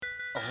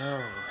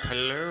Oh,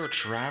 hello,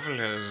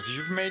 travelers.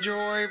 You've made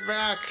your way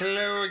back.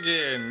 Hello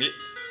again.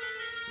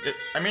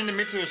 I'm in the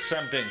middle of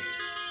something.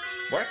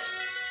 What?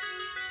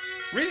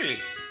 Really?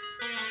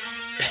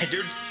 I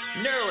don't.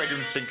 No, I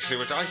don't think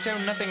so. I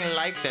sound nothing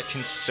like that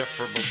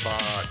insufferable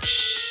bard.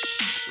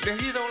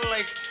 He's all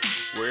like,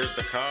 "Where's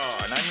the car?"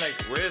 And I'm like,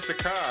 "Where's the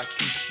car?"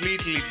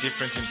 Completely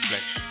different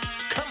inflection.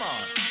 Come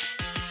on.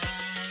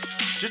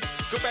 Just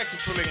go back to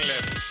pulling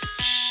levers.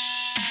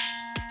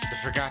 The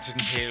Forgotten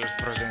Tales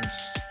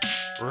presents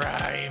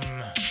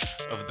Rhyme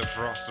of the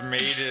Frost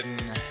Maiden.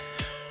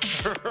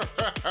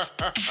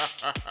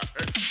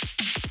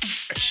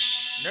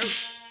 No,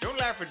 don't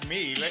laugh at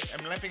me.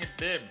 I'm laughing at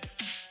them.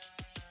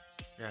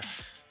 Yeah.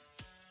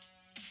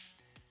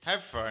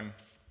 Have fun.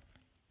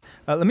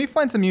 Let me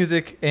find some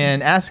music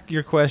and ask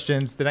your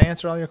questions. Did I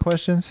answer all your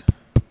questions?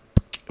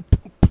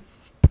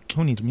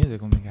 Who needs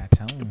music when we got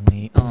Tony on the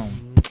beat?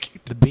 On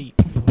the beat.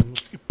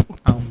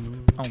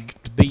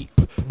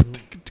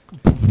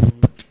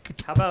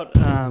 How about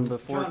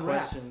before John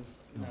Rapp. questions?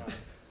 No.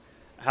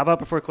 How about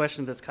before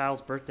questions? It's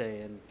Kyle's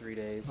birthday in 3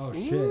 days. Oh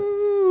shit!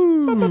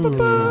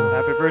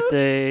 Happy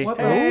birthday! What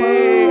the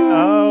Hey, fuck?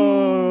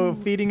 oh,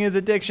 feeding his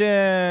addiction.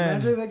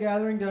 Magic the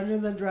Gathering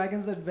Dungeons and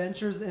Dragons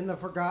Adventures in the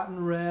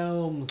Forgotten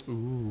Realms.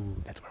 Ooh,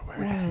 that's where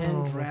we're at.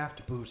 10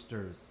 draft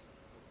boosters.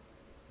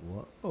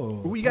 Whoa!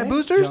 Ooh, you got Thanks,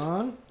 boosters?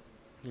 John.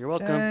 You're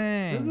welcome.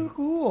 This is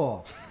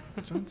cool.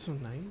 John's so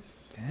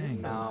nice.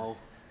 Dang. No,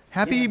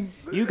 Happy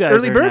you guys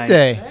early are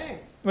birthday. nice.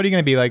 Thanks. What are you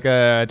going to be, like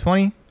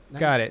 20?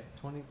 Got it.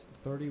 20,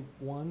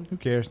 31. Who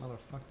cares?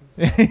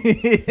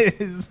 Motherfuckers.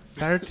 He's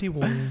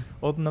 31.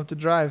 old enough to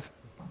drive.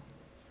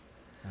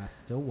 I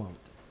still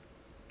won't.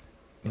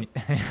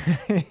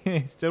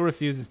 He still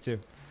refuses to.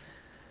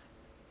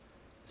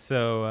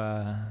 So,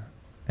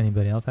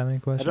 anybody else have any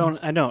questions?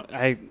 I don't.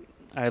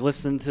 I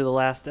listened to the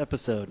last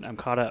episode. I'm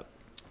caught up.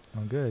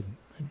 Oh, good.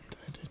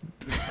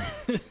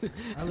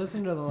 I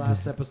listened to the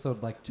last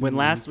episode like 2 When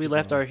last weeks we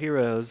left ago. our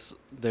heroes,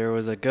 there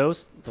was a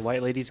ghost, the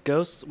White Lady's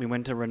ghost. We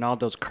went to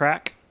Ronaldo's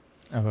crack,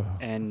 Oh,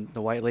 and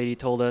the White Lady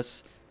told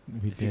us,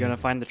 we if you're going to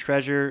find the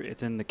treasure,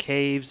 it's in the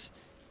caves,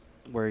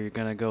 where you're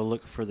going to go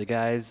look for the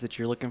guys that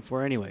you're looking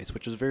for anyways,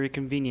 which was very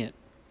convenient.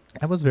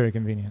 That was very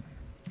convenient.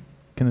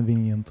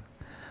 Convenient.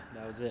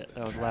 That was it.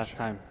 That was last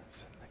time.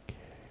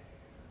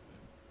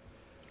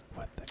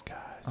 What the guys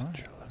Oh, that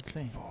you're let's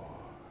looking see. for.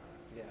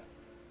 Yeah.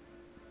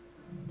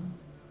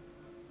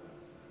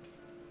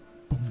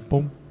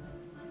 Boom.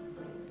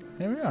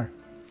 Here we are.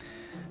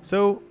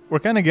 So we're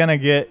kind of gonna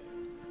get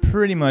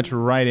pretty much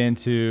right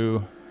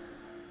into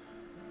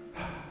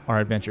our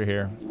adventure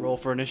here. Roll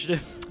for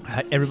initiative.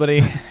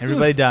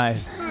 Everybody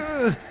dies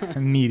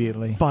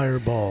immediately.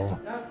 Fireball.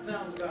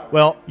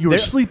 Well, You were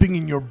sleeping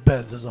in your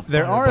beds as a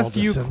there are a fireball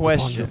few descends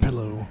upon your questions.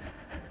 pillow.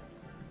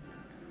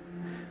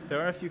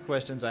 there are a few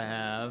questions I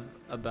have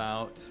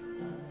about.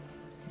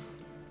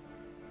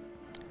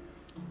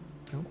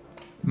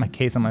 My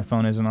case on my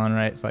phone isn't on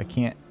right, so I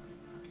can't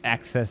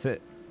access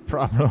it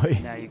properly.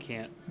 Now you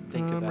can't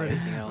think I'm about ready.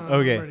 anything else.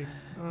 Okay.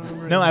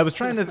 No, I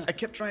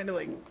kept trying to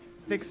like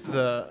fix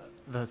the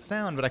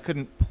sound, but I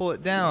couldn't pull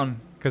it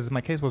down because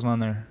my case wasn't on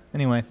there.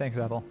 Anyway, thanks,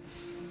 Apple.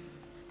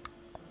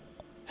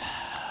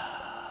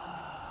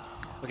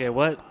 Okay,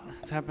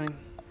 what's happening?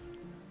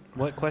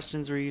 What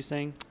questions were you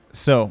saying?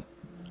 So,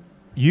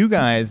 you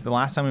guys, the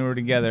last time we were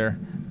together,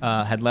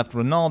 had left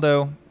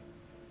Ronaldo,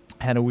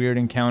 had a weird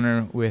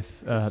encounter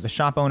with the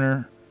shop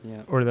owner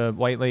Yeah. or the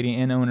White Lady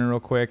Inn owner real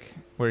quick,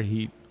 where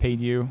he paid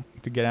you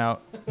to get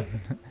out,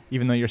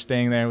 even though you're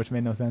staying there, which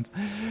made no sense. Is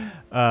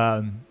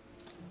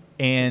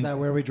And that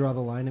where we draw the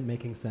line at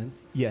making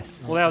sense?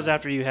 yes. Well, that was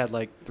after you had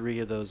like 3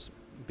 of those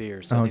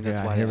beers. So I Oh think that's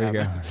god, why here that we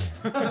go.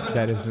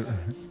 happened.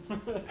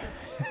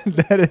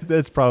 That is,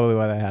 that's probably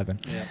why that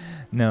happened. Yeah.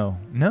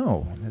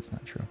 No, that's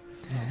not true.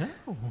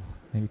 No.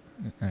 Maybe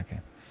okay.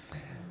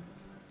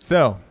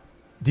 So,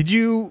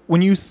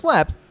 when you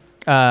slept,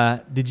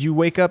 did you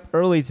wake up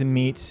early to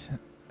meet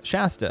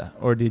Shasta,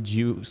 or did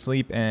you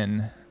sleep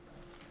in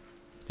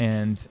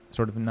and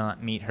sort of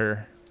not meet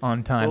her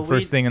on time Well,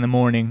 first thing in the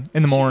morning?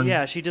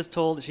 Yeah, she just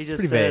pretty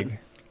said, vague.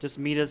 just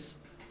meet us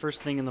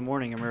first thing in the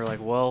morning. And we were like,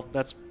 well,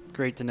 that's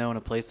great to know in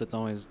a place that's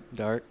always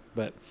dark.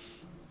 But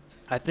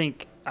I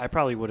think I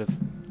probably would have.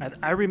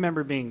 I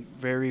remember being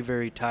very,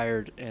 very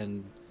tired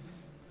and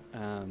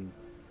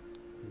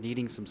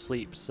needing some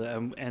sleep.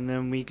 So, and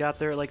then we got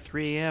there at like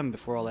 3 a.m.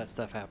 before all that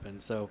stuff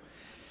happened. So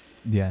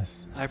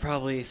Yes. I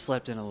probably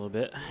slept in a little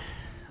bit,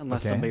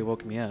 unless Okay. somebody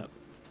woke me up.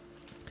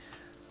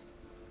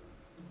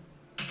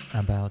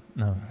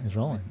 No, he's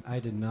rolling. I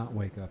did not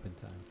wake up in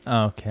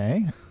time.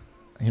 Okay.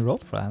 He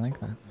rolled for that. I like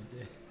that. I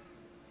did.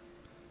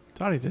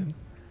 Dottie did.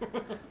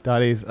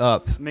 Dottie's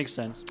up. Makes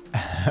sense.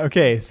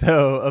 Okay,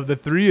 so of the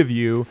three of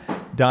you,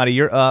 Dottie,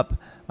 you're up.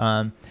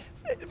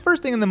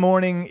 First thing in the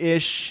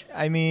morning-ish.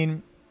 I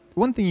mean,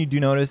 one thing you do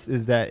notice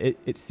is that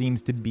it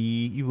seems to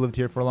be, you've lived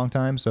here for a long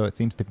time, so it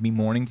seems to be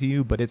morning to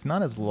you, but it's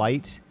not as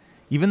light.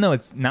 Even though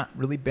it's not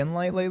really been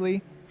light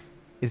lately,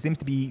 it seems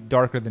to be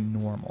darker than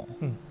normal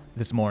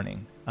this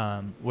morning.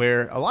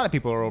 where a lot of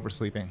people are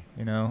oversleeping.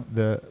 You know,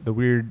 the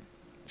weird,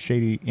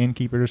 shady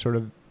innkeeper sort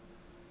of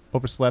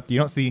overslept. You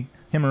don't see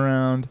him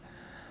around.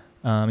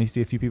 You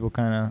see a few people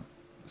kind of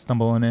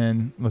stumbling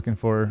in, looking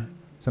for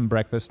some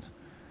breakfast.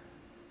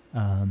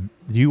 Do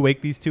you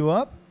wake these two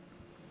up?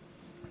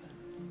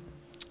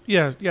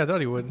 Yeah,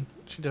 Dottie would.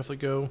 She'd definitely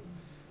go.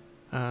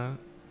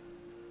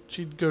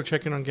 She'd go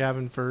check in on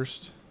Gavin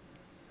first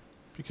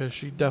because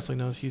she definitely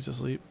knows he's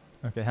asleep.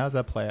 Okay, how does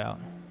that play out?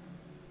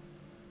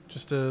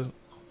 Just to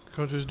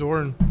go to his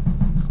door and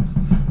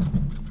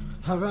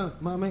How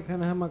about, Mommy,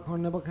 can I have my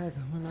corn nibble cake?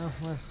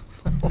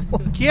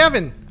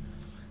 Gavin,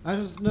 I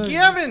just know.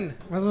 Gavin.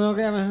 What's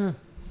going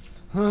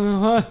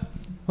on?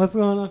 What's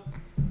going on?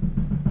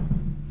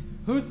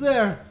 Who's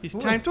there? It's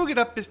time to get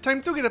up. It's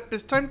time to get up.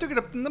 It's time to get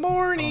up in the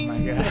morning. Oh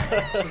my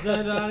god! Is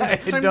that Donnie?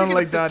 It's time don't to get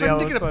like up. Dottie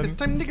all of a It's sudden.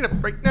 time to get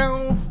up right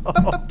now.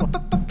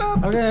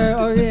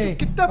 Okay.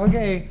 Get up.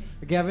 Okay.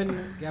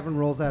 Gavin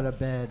rolls out of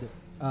bed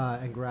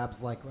and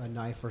grabs like a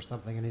knife or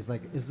something, and he's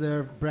like, "Is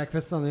there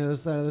breakfast on the other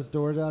side of this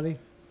door, Dottie?"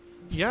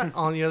 Yeah,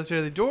 on the other side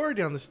of the door,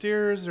 down the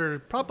stairs, they're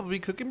probably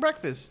cooking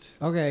breakfast.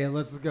 Okay,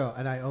 let's go.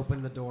 And I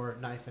open the door,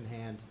 knife in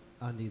hand,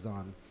 undies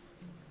on.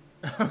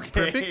 Okay.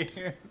 Perfect.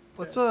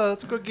 Let's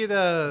go get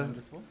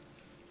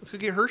let's go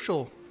get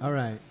Herschel. All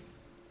right.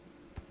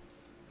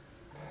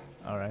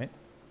 All right.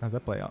 How's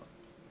that play out?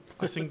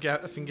 Go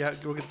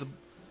get the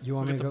You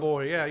want me to the go?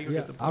 boy. Yeah, you go Yeah,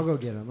 get the boy. I'll go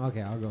get him.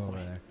 Okay, I'll go over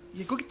there.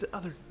 Yeah, go get the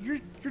other your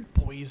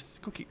boys.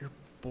 Go get your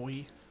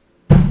boy.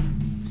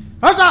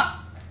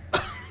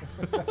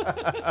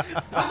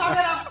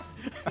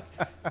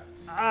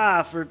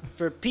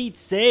 For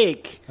Pete's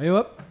sake. Are you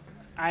up?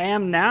 I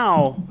am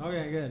now.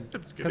 Okay, good.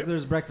 Let's get Because it.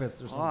 there's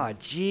breakfast or Oh, something.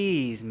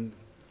 jeez.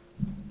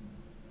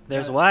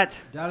 There's what?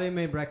 Dottie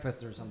made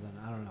breakfast or something.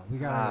 I don't know. We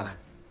got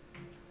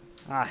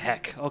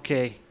Heck.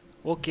 Okay.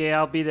 Okay,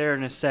 I'll be there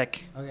in a sec.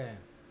 it. Okay.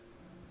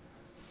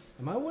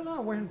 Am I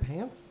not wearing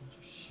pants?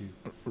 Shoot.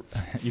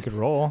 You could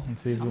roll and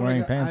see if you're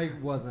wearing pants. I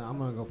wasn't. I'm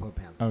gonna go put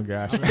pants on. Oh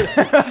gosh!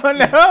 Oh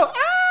no! Ah!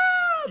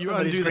 You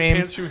Somebody undo the screamed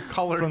pants through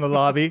collar. from the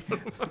lobby.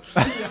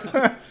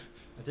 I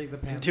take the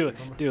pants.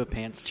 Do a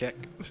pants check.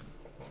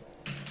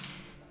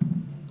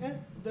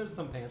 There's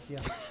some pants. Yeah.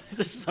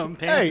 There's some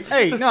Hey, pants.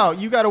 hey! No,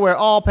 you got to wear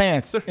all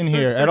pants in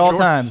here at all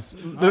times.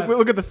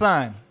 Look at the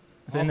sign.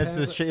 And it's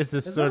this. It's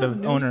this Is sort that a of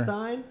new owner.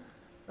 Sign?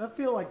 I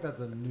feel like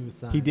that's a new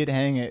sign. He did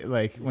hang it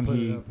like when Put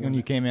it up, when yeah.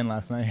 you came in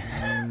last night.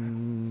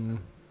 Mm,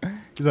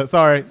 He's like,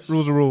 sorry,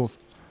 rules are rules.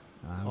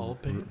 all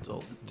pants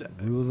all the time.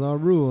 Rules are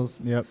rules.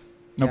 Yep.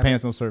 No Gavin-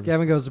 pants, no service.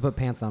 Gavin goes to put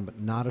pants on, but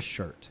not a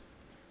shirt.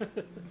 All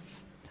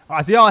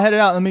right, so y'all headed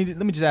out. Let me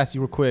just ask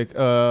you real quick.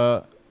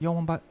 Y'all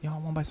want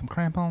to buy some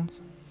crampons?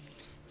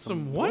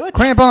 Some what?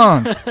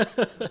 Crampons.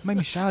 Make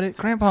me shout it. I'm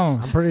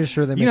Crampons. pretty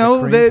sure they make You know a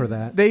cream they for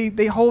that.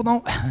 they hold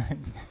on.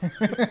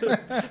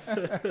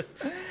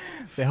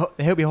 they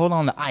help you hold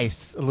on to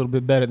ice a little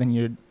bit better than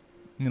your.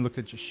 And it looks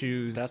at your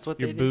shoes. That's what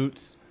your they do?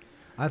 boots.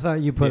 I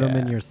thought you put them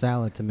in Yeah. your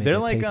salad to make They're it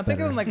like taste think of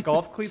better. them like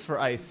golf cleats for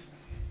ice.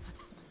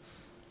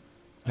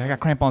 I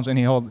got crampons, and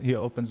he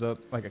opens up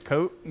like a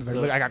coat. He's like,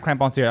 So- look, I got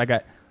crampons here.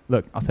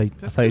 Look, I'll say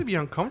That's gonna be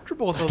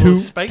uncomfortable with all those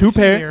two spikes two in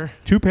pair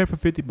there.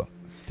 50 bucks.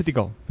 50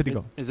 gold. 50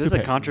 gold. Is this Two a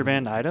pair.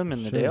 contraband item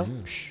in the Sure, Dale?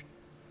 yeah. Shh.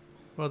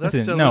 Well, that's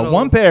Listen, a no, little-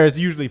 one pair is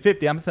usually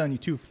 50. I'm selling you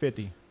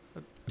 250.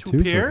 two Two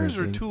for pairs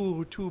or 50.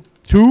 two.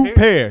 Two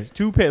pairs.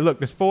 Two pairs. Look,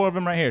 there's 4 of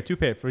them right here. 2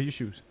 pairs for your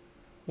shoes.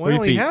 Well, Or I your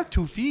only feet. have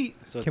 2 feet.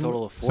 So a Can we-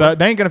 total of 4. So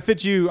they ain't gonna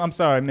fit you. I'm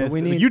sorry, miss.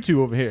 we need- You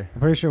two over here. I'm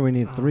pretty sure we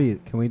need 3.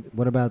 Can we?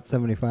 What about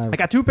 75? I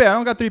got 2 pair. I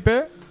don't got 3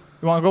 pair.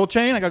 You want a gold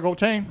chain? I got a gold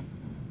chain.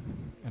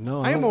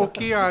 No, I'm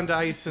okay on the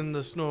ice and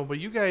the snow, but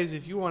you guys,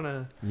 if you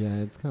wanna, Yeah,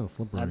 it's kind of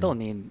slippery. I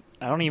don't even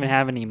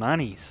have any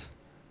monies.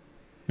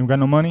 You got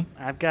no money?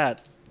 I've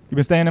got You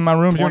been staying in my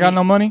rooms? You ain't got 20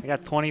 no money? I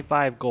got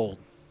 25 gold.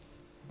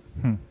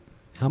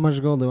 How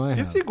much gold do I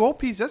have? 50 gold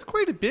piece. That's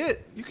quite a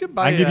bit. You could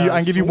buy. I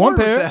can give you sword one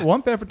with pair. that.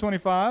 One pair for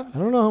 25. I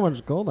don't know how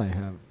much gold I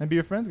have. Maybe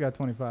your friends got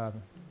 25.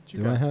 What you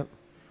Do got? I have?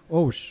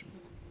 Oh,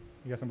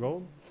 You got some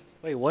gold?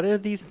 Wait, what are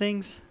these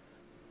things?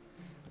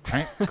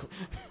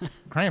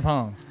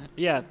 Crampons.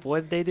 Yeah,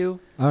 what did they do?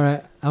 all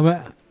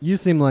right. You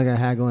seem like a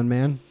haggling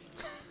man.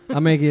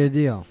 I'll make you a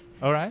deal.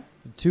 All right.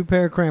 2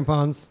 pair of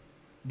crampons,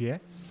 Yeah.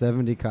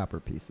 70 copper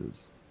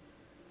pieces.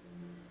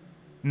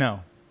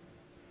 No.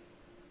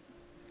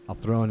 I'll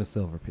throw in a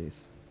silver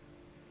piece.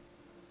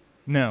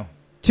 No.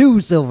 2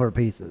 silver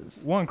pieces.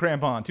 1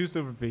 crampon, 2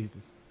 silver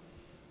pieces.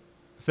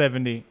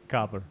 70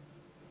 copper.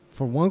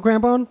 For 1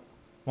 crampon?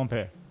 1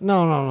 pair.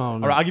 No. All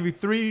right, I'll give you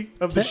 3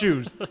 of the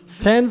shoes.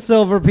 10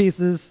 silver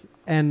pieces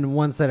and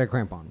 1 set of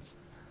crampons.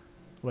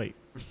 Wait.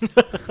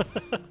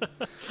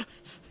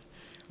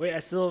 Wait, I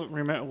still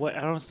remember what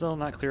I'm still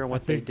not clear on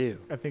what they do.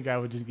 I think I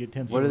would just get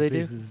 10 What do silver they do?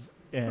 pieces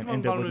and Put 'em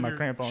end up on with with my your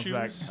crampons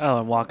back. shoes. Oh,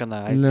 and walk on the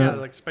ice. No. Yeah,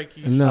 like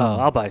spiky. No. Oh,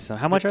 I'll buy some.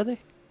 How much are they?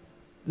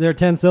 They're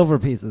 10 silver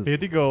pieces.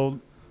 50 gold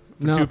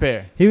for No. 2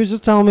 pair. He was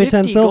just telling me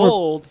 10 50 silver.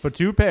 gold. For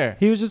 2 pair.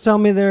 He was just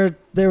telling me there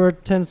were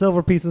 10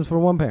 silver pieces for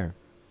 1 pair.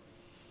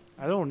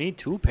 I don't need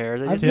 2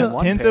 pairs. I I just feel- need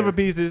one 10 pair. silver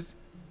pieces.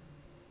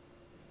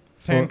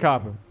 10 For-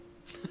 copper.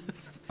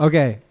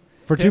 Okay.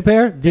 For 2 10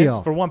 pair, 10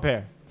 deal. for 1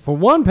 pair. For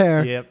 1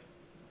 pair, Yep.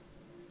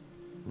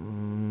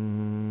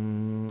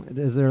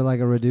 is there like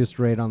a reduced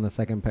rate on the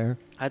second pair?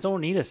 I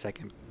don't need a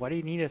second. Why do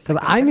you need a Because second?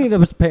 I need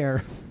a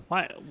pair.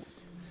 Why?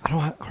 I don't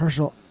have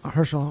Herschel. I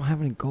don't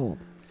have any gold.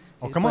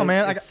 Oh, come on, But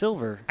man. it's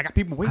silver. I got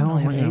people I waiting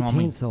only on have me.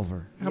 18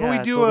 silver. How about we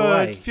Yeah, do so do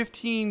I.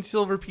 15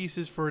 silver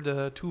pieces for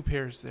the 2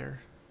 pairs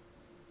there?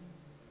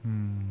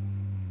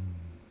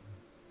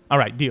 All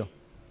right, deal.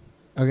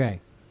 Okay.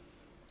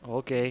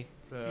 Okay.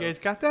 So, You guys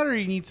got that, or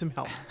you need some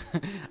help?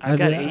 I've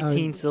got did-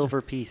 18 silver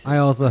pieces. I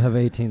also have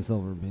 18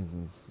 silver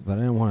pieces, but I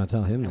didn't want to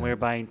tell him and that. we're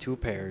buying 2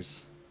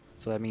 pairs.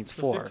 So that means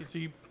So 4. 50, so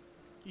you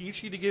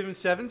each need to give him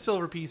 7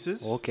 silver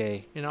pieces.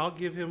 Okay. And I'll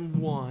give him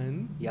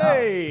 1. Yeah.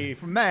 Hey,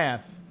 from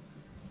math.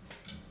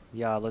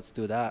 Yeah, let's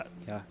do that.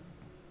 Yeah.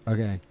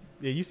 Okay.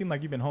 Yeah, you seem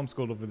like you've been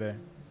homeschooled over there.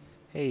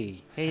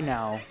 Hey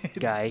now, It's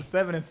guy.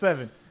 7 and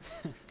 7.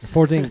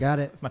 14. Got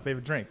it. It's my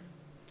favorite drink.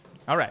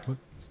 All right,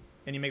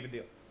 and you make the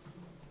deal.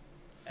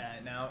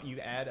 Now you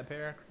add a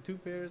pair, 2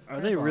 pairs. Are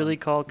they really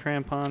crampons. called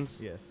crampons?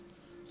 Yes.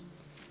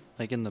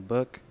 Like in the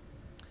book?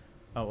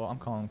 Oh well, I'm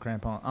calling them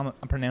crampons. I'm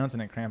pronouncing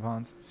it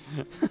crampons.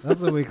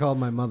 That's what we called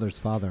my mother's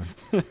father.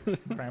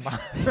 Crampons.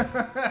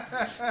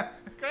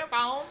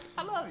 Crampons.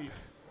 I love you.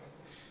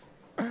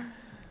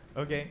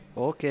 Okay.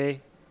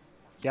 Okay.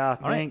 Yeah,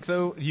 All right. thanks.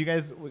 So you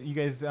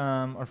guys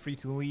are free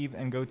to leave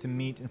and go to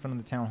meet in front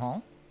of the town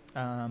hall,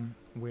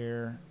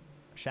 where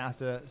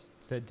Shasta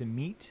said to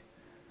meet.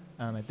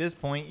 At this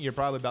point, you're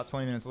probably about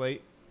 20 minutes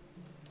late.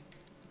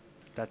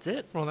 That's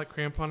it? For all that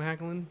crampon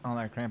haggling. All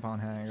that crampon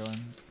haggling.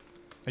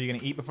 Are you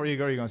gonna eat before you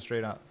go, or are you going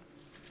straight up?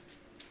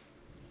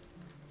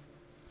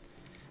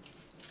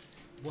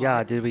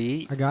 Yeah, did we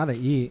eat? I gotta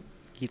eat.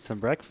 Eat some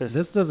breakfast?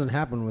 This doesn't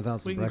happen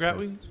without some We can grab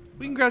breakfast.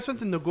 we can grab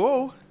something to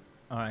go.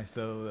 All right.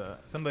 So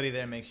somebody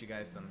there makes you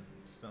guys some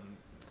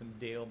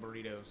Dale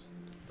burritos,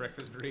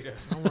 breakfast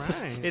burritos. All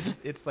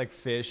right. It's like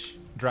fish,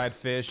 dried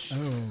fish,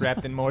 Oh.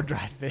 wrapped in more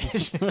dried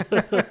fish,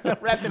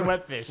 wrapped in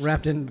wet fish.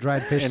 Wrapped in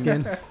dried fish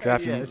skin.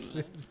 Drafting Yes.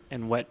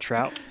 and wet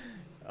trout?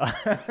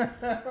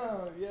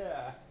 Oh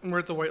yeah. And we're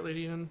at the White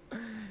Lady Inn.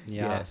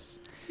 Yeah. Yes.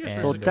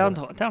 Yes, So And,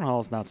 town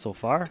hall's not so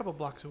far. A couple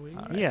blocks away.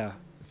 All right. Yeah.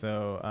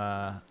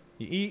 So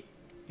you eat,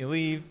 you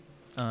leave,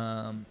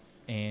 and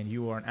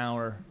you are an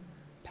hour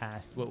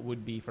past what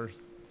would be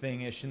first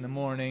thing-ish in the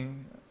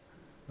morning,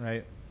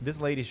 right? This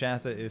lady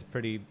Shasta is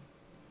pretty,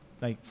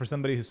 like, for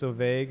somebody who's so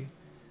vague,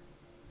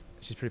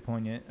 she's pretty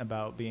poignant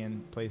about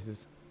being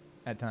places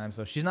at times.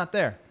 So she's not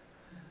there.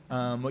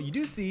 What you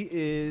do see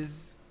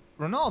is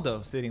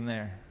Ronaldo sitting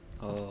there.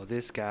 Oh,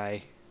 this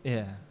guy.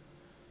 Yeah.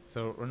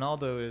 So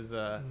Ronaldo is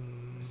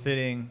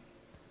sitting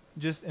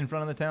just in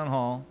front of the town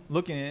hall,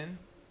 looking in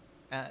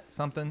at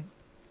something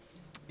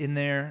in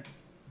there,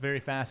 very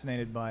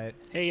fascinated by it.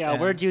 Hey, Yeah.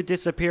 where'd you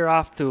disappear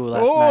off to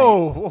last night?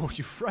 Oh,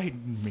 you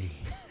frightened me.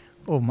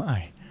 Oh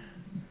my.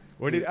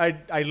 Where did I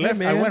left? I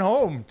man. went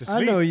home to I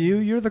sleep. know you.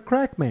 You're the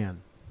crack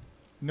man.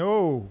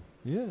 No.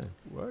 Yeah.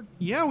 What?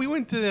 Yeah, we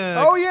went to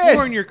Oh, explore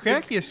yes! in your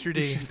crack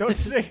yesterday. Don't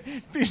say.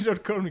 Please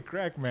don't call me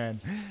crack man.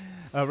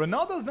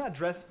 Ronaldo's not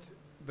dressed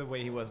the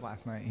way he was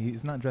last night.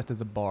 He's not dressed as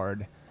a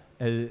bard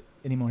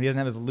anymore. He doesn't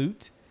have his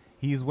lute.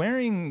 He's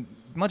wearing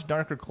much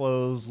darker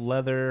clothes,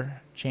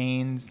 leather,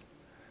 chains,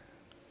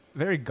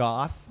 very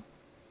goth,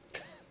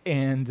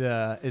 and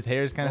his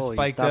hair is kind of Oh, you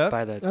spiked stopped up.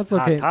 by the That's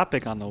Hot okay.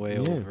 Topic on the way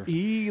Yeah. over.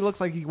 He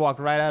looks like he walked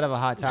right out of a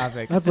Hot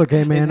Topic. That's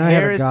okay, man. His I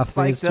hair have a is goth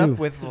spiked phase too. up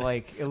with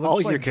like it All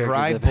looks your like characters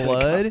dried have had a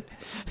blood.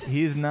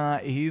 He's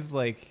not. He's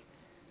like.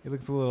 He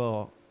looks a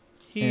little.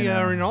 Hey,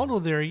 And,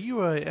 Ronaldo, there. Are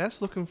you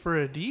S looking for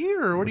a D,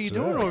 or what are you What's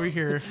doing up? over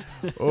here?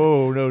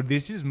 Oh no!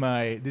 This is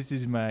my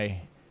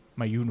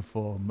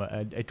uniform.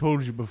 I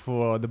told you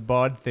before. The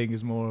bard thing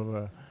is more of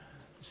a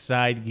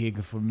side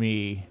gig for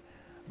me.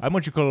 I'm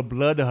what you call a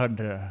blood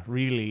hunter.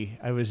 Really,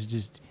 I was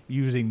just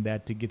using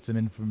that to get some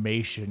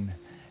information.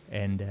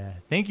 And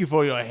thank you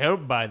for your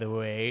help, by the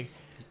way.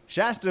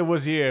 Shasta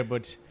was here,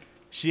 but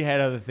she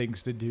had other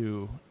things to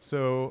do.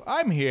 So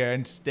I'm here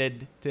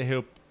instead to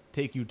help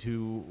take you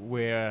to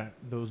where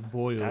those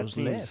boils That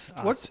seems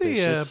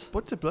left.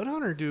 What's a blood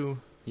hunter do?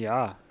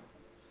 Yeah.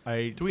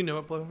 Do we know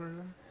what blood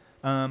hunters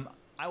are?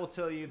 I will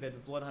tell you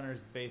that Blood Hunter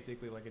is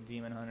basically like a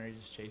demon hunter. He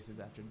just chases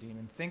after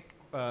demon. Think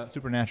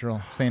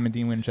Supernatural, Sam and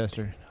Dean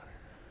Winchester.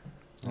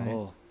 Right.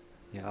 Oh,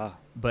 yeah.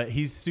 But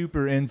he's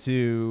super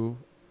into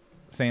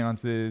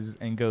seances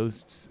and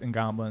ghosts and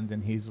goblins,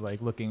 and he's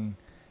like looking,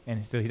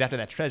 and so he's after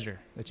that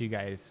treasure that you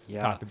guys Yeah.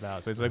 talked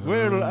about. So it's like,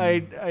 well,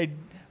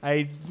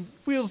 I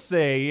will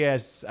say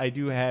yes, I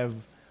do have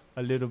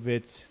a little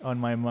bit on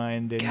my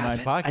mind in my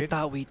Gavin, pocket. I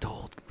thought we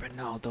told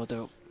Ronaldo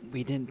that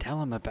we didn't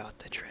tell him about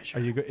the treasure.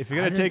 Are you if you're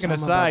I gonna didn't take an tell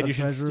him about aside, the you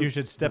should treasure. you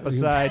should step You-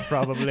 aside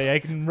probably. I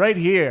can right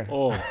here.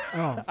 Oh,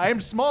 Oh, I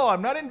am small.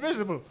 I'm not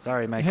invisible.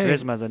 sorry, my Hey,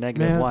 charisma's a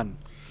negative man. 1.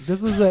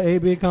 this is an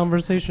AB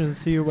conversation.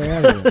 See your way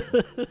out of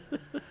it.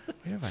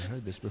 Where have I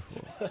heard this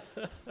before?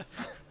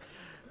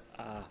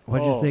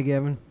 What'd you say,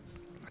 Gavin?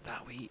 I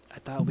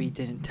thought we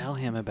didn't tell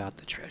him about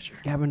the treasure.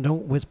 Gavin,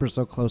 don't whisper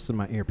so close to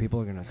my ear.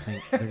 People are gonna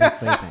think they're gonna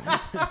say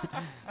things.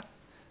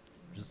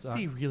 Just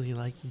They really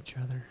like each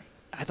other.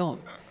 I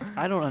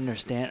don't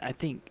understand. I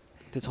think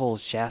this whole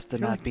Shasta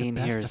They're not like the being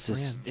here best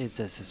is of friends. is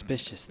a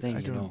suspicious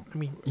thing, you know. I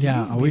mean,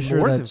 yeah. you Are we need sure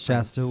more that than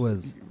Shasta friends.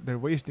 was? They're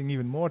wasting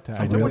even more time.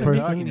 I a don't real want to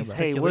person? make any Hey,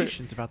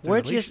 speculations about their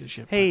Where'd you?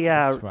 relationship. Hey,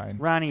 That's fine.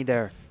 Ronnie,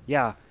 there.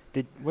 Yeah.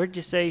 Where'd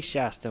you say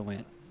Shasta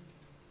went?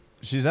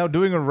 She's out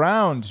doing a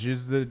round.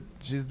 She's the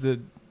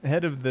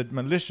head of the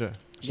militia.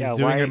 She's Yeah,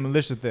 doing why- her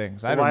militia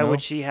things. So I don't why know.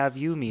 would she have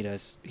you meet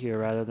us here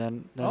rather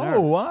than her?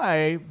 Oh,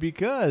 why?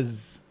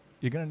 Because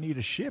you're gonna need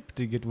a ship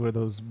to get where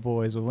those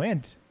boys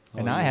went,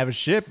 and Oh, I you- have a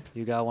ship.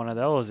 You got one of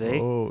those, eh?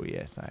 Oh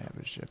yes, I have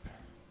a ship.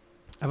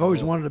 I've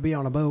always wanted to be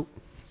on a boat.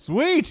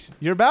 Sweet,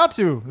 you're about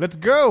to. Let's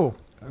go.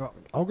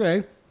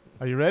 Okay.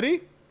 Are you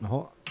ready?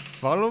 No.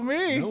 Follow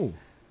me. No.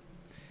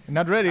 You're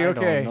not ready. I don't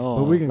Okay. know.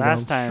 But we can go.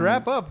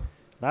 Strap up.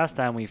 Last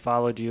time we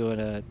followed you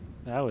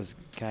that was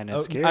kind of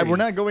Oh, scary. we're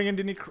not going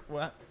into any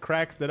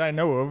cracks that I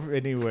know of,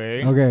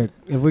 anyway. Okay.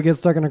 If we get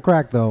stuck in a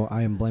crack, though,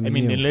 I am I blaming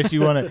mean, you. unless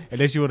you wanna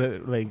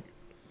like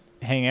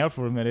hang out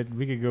for a minute,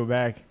 we could go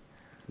back.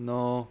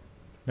 No.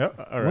 No,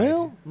 all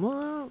right.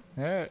 Well,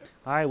 Yeah.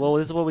 All right. Well,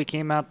 this is what we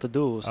came out to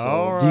do. So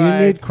All do you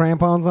right. need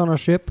crampons on a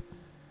ship?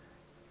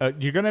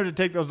 You're gonna have to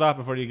take those off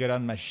before you get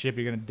on my ship.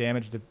 You're gonna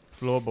damage the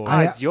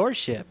floorboard. it's your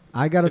ship.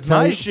 I gotta It's tell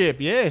my you. ship.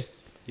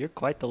 Yes. You're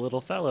quite the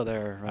little fella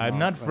there. I'm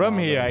not from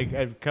here.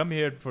 I've come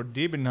here for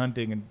demon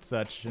hunting and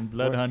such, and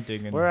blood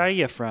hunting. And Where are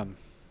you from?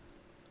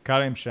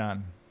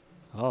 Kalimshan.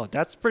 Oh,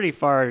 that's pretty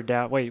far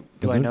down. Wait,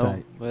 do I know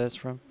Gesundheit. where that's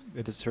from?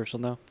 It's Does Herschel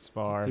know? it's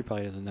far. He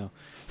probably doesn't know.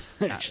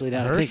 Actually,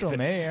 now I think Herschel of it.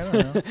 may. I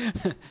don't know.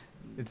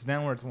 It's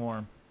down where it's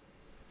warm.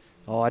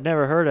 Oh, I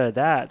never heard of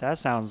that. That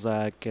sounds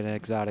like an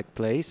exotic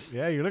place.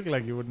 Yeah, you look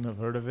like you wouldn't have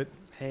heard of it.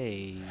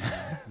 Hey.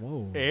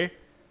 Whoa. Eh?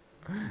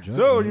 Judge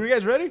So, me. you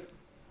guys ready?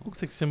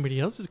 Looks like somebody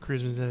else's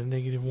charisma's at a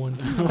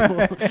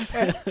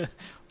 -1.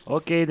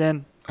 Okay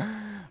then.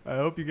 I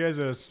hope you guys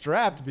are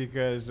strapped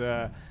because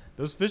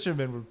those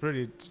fishermen were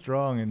pretty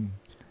strong, and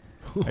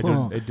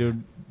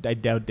I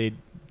doubt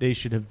they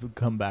should have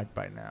come back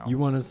by now. You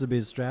want us to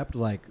be strapped?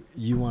 Like,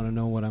 you want to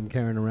know what I'm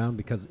carrying around?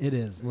 Because it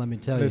is, let me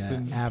tell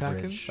Listen, you,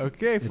 average.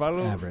 Okay, It's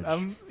follow. average.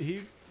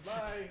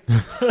 Bye.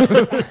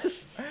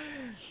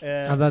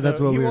 I thought that's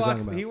what he we were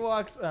walks, talking about. He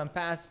walks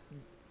past.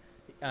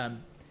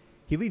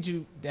 He leads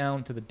you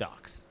down to the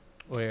docks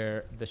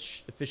where the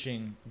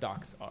fishing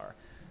docks are.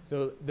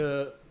 So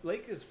the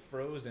lake is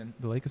frozen.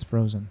 The lake is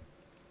frozen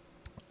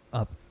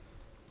up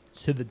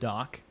to the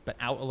dock, but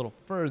out a little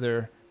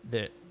further,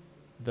 the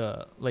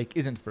lake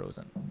isn't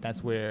frozen.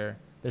 That's where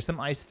there's some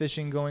ice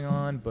fishing going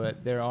on,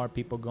 but there are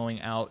people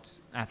going out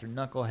after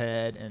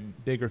knucklehead and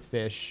bigger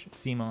fish,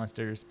 sea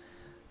monsters.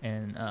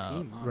 And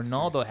Sea monster.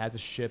 Ronaldo has a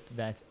ship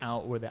that's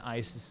out where the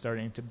ice is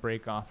starting to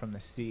break off from the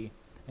sea,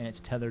 and it's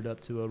tethered up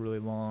to a really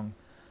long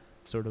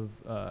sort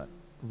of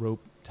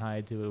rope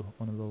tied to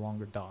one of the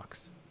longer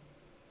docks.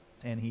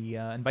 And he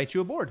invites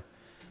you aboard.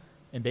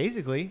 And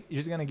basically, you're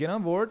just going to get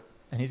on board,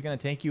 and he's going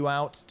to take you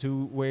out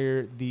to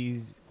where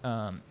these,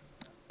 I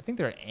think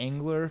they're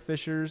angler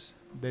fishers.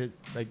 They're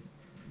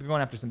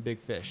going after some big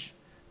fish.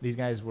 These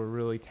guys were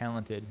really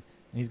talented,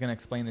 and he's going to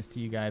explain this to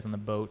you guys on the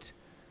boat.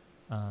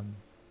 And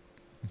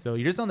so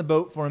you're just on the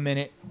boat for a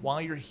minute. While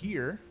you're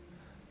here,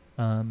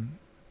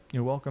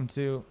 you're welcome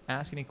to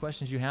ask any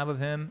questions you have of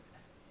him.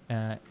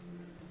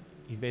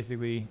 He's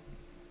basically,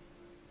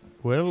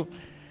 well,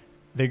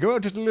 they go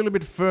out just a little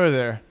bit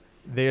further.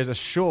 There's a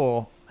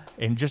shore,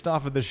 and just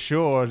off of the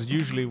shore is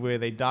usually where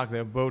they dock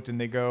their boat, and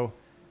they go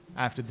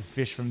after the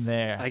fish from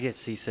there. I get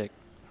seasick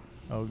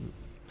Oh,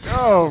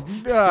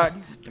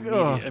 God.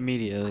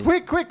 immediately.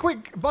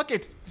 Quick,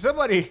 bucket,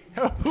 somebody.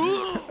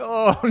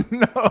 Oh,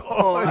 no.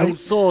 Oh, I'm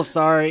so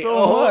sorry.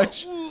 So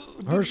much.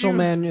 Herschel,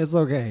 man, it's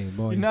okay,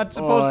 boy. You're not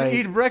supposed to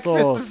eat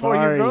breakfast so before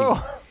sorry. you go.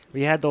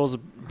 We had those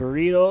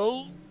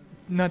burritos.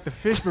 Not the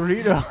fish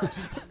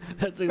burritos.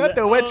 That's Not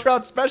the wet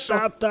trout special.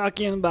 Stop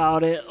talking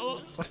about it.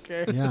 Oh.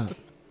 Okay. Yeah.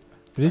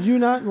 Did you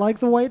not like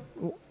the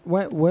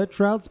wet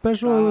trout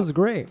special? It was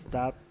great.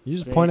 Stop. You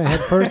just saying- point ahead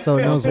first so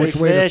it knows Say which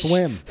way to fish.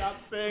 swim.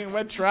 Stop saying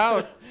wet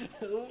trout.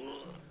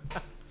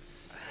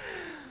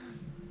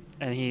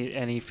 And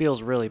he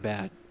feels really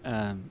bad.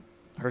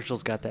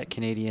 Herschel's got that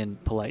Canadian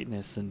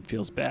politeness and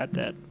feels bad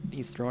that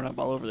he's thrown up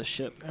all over the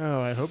ship.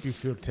 Oh, I hope you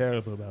feel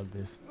terrible about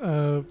this.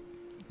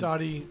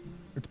 Dottie.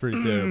 It's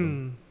pretty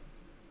terrible.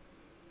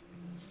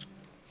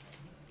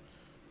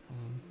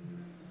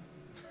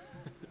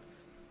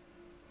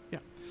 Yeah.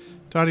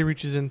 Dottie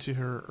reaches into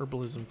her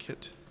herbalism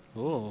kit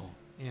Oh.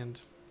 and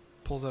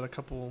pulls out a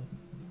couple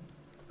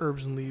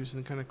herbs and leaves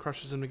and kind of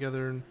crushes them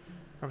together and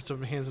wraps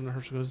them in hands and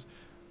Herschel goes,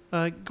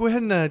 go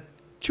ahead and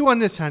chew on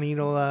this, honey.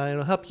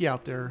 It'll help you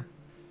out there.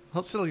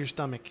 Help settle your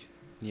stomach.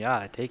 Yeah,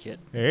 I take it.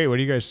 Hey, what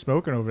are you guys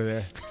smoking over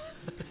there?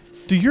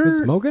 Do Was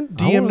your smoking?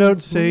 I DM wasn't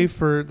notes say smoking.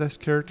 for this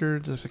character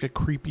there's like a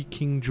creepy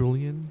King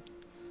Julian?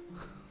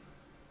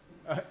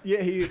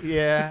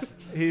 Yeah,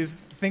 he's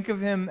think of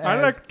him as.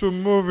 I like to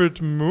move it.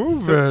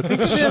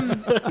 Think of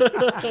him.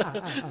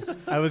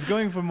 I was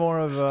going for more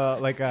of a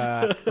like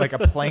a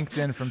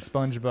plankton from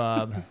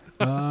SpongeBob.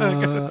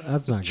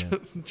 That's not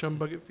good. Chum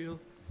bucket feel.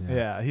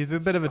 Yeah, he's a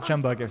bit of a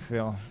chum bucket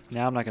feel.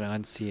 Now I'm not gonna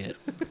unsee it.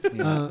 You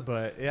know?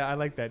 But yeah, I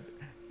like that.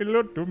 I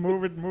love to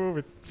move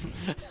it.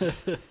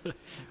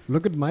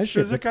 Look at my ship.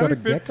 There's a It's got a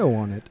comic book. gecko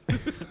on it.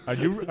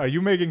 Are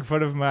you making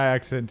fun of my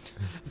accents?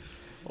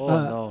 Oh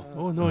no,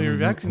 Oh no,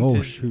 your accent Oh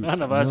is shoot!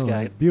 none of us No,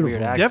 got it's beautiful.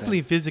 weird accent.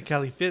 definitely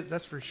physically fit.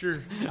 That's for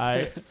sure.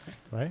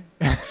 Right?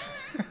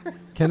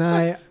 Can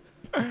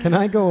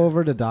I go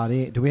over to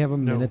Dottie? Do we have a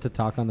No. minute to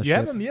talk on the You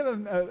ship? have him. You have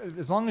him.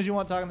 As long as you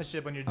want to talk on the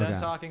ship. When you're done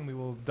Okay. talking, we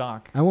will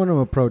dock. I want to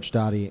approach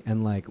Dottie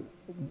and like,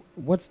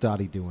 what's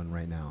Dottie doing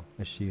right now?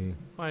 Is she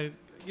I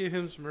gave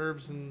him some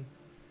herbs and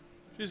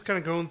she's kind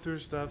of going through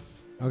stuff.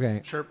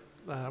 okay? Sharp.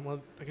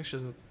 Well, I guess she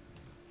doesn't.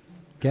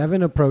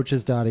 Gavin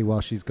approaches Dottie while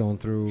she's going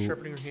through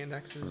Sharpening her hand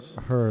axes,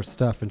 her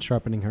stuff and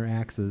sharpening her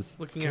axes.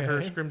 looking at her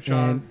Okay.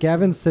 scrimshaw, And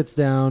Gavin sits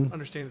down,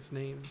 understand its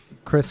name.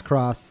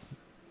 crisscross,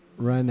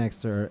 right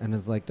next to her, and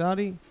is like,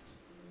 Dottie,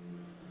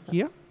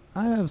 Yeah.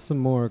 I have some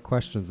more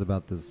questions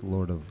about this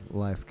Lord of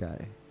Life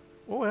guy.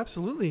 Oh,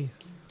 absolutely.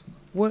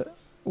 What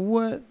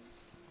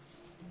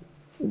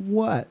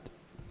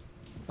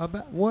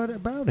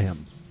about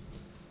him?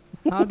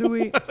 How do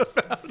we?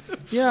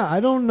 Yeah, I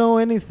don't know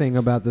anything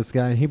about this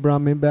guy, and he brought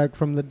me back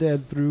from the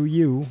dead through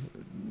you,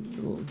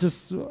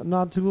 just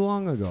not too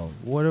long ago.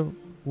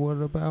 What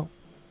about?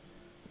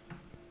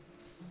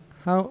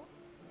 How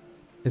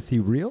is he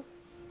real?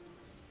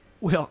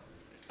 Well,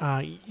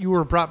 you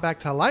were brought back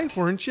to life,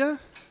 weren't you?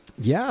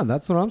 Yeah,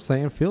 that's what I'm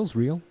saying. Feels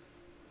real.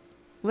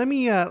 Let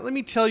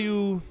me tell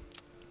you,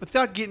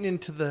 without getting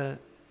into the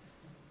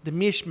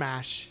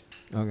mishmash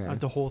Okay. of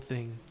the whole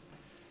thing.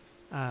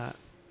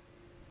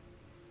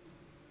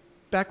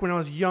 Back when I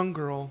was a young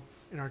girl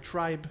in our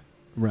tribe,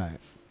 Right.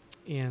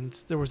 and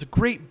there was a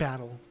great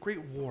battle, great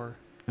war,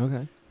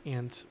 Okay.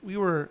 and we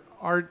were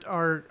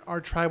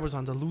our tribe was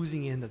on the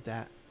losing end of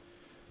that.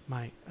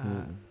 My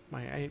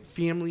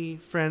family,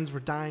 friends were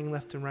dying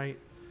left and right.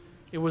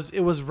 It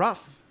was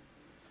rough,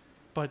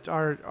 but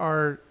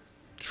our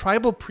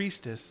tribal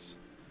priestess,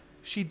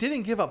 she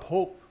didn't give up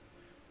hope.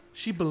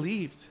 She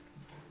believed,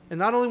 and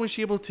not only was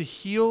she able to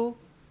heal.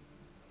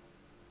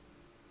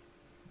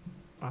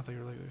 I thought you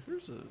were like,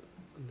 here's a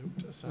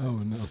note aside. Oh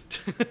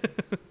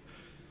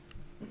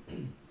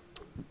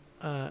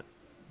no.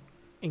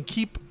 And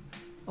keep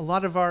a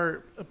lot of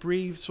our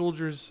brave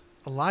soldiers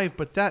alive.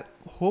 But that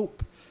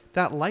hope,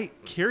 that light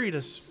carried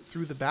us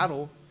through the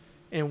battle.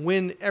 And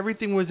when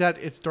everything was at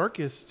its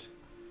darkest,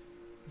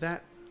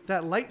 that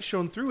light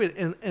shone through it.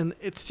 And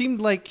it seemed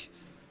like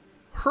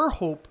her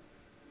hope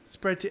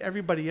spread to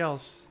everybody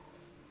else.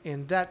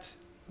 And that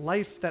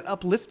life, that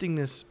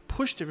upliftingness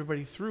pushed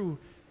everybody through.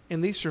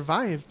 And they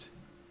survived.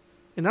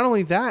 And not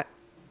only that,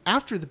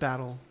 after the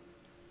battle,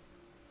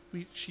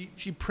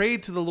 she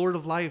prayed to the Lord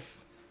of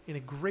Life, and a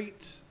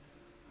great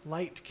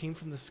light came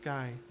from the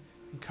sky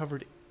and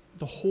covered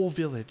the whole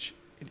village,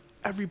 and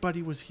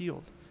everybody was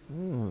healed.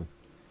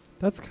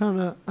 That's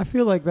I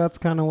feel like that's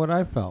kind of what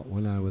I felt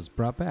when I was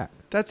brought back.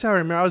 That's how I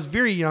remember. I was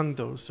very young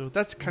though, so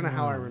that's kind of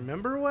how I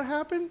remember what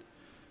happened.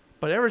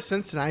 But ever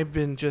since then, I've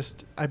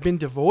been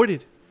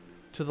devoted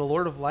to the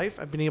Lord of Life.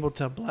 I've been able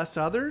to bless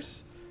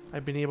others.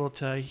 I've been able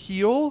to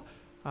heal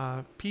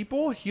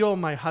people, heal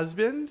my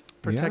husband,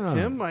 protect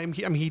Yeah.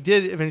 him. He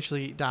did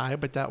eventually die,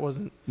 but that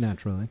wasn't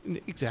Naturally.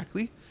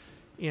 exactly.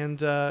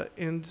 And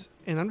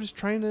I'm just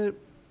trying to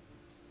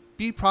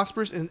be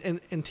prosperous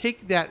and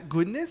take that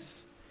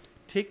goodness,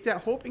 take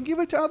that hope, and give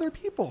it to other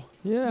people.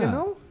 Yeah. You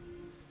know?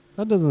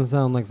 That doesn't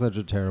sound like such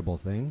a terrible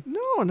thing.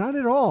 No, not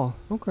at all.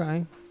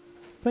 Okay.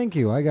 Thank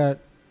you. I got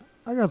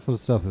some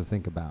stuff to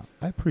think about.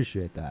 I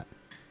appreciate that.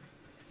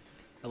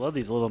 I love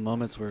these little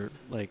moments where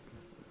like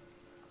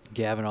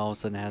Gavin all of a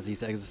sudden has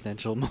these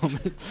existential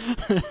moments.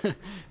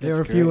 They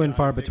are It's few great. and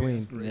far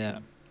between. Yeah.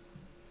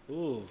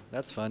 Ooh,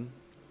 that's fun.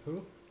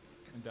 Who?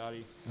 And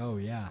Dottie. Oh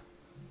yeah.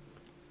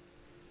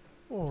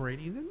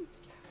 Alrighty then.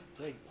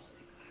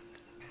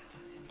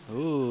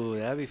 Ooh,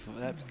 that'd be fun.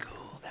 That'd be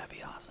cool. That'd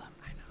be awesome.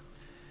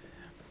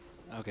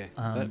 I know. Okay.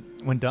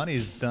 When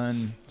Dottie's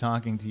done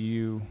talking to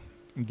you,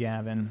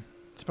 Gavin,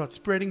 It's about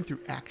spreading through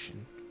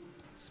action.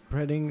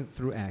 Spreading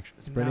through action.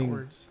 and not Spreading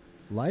words.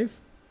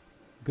 life.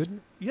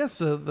 Good Yes,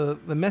 the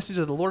message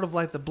of the Lord of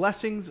Life, the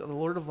blessings of the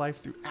Lord of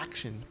Life through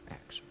action.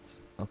 actions.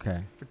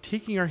 Okay. For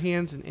taking our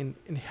hands and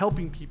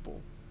helping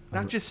people.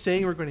 Not just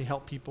saying we're going to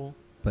help people.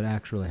 But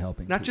actually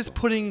helping. Not just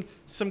people. putting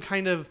some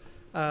kind of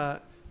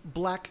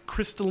black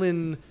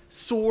crystalline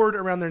sword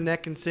around their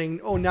neck and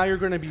saying, oh, now you're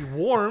going to be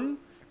warm,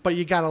 but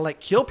you got to like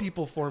kill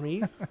people for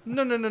me.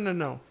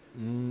 No.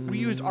 We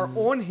use our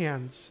own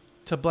hands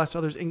to bless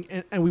others,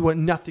 and we want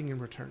nothing in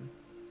return.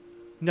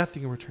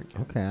 Nothing in return.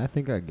 Gavin. Okay, I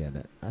think I get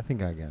it.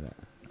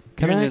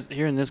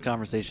 Hearing this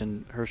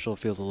conversation, Herschel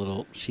feels a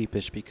little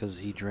sheepish because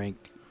he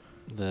drank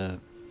the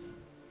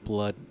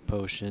blood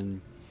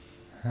potion.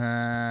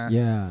 Yeah.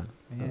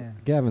 Yeah.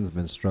 Gavin's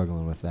been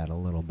struggling with that a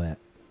little bit.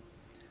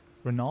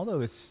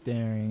 Ronaldo is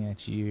staring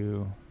at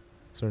you,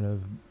 sort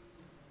of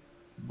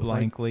With, like,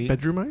 blankly.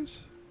 bedroom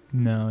eyes?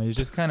 No, he's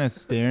just kind of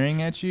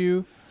staring at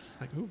you,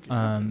 Like,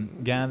 okay.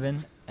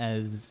 Gavin,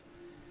 as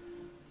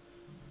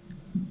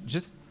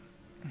just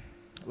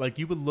like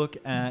you would look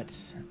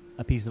at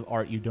a piece of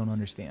art you don't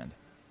understand.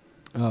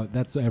 Oh,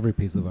 that's every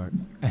piece of art.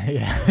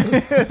 Yeah.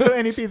 So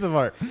any piece of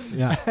art.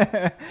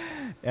 Yeah.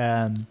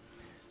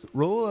 So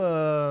roll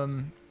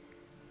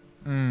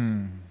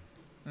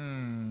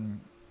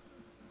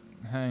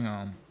hang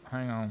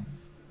on.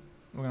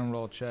 We're gonna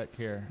roll a check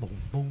here.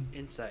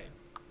 Insight.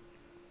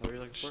 What are you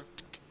looking for?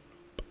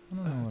 I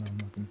don't know what I'm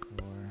looking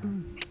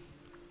for.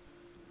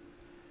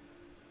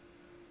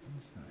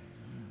 Insight.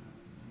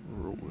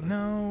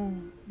 No.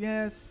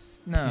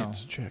 Yes. No.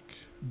 Pants check.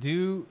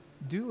 Do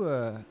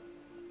a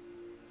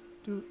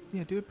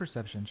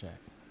perception check.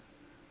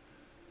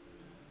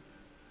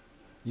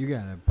 You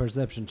got a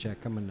perception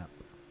check coming up.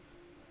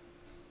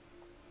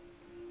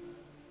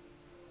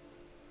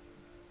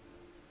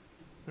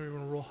 Or you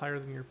want to roll higher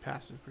than your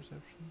passive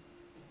perception?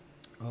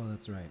 Oh,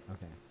 that's right.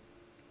 Okay.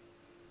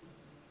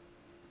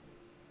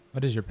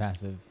 What is your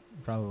passive?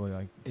 Probably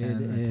like 10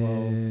 It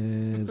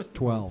or 12. is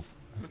 12.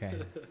 Okay.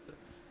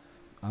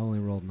 I only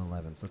rolled an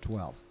 11, so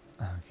 12.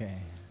 Okay.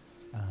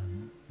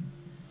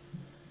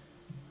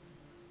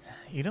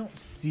 You don't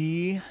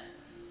see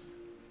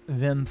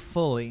them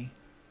fully,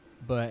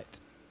 but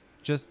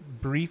just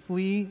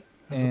briefly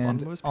On the bottom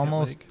and of his pant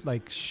almost leg.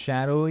 like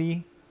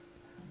shadowy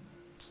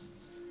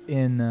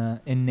in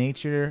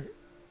nature.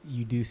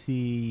 You do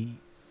see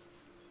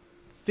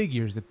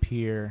figures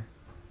appear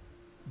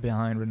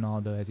behind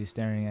Ronaldo as he's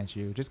staring at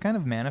you, just kind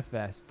of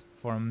manifest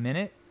for a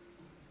minute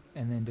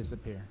and then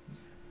disappear.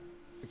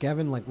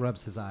 Gavin like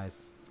rubs his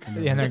eyes.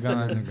 Yeah, and they're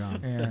gone. They're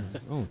gone. Yeah.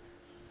 Oh,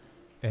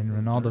 And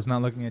Ronaldo's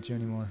not looking at you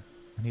anymore.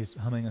 And he's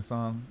humming a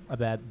song,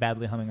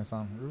 badly humming a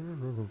song.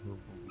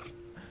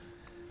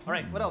 All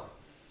right, what else?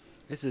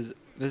 This is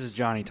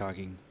Johnny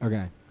talking.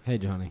 okay. Hey,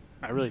 Johnny.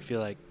 I really feel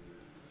like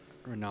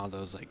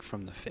Ronaldo's like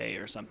from the Fae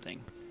or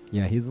something.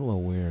 Yeah, he's a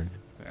little weird.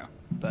 Yeah.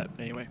 But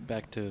anyway,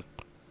 back to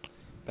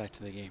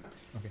the game.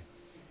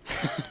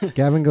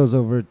 Gavin goes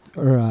over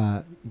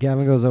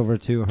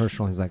to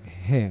Herschel. He's like,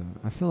 "Hey,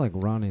 I feel like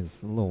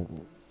Ronnie's a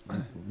little,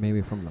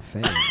 maybe from the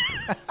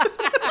Fae."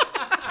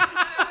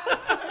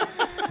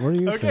 What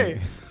do you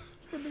Okay.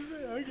 think?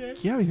 Okay.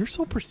 Yeah, you're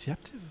so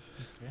perceptive.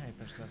 It's very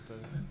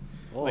perceptive.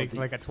 Oh,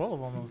 like a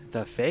 12 almost.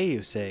 the Fae,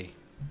 you say?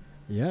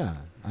 Yeah,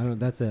 I don't.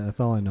 That's it. That's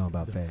all I know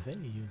about The Fae. Fae,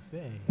 you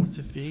say. What's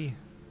a fee?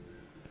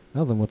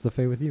 Nothing. What's the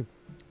Fae with you?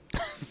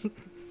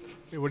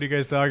 Hey, what are you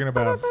guys talking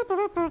about?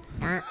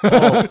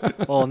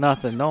 Oh,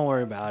 nothing. Don't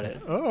worry about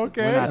it. Oh,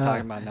 okay. We're not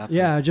talking about nothing.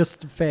 Yeah,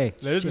 just Fae.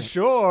 There's the Shit.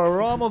 shore.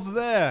 We're almost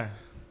there.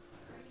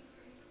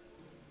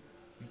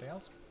 Anything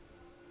else?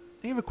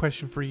 I have a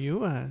question for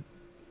you.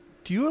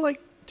 Do you like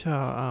to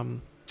how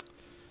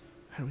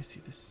do we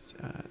see this?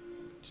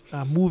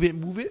 Move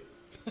it.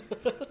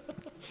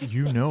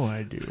 You know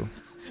I do.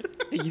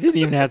 You didn't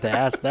even have to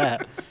ask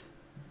that.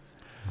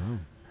 Oh.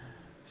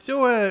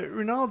 So,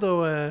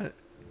 Ronaldo,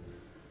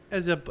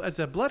 as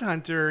a blood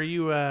hunter, are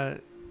you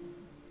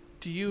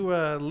do you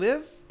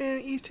live in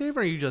East Haven?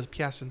 Or are you just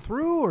passing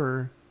through,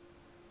 or?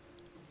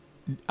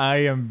 I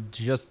am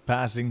just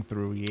passing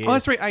through. Yes. Oh,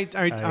 that's right.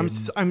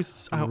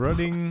 I'm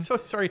running. so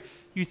sorry.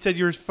 You said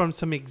you were from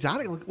some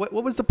exotic. What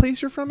was the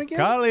place you're from again?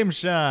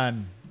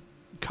 Kalimshan.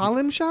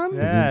 Kalimshan?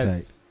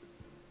 Yes.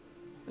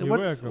 You're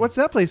welcome. What's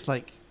that place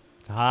like?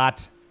 It's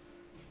hot.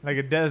 Like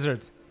a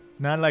desert.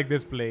 Not like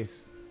this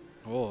place.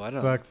 Oh, I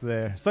don't. Sucks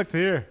there. Sucks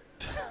here.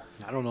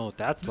 I don't know what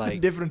that's Just a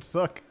like. different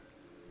suck.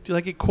 Do you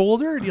like it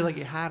colder or do you like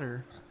it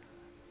hotter?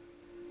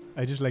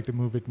 I just like to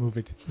move it.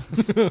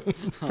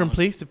 From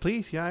place to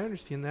place. Yeah, I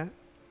understand that.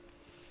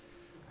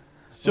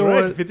 So,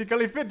 All right,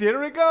 physically fit. Here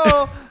we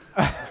go.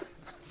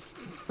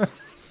 that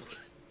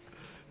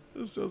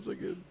sounds so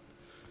good.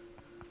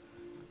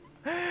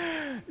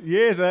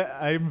 Yes,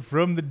 I'm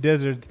from the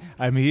desert.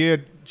 I'm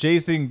here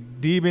chasing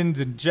demons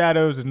and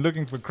shadows and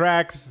looking for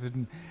cracks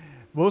and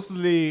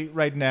mostly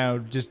right now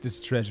just this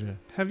treasure.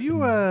 Have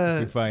you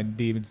If you find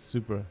demons,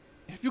 super.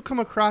 have you come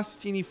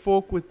across any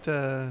folk with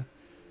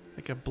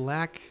like a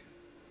black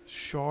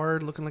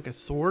shard looking like a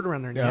sword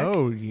around their neck?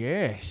 Oh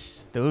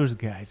yes, those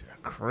guys are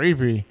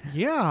creepy.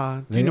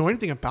 Yeah. Do They- you know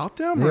anything about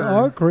them? They or?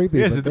 are creepy.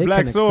 Yes, but it's the they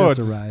black can swords.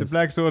 accessorize. The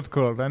black swords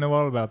cult. I know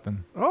all about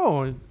them.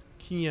 Oh,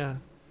 can you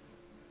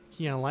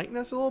enlighten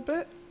us a little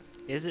bit?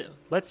 Is it?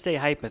 Let's say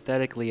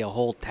hypothetically, a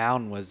whole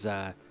town was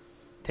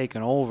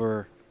taken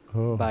over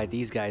Oh. by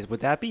these guys.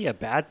 Would that be a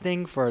bad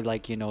thing for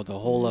the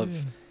whole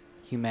of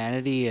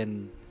humanity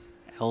and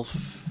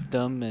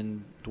elfdom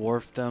and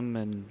dwarfdom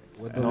and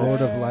Would the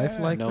Lord of Life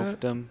like that?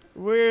 gnofdom?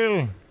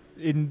 Well,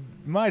 in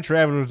my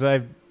travels,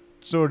 I've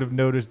sort of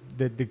noticed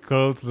that the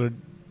cults are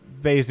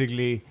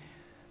basically,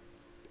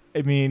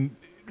 I mean,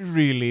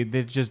 really,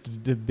 they're just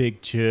a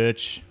big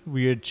church,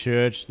 weird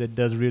church that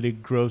does really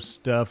gross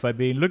stuff. I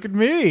mean, look at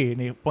me.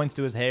 And he points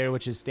to his hair,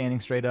 which is standing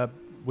straight up,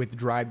 with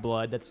dried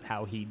blood. That's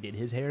how he did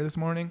his hair this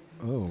morning.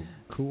 Oh,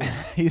 cool.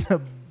 He's a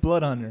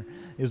blood hunter.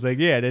 He's like,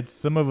 yeah, that's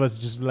some of us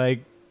just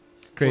like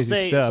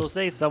crazy stuff. So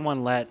say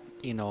someone let,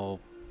 you know,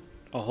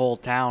 a whole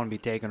town be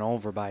taken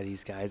over by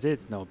these guys.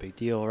 It's no big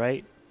deal,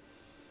 right?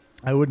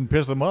 I wouldn't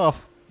piss him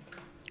off.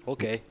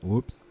 Okay.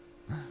 Whoops.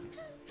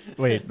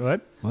 Wait,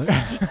 what? What?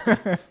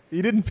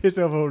 You didn't piss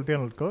off a whole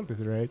town of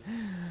cultists, right?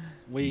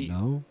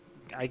 No.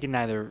 I can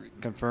neither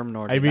confirm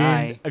nor I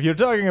deny. mean, if you're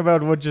talking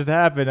about what just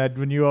happened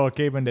when you all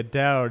came into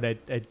town,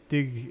 I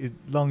think as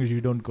long as you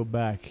don't go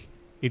back,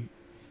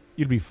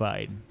 you'll be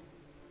fine.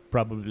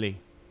 Probably.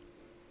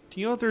 Do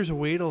you know if there's a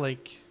way to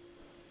like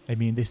I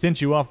mean, they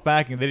sent you off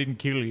back and they didn't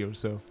kill you,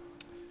 so.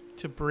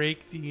 to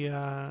break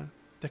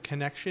the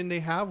connection they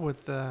have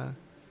with the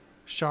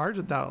shards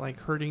without like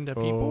hurting the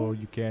Oh, people?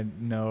 you can't.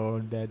 No,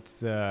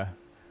 that's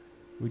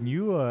when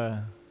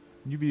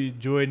you be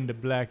joining the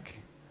Black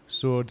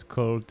Swords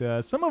cult.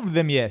 Some of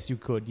them, yes, you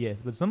could,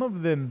 yes, but some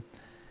of them,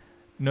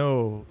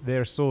 no,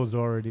 their souls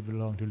already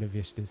belong to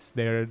Levistus.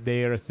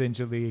 They are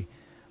essentially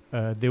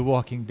the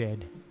Walking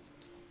Dead.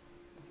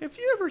 Have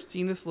you ever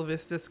seen this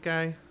Levistus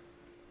guy?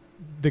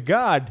 The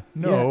god?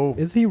 No,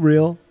 Yeah. Is he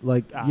real?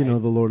 Like, you know, I-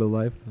 the Lord of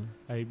Life?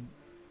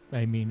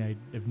 I mean,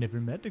 I've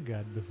never met a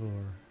god before.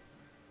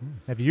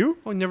 Have you?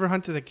 Oh, never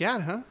hunted a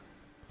gat, huh?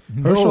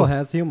 Herschel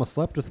has. He almost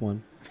slept with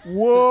one.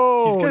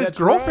 Whoa, He's got his that's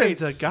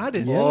girlfriend's right. a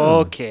goddess. Yeah.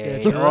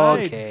 Okay. That's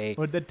right. Okay.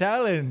 With the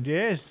talent,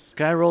 yes.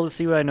 Can I roll to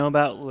see what I know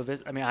about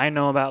Levis? I mean, I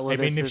know about I Levistus.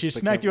 mean, if she but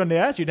smacked can- you on the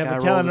ass, you'd have can a I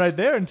talent roll right this-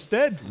 there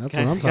instead. That's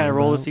Can, what I'm can I talking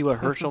roll about. to see what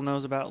Herschel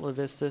knows about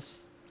Levistus?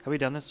 Have we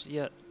done this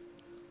yet?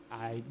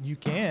 You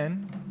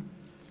can.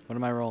 What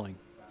am I rolling?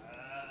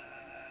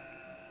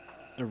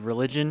 A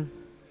religion?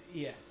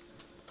 Yes.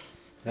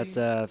 That's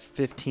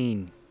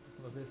 15.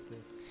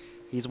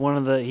 He's one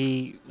of the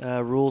he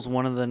rules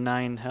one of the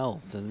 9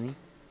 hells, doesn't he?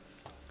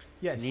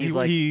 Yes, And he's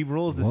like- he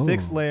rules the Whoa.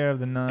 6th layer of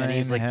the 9 And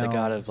he's like the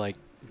god of hells. like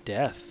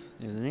death,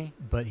 isn't he?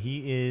 But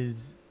he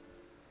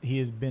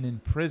has been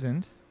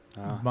imprisoned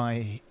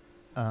by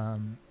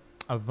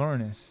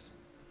Avernus,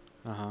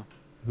 Uh-huh.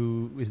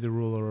 who is the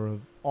ruler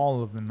of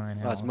all of the 9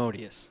 hells.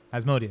 Asmodeus.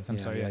 Asmodeus, I'm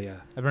Yeah, sorry, yeah, yes.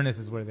 yeah. Avernus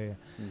is where they are.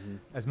 Mm-hmm.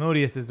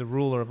 Asmodeus is the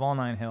ruler of all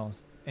 9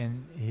 hells,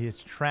 and he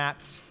has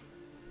trapped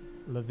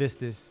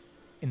Levistus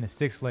in the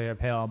 6th layer of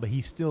hell, but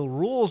he still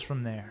rules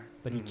from there,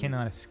 but he Mhm.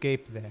 cannot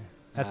escape there.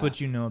 That's Ah.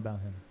 what you know about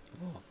him.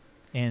 Cool.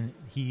 And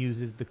he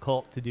uses the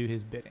cult to do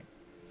his bidding.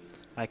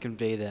 I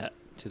convey that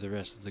to the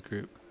rest of the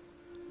group.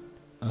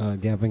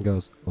 Gavin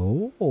goes,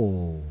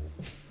 oh.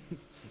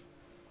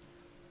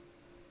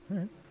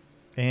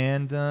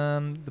 And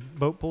the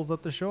boat pulls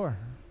up the shore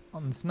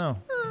on the snow.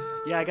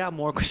 Yeah, I got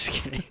more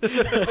questions.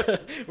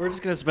 We're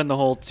just gonna spend the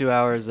whole 2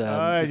 hours just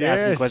asking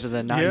yes, questions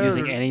and not you're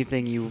using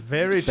anything you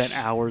very spent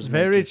hours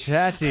Very making.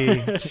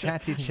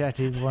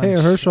 chatty bunch. Hey,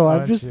 Herschel, I've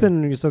aren't just you?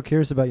 been so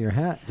curious about your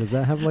hat. Does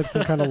that have like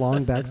some kind of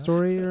long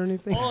backstory or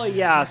anything? Oh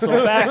yeah, so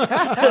back.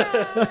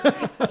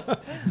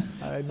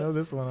 I know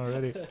this one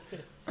already.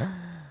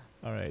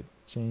 All right,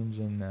 change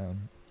in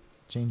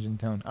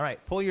tone. All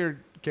right, pull your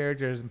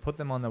characters and put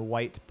them on the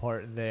white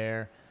part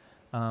there,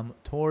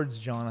 towards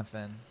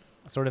Jonathan,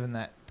 sort of in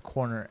that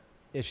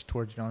corner-ish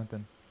towards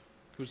Jonathan.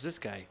 Who's this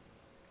guy?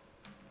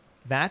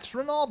 That's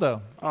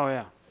Ronaldo. Oh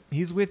yeah.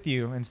 He's with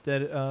you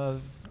instead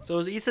of So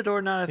is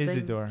Isidore not a thing?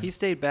 Isidore. He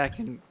stayed back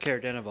in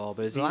Caradenival,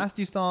 but is the he? last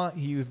you saw.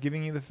 He was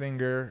giving you the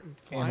finger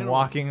and Final.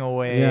 walking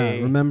away. Yeah,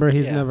 remember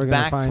he's Yeah. never going to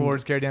back find...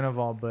 towards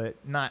Caradenival, but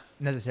not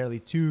necessarily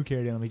to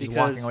Caradenival. He's just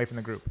Because- walking away from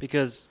the group.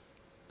 Because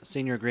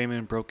Senior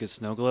Grayman broke his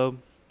snow globe.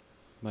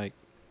 Like,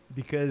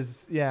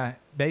 Because yeah,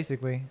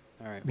 basically.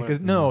 all right. Because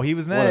what, no, he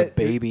was mad what a at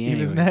baby He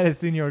was anyways. mad at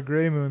Senior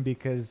Greymoon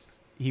because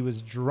he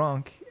was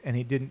drunk and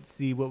he didn't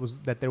see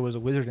that there was a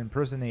wizard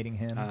impersonating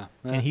him,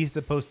 and he's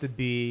supposed to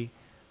be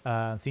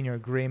Senior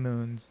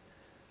Greymoon's.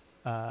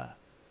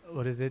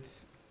 What is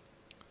it?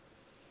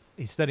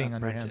 He's studying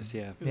under him. apprentice,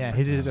 yeah. Yeah,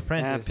 he's his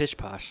apprentice. Pish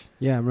posh.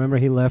 Yeah, remember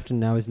he left and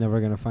now he's never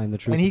going to find the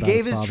truth And he about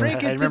gave his his father. I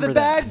trinket to the remember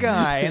that. bad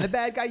guy, and the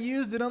bad guy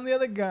used it on the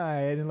other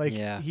guy, and like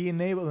Yeah. he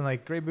enabled, and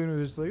like Greymoon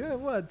was just like,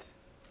 what?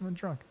 I'm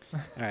drunk.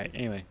 All right.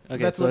 Anyway. So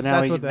Okay. that's So what- now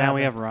that's we what now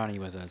we have happened. Ronnie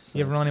with us. So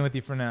You have that's- Ronnie with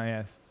you for now,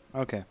 yes.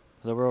 Okay.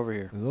 So we're over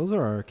here. Those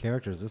are our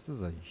characters. This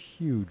is a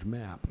huge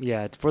map.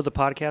 Yeah. For the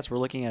podcast, we're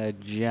looking at a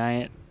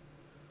giant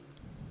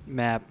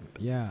map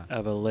Yeah,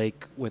 of a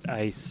lake with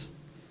ice.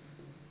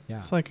 yeah.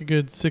 It's like a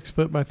good 6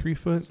 foot by 3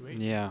 foot.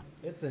 Yeah.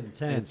 It's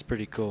intense. It's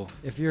pretty cool.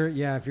 If you're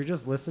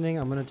just listening,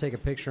 I'm gonna take a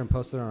picture and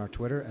post it on our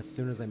Twitter as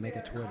soon as I make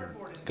a Twitter.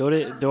 Go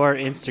to our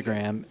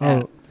Instagram Oh.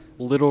 at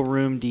Little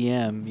Room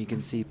DM. You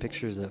can see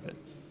pictures of it.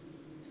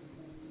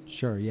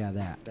 Sure, yeah,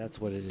 that. That's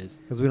what it is.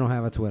 Because we don't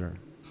have a Twitter.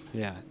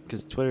 Yeah,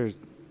 because Twitter is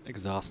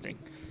exhausting.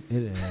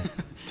 It is.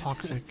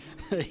 Toxic.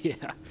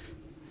 Yeah.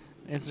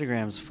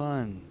 Instagram's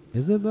fun.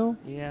 Is it though?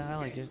 Yeah, I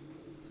like it.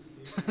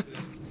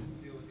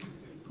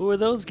 Who are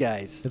those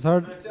guys? It's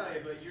hard. I'm gonna tell you,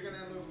 but you're gonna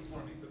move them for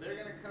me. So they're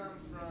gonna come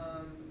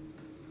from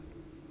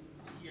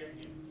here.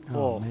 Oh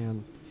Whoa.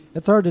 man,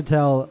 it's hard to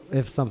tell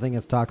if something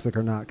is toxic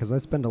or not because I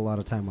spend a lot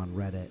of time on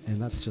Reddit,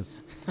 and that's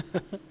just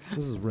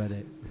this is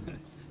Reddit.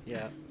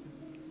 Yeah.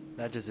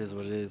 That just is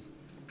what it is.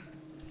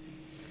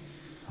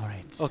 All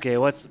right. Okay,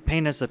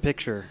 paint us a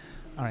picture.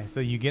 All right. So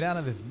you get out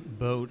of this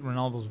boat,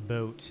 Ronaldo's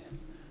boat.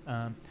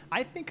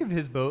 I think of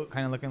his boat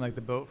kind of looking like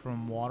the boat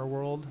from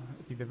Waterworld.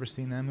 If you've ever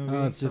seen that movie.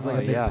 Oh, it's just Oh,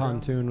 like a big yeah.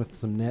 pontoon with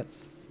some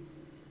nets.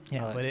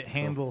 Yeah, but it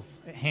cool.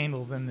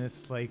 handles in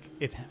this, like,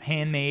 it's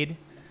handmade.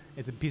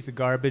 It's a piece of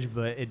garbage,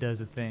 but it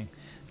does a thing.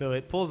 So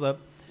it pulls up,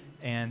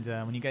 and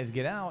when you guys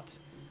get out,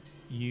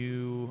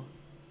 you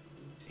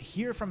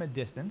hear from a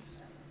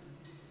distance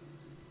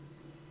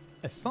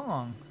a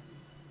song,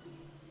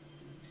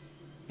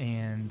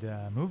 and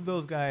move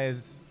those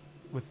guys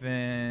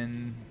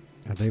within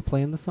Are they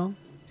playing the song?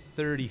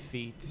 30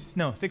 feet.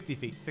 No, 60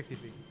 feet. 60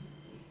 feet.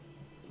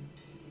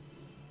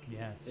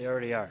 Yes. They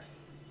already are.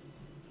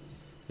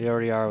 They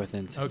already are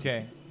within 60.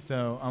 Okay,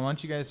 so I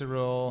want you guys to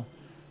roll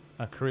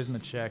a charisma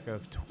check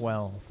of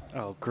 12.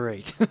 Oh,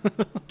 great.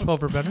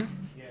 12 or better.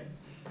 Yes.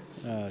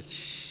 Oh,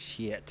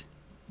 shit.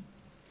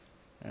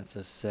 That's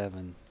a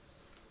 7.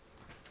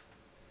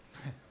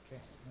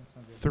 Okay, that's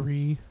not good.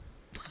 3.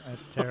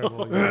 That's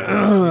terrible. You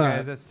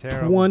guys, that's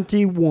terrible.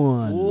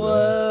 21.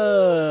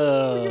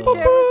 Whoa.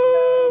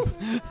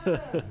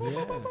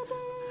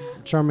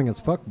 Charming as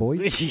fuck, boy.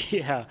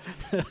 Yeah.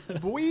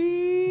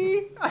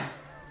 Boy.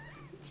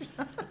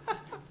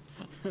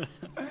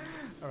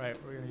 All right,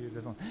 we're gonna use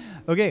this one.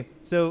 Okay,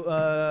 so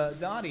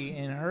Dottie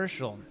and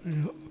Herschel,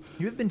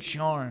 you have been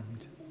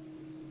charmed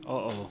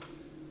Uh-oh.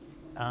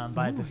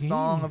 by the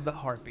song of the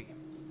harpy.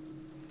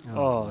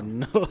 Oh,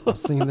 no. I've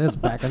seen this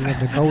back in the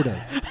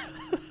Dakotas.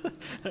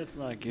 That's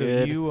not So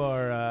good. you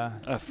are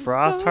A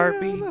frost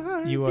harpy?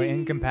 you are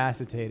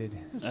incapacitated.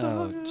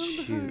 Oh,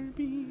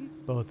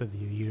 shoot. Both of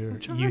you.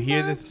 You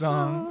hear this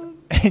song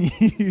and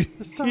you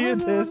hear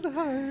this.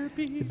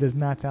 It does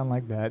not sound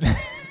like that.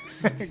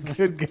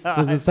 Good God.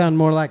 Does it sound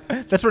more like?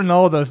 That's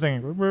Ronaldo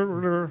singing.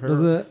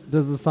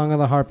 Does the song of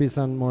the harpy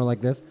sound more like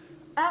this?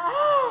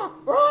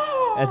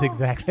 That's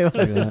exactly what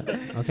Like it is.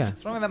 that? Okay.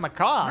 What's wrong with that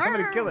macaw?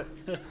 Somebody kill it.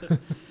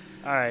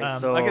 All right,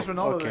 so I guess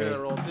Ronaldo okay. did a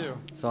roll too.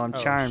 So I'm Oh,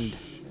 charmed. shit.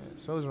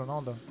 So is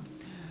Ronaldo.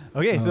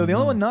 Okay, so Oh, the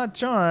only no. one not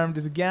charmed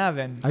is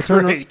Gavin. I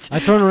turn Great.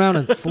 around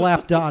and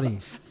slap Dottie.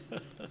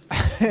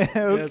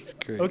 That's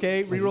great.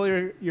 Okay, re-roll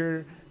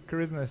your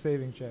charisma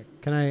saving check.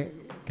 Can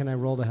I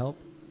roll to help?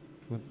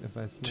 If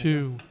I smack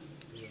 2.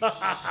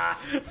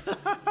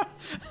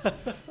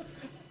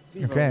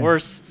 Even Okay.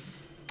 worse.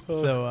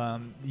 So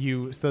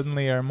you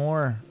suddenly are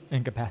more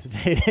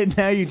incapacitated.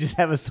 Now you just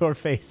have a sore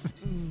face.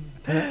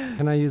 her?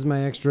 Can I use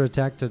my extra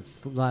attack to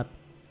slap?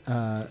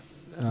 Well,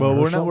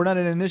 Herschel? we're not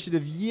in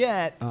initiative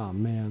yet. Oh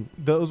man!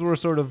 Those were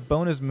sort of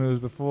bonus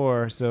moves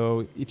before.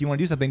 So if you want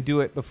to do something,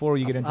 do it before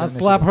you get into I'll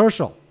initiative. slap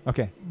Herschel.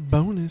 Okay.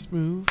 Bonus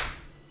move.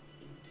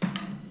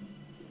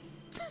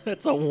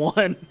 That's a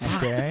 1.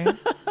 Okay.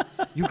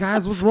 You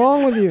guys, what's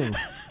wrong with you?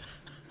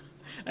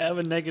 I have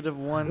a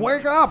 -1.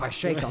 Wake up! I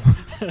shake him.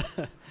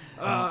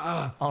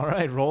 All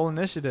right. Roll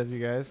initiative, you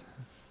guys.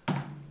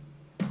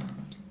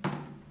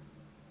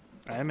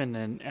 I'm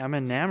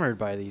enamored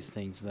by these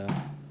things, though.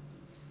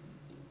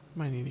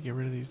 Might need to get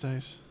rid of these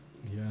dice.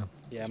 Yeah.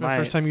 Yeah, It's my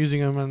first time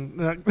using them, and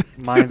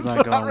mine's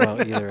not going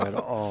well either at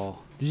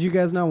all. Did you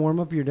guys not warm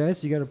up your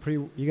dice? You got to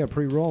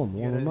pre-roll them,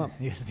 warm them up.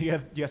 You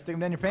gotta stick them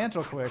down your pants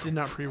real quick. did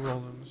not pre-roll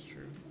them. It's true.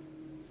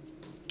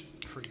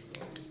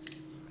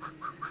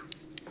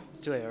 It's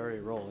too late. I already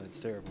rolled. It's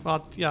terrible.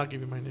 Well, I'll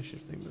give you my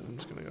initiative thing, but I'm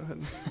just gonna go ahead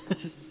and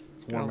It's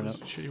get all warming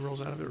those up. shitty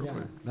rolls out of it real Yeah,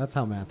 quick. that's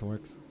how math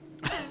works.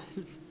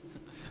 That's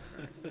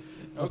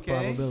Okay.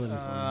 probability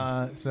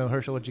for So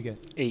Herschel, what'd you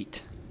get?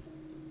 8.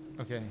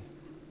 Okay.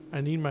 I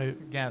need my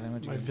Gavin,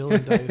 what'd you my get?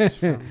 villain dice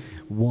from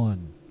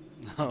 1.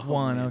 Oh,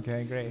 One. man.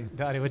 Okay, great.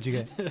 Dottie, what'd you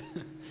get?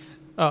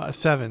 a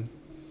 7.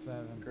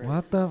 7. Great.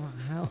 What the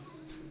hell?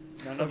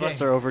 None of Okay.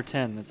 us are over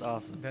 10. That's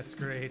awesome. That's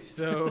great.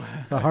 So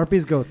The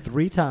harpies go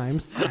 3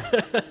 times.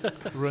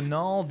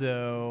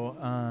 Ronaldo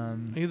I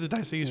need the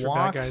dice I use for bad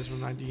walks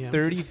guys when I DM.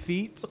 30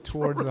 feet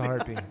towards the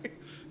harpy.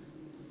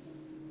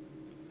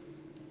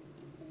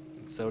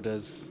 So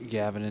does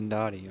Gavin and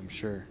Dottie, I'm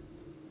sure.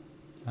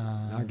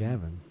 Not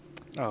Gavin.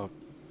 Oh,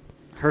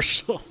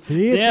 Herschel.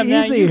 See, it's Damn,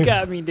 now you easy.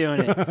 got me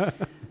doing it.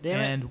 Damn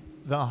it. And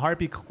the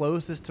harpy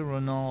closest to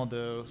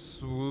Ronaldo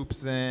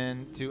swoops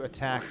in to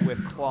attack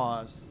with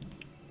claws.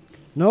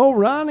 No,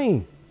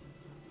 Ronnie.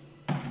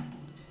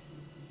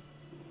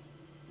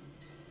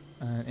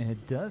 And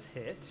it does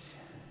hit.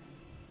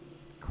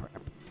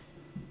 Crap.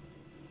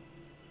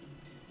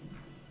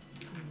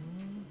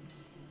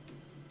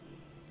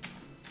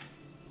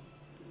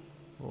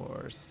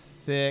 For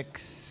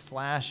 6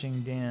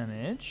 slashing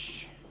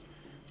damage.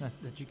 Not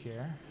that you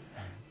care.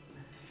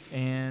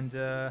 And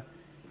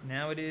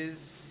now it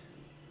is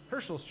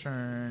Herschel's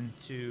turn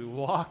to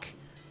walk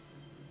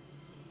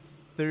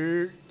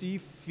 30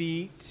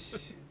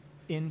 feet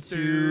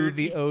into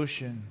the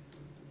ocean.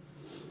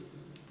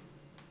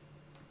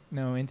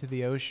 No, into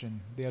the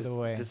ocean. The other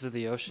way. This is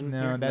the ocean?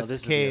 No, here? that's this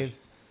is the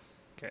caves.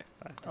 ocean. Okay.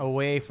 Bye.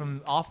 Away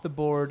from off the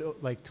board,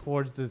 like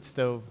towards the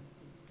stove,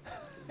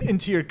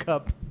 into your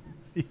cup.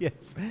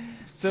 Yes.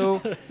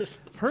 So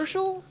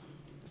Herschel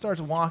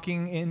starts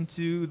walking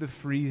into the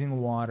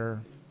freezing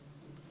water.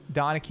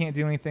 Donna can't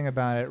do anything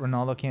about it.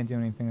 Ronaldo can't do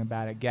anything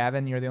about it.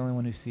 Gavin, you're the only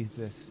one who sees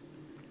this.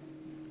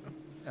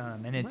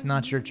 And it's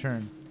not your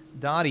turn.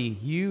 Dottie,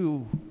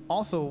 you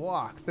also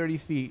walk 30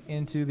 feet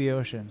into the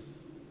ocean.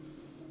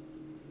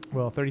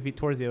 Well, 30 feet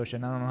towards the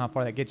ocean. I don't know how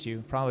far that gets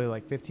you. Probably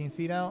like 15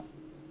 feet out.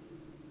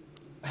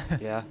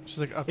 Yeah. She's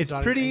like up. It's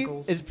Dottie's pretty.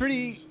 ankles. It's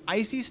pretty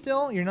icy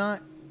still. You're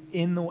not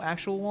in the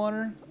actual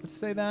water. Let's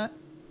say that,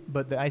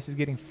 but the ice is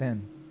getting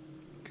thin.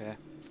 Okay.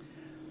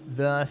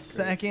 The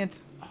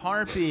second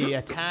harpy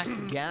attacks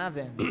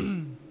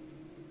Gavin.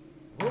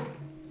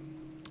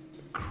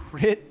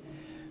 Crit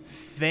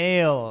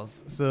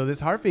fails. So this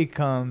harpy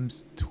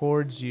comes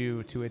towards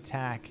you to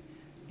attack,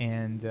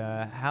 and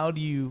how do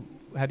you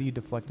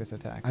deflect this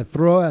attack? I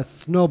throw a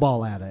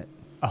snowball at it.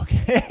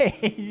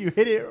 Okay, you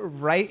hit it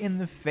right in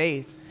the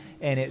face,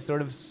 and it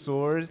sort of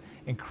soars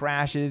and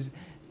crashes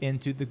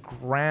into the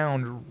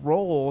ground,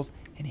 rolls,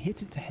 and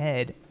hits its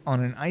head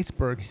on an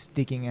iceberg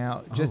sticking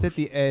out just Oh, at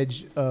the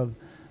edge of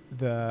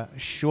the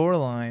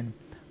shoreline,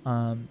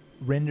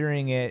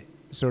 rendering it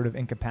sort of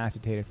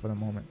incapacitated for the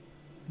moment.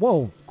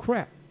 Whoa,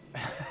 crap.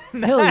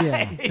 Hell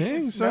yeah.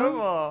 Dang, son.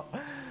 Snowball.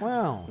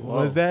 Wow. Whoa.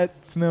 Was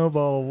that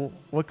snowball?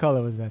 What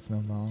color was that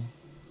snowball?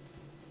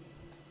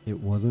 It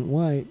wasn't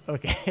white.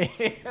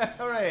 Okay.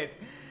 All right.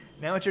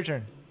 Now it's your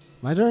turn.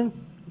 My turn?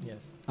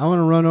 Yes. I want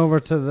to run over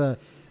to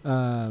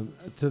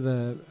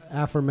the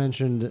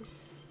aforementioned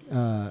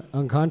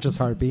unconscious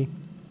harpy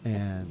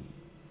and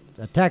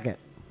attack it.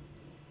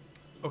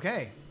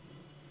 Okay.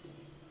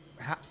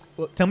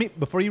 Well, tell me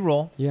before you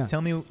roll. Yeah.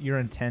 Tell me your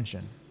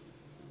intention.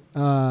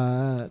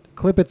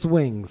 Clip its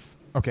wings.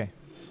 Okay.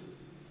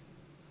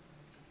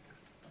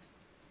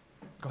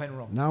 Go ahead and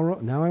roll.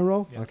 Now I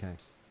roll? Yeah. Okay.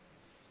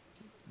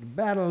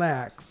 Battle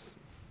axe.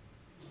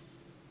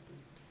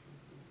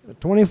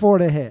 24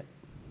 to hit.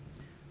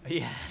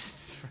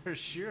 Yes, for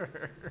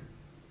sure.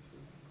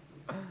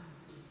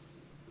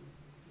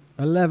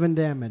 11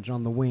 damage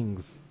on the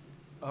wings.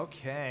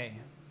 Okay.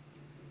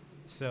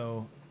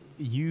 So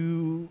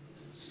you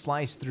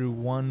slice through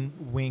one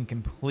wing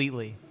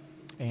completely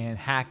and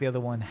hack the other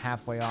one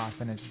halfway off,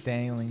 and it's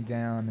dangling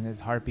down, and this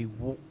harpy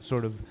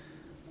sort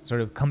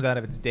of comes out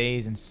of its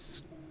daze and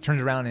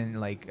turns around and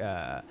like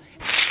at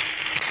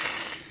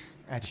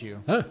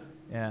you. Huh.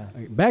 Yeah.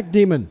 Okay, back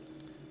demon.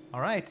 All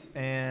right,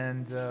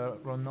 and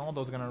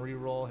Ronaldo's gonna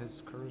re-roll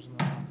his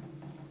charisma,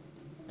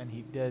 and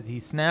he does. He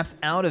snaps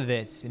out of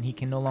it, and he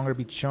can no longer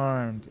be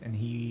charmed, and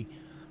he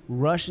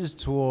rushes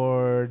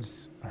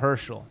towards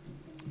Herschel.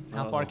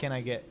 How far Uh-oh. can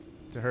I get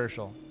to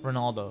Herschel?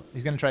 Ronaldo.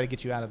 He's gonna try to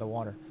get you out of the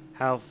water.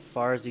 How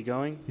far is he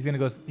going? He's gonna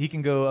go. He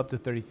can go up to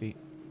 30 feet.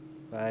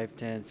 5,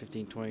 10,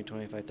 15, 20,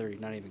 25, 30.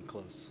 Not even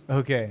close.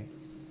 Okay.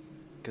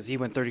 Because he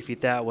went 30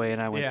 feet that way,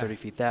 and I went Yeah. 30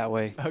 feet that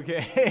way.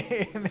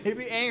 Okay.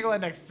 Maybe angle it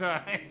next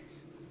time.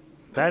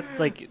 That's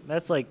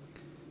like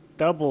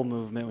double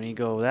movement when you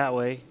go that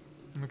way.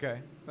 Okay,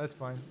 that's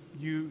fine.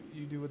 You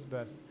do what's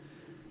best.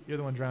 You're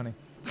the one drowning.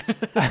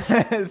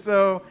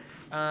 So,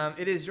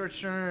 it is your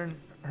turn,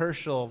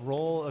 Herschel.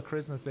 Roll a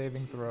charisma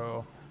saving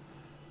throw.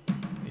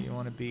 You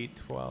want to beat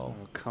 12.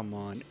 Oh, come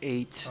on.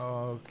 8.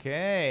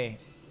 Okay.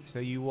 So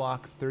you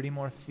walk 30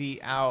 more feet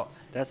out.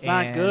 That's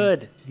not and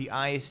good. The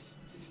ice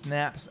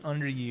snaps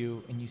under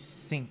you, and you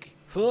sink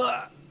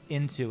Huh.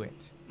 into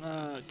it.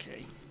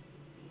 Okay.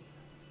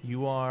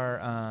 You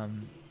are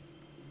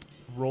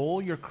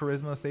roll your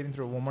charisma saving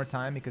throw one more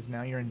time because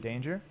now you're in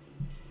danger.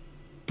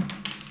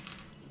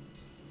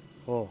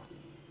 Oh.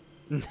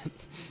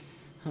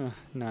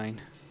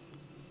 9.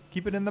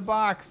 Keep it in the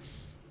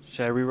box.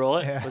 Should I re-roll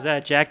it? Yeah. Was that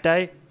a jack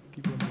die?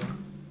 Keep it in the box.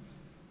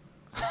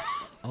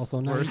 Also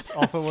nice. Worse.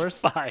 Also worse.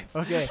 5.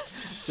 Okay.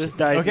 This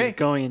dice Okay. is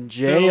going in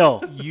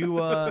jail.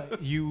 So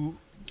you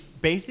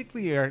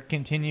basically are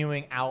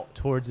continuing out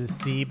towards the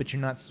sea, but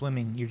you're not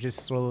swimming. You're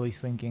just slowly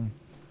sinking.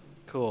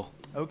 Cool.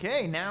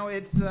 Okay, now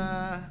it's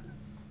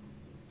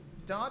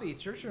Dottie.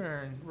 It's your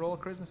turn. Roll a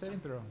charisma saving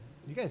throw.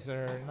 You guys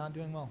are not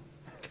doing well.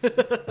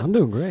 I'm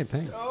doing great,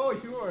 thanks. Oh,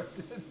 you are.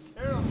 That's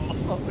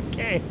terrible.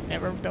 Okay,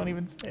 don't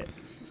even say it.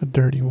 A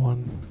dirty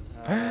one.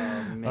 Oh,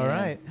 man. All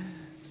right.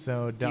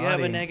 So Do Dottie, you have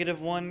a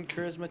 -1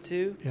 charisma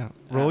too? Yeah.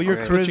 roll your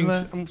Okay.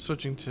 charisma. I'm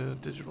switching to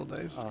digital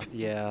dice. Oh,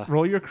 yeah.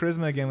 Roll your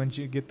charisma again when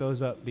you get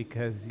those up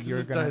because 'Cause you're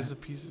this gonna die is a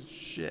piece of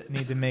shit.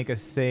 need to make a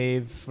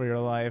save for your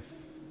life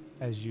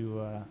as you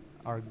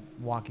are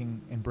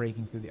walking and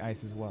breaking through the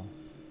ice as well.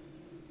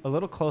 A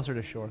little closer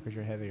to shore because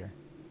you're heavier.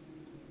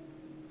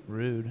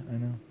 Rude, I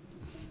know.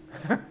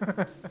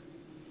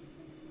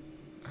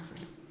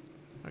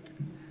 Okay.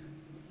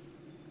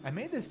 I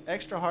made this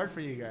extra hard for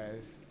you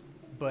guys,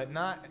 but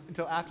not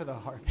until after the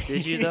harpies.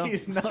 Did you, though?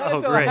 Not Oh,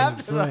 until great.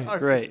 after the Great. harpies.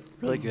 Great.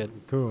 Really good.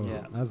 Cool.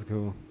 Yeah. That's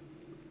cool.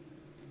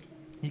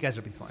 You guys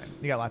will be fine.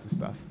 You got lots of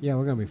stuff. Yeah,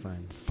 we're gonna be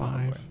fine.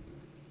 5.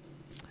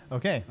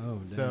 Okay.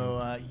 Oh,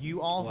 So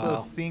you also Wow.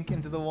 sink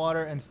into the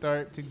water and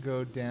start to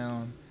go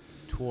down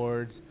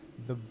towards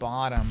the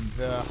bottom.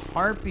 The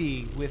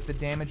harpy with the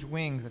damaged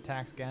wings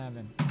attacks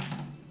Gavin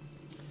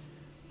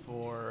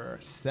for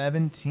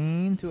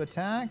 17 to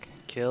attack.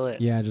 Kill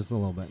it. Yeah, just a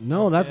little bit.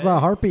 No, that's Okay. the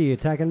harpy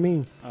attacking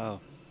me. Oh.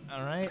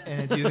 All right,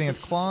 and it's using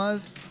its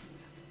claws.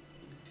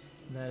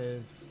 That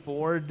is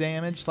 4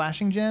 damage,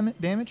 slashing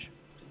damage.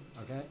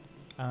 Okay.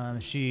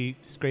 She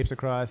scrapes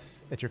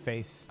across at your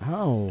face.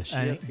 Oh.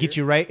 And up it gets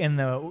you right in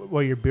the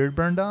where your beard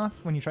burned off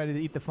when you tried to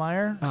eat the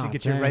fire. She Oh,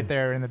 gets you dang. right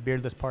there in the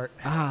beardless part.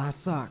 Ah, that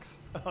sucks.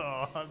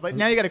 But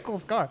now you got a cool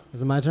scar.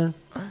 Is it my turn?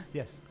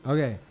 Yes.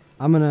 Okay.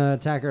 I'm going to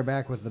attack her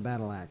back with the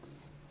battle axe.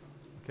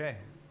 Okay.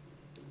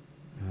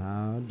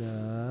 How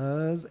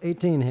does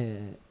 18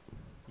 hit?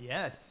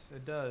 Yes,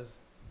 it does.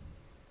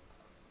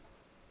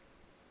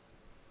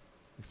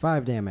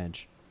 5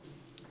 damage.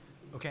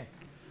 Okay.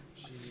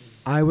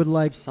 I would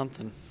like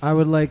Something.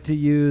 to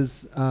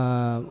use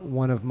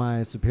one of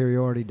my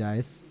superiority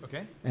dice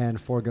Okay. and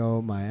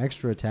forego my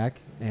extra attack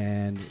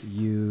and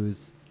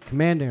use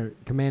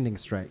commanding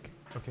strike.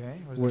 Okay.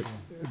 What-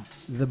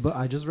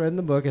 I just read in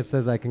the book it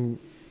says I can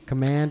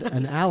command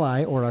an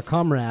ally or a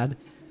comrade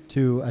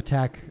to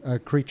attack a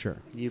creature.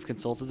 You've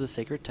consulted the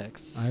sacred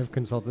texts. I have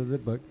consulted the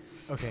book.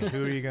 Okay.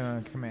 Who are you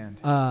gonna command?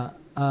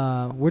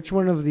 Which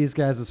one of these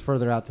guys is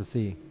further out to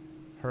sea?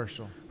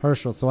 Herschel.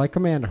 Herschel. So I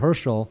command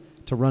Herschel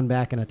to run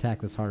back and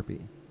attack this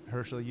harpy.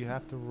 Herschel, you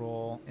have to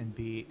roll and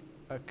beat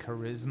a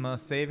charisma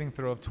saving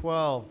throw of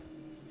 12.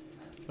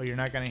 Or you're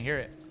not gonna hear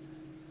it.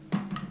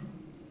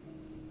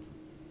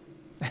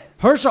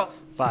 Herschel!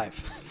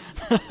 5.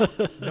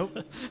 Nope.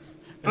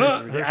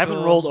 I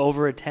haven't rolled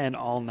over a 10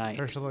 all night.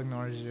 Herschel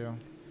ignores you.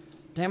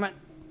 Damn it.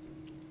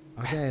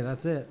 Okay,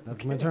 that's it.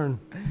 That's my turn.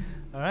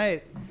 All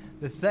right.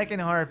 The second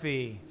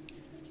harpy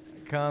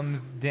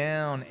comes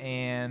down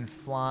and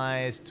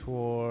flies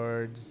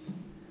towards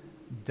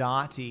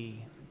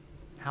Dottie.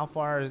 How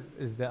far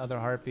is the other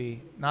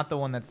harpy? Not the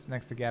one that's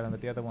next to Gavin,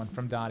 but the other one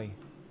from Dottie.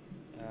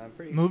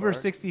 Move her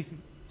 60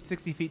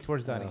 feet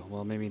towards Dottie. Oh,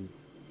 well, maybe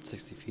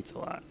 60 feet's a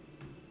lot.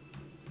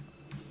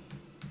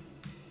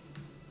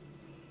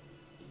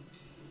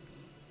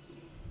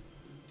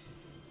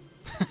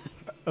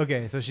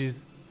 Okay, so she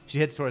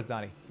heads towards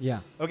Dottie. Yeah.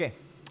 Okay.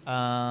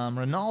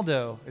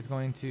 Ronaldo is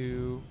going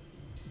to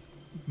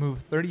move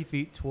 30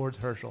 feet towards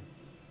Herschel,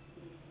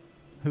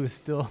 who is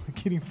still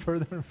getting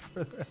further and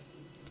further.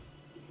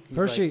 He's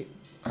Hershey.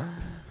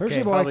 Hershey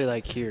Okay, boy. Probably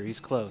like here. He's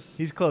close.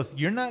 He's close.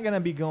 You're not going to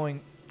be going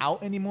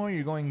out anymore.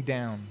 You're going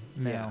down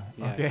now.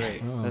 Yeah, okay.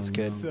 great. Oh, That's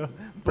good. So,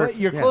 but Perfect.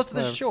 you're Yeah, close to the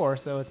whatever. shore,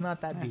 so it's not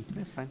that Yeah, deep.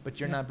 that's fine. But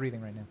you're Yeah. not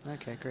breathing right now.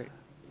 Okay, great.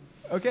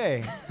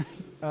 Okay.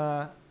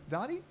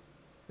 Dottie,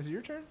 is it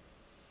your turn?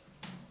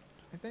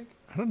 I think.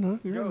 I don't know.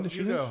 You're Go, in you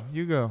initiative. go.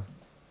 You go.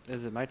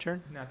 Is it my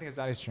turn? No, I think it's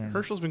Dottie's turn.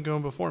 Herschel's been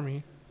going before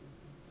me.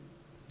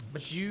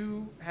 But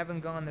you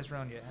haven't gone this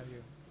round yet, have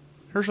you?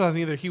 Herschel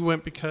hasn't either. He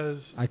went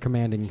because I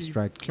commanding He-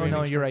 strike. Oh, Commanding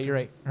no, you're right. strike. You're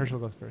right. Herschel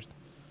goes first.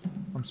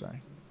 I'm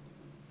sorry.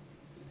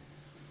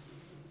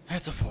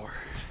 That's a 4.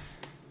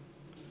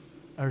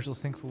 Herschel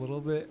sinks a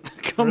little bit.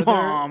 Come further.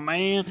 on,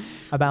 man.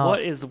 About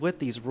What is with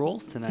these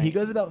rolls tonight? He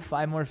goes about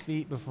 5 more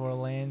feet before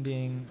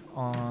landing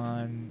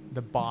on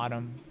the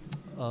bottom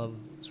of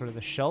sort of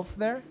the shelf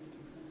there,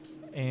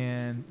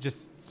 and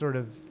just sort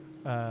of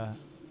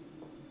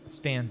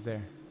stands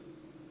there.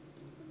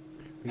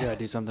 We gotta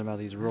do something about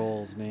these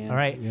rolls, man. All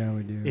right. Yeah,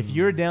 we do. If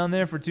you're down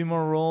there for 2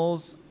 more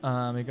rolls, you're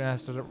gonna have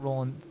to start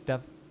rolling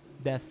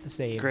death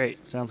saves. Great.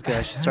 Sounds good.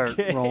 I should start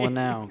Okay. rolling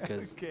now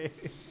because Okay.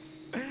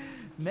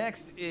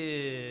 Next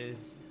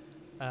is,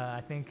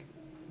 I think,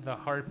 the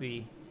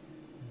harpy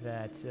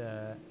that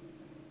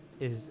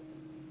is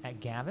at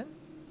Gavin.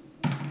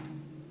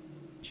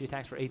 She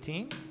attacks for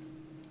 18.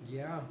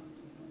 Yeah.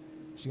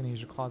 She's going to use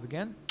her claws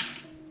again.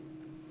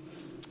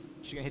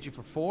 She's going to hit you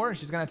for 4.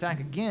 She's going to attack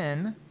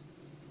again.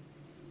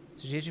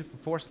 So she hits you for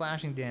 4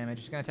 slashing damage.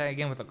 She's going to attack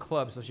again with a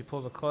club. So she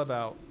pulls a club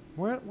out.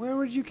 Where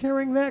were you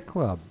carrying that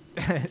club?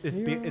 it's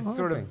You're it's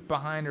sort harping. of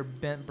behind her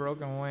bent,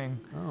 broken wing.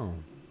 Oh.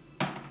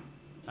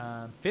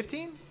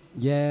 15?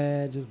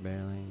 Yeah, just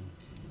barely.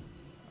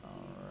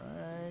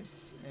 Alright.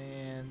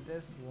 And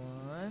this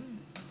one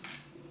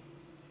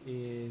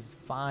is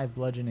 5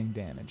 bludgeoning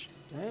damage.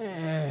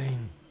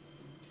 Dang.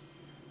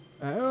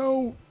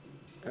 Oh.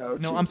 Oh.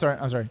 No, I'm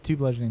sorry. 2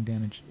 bludgeoning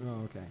damage.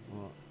 Oh, okay.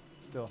 Well,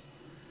 Still.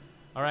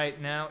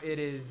 Alright, now it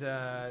is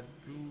Dottie.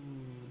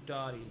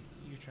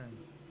 Your turn.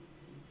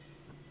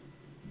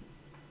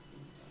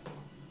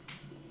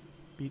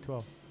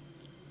 B12.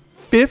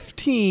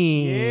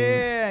 15.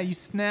 Yeah, you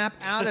snap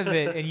out of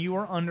it and you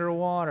are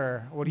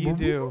underwater. What do you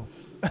do?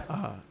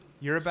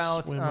 You're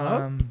about Swim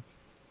up?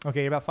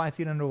 Okay, you're about 5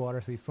 feet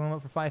underwater. So you swim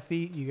up for 5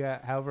 feet. You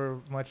got however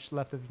much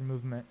left of your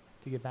movement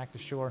to get back to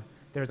shore.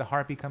 There's a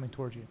harpy coming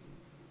towards you.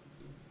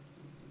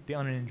 The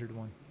uninjured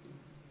one.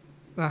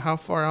 How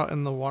far out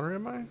in the water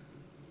am I?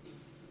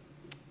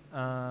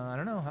 I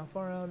don't know. How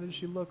far out does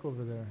she look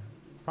over there?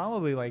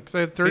 Probably like. Because I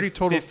had 30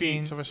 total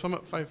 15. feet. So if I swim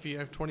up 5 feet, I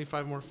have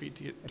 25 more feet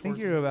to get. I think towards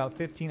you're it. about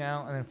 15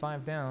 out and then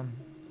 5 down.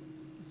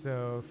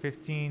 So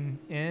 15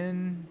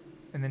 in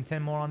and then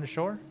 10 more on the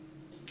shore.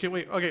 Okay,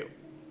 wait. Okay.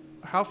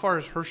 How far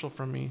is Herschel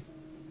from me?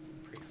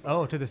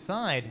 Oh, to the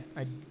side.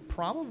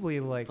 probably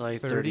like,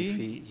 Like 30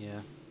 feet, yeah.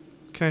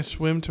 Can I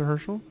swim to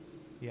Herschel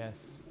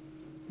Yes.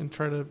 and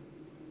try to?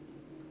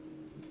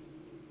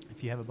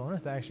 If you have a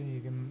bonus action,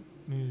 you can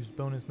use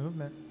bonus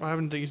movement. Well, I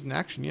haven't used an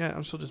action yet.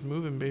 I'm still just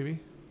moving, baby.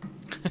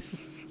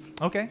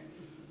 Okay.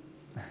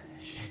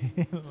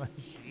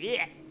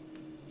 Shit.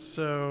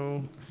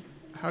 So,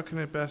 how can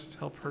I best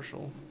help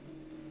Herschel?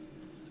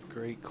 It's a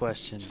great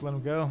question. Just let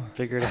him go.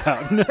 Figure it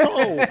out.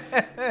 No.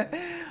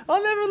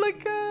 I'll never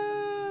let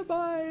go.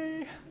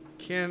 Bye.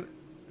 Can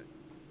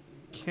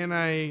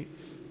I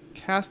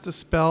cast a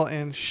spell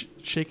and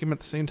shake him at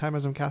the same time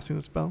as I'm casting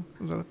the spell?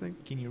 Is that a thing?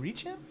 Can you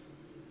reach him?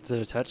 Is it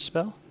a touch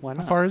spell? Why How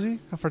not? far is he?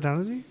 How far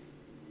down is he?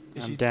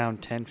 Is I'm she- down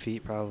 10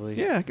 feet probably.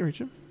 Yeah, I can reach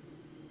him.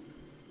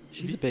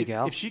 She's a big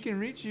elf. If she can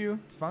reach you,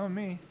 it's fine with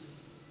me.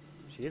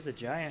 She is a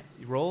giant.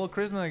 You roll a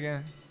charisma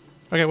again.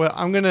 Okay, well,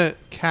 I'm gonna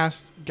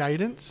cast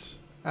guidance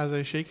as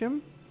I shake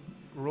him.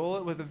 Roll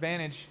it with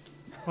advantage.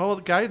 Well,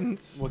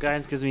 guidance. Well,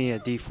 guidance gives me a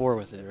D4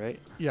 with it, right?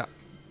 Yeah.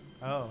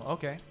 Oh,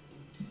 okay.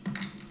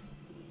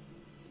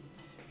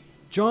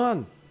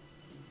 John.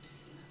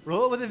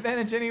 Roll it with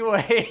advantage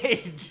anyway.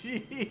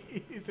 Jeez.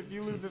 If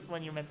you lose this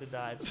one, you're meant to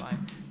die. It's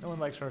fine. No one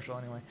likes Herschel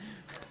anyway.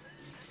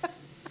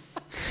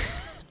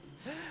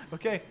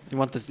 Okay. You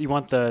want this? You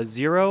want the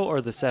 0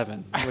 or the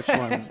 7? Which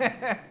one?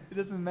 It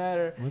doesn't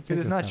matter We'll take because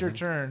it's the not your 7.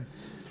 turn.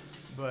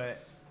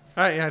 But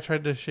All right. Yeah, I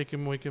tried to shake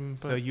him, wake him.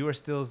 But so you are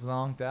still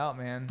zonked out,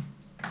 man.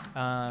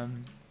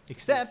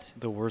 Except It's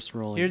the worst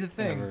rolling. here's the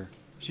thing. Ever.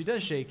 She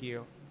does shake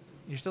you.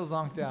 You're still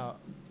zonked out,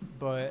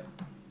 but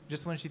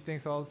just when she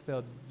thinks all is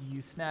failed,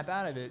 you snap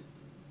out of it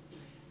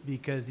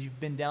because you've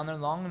been down there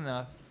long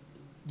enough.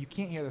 You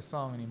can't hear the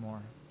song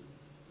anymore.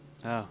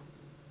 Oh.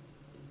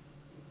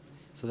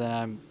 So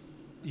then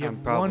You I'm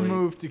have probably- one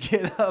move to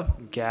get up.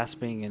 I'm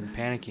gasping and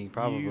panicking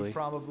probably. You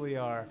probably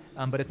are,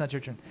 but it's not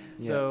your turn.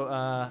 Yeah.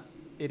 So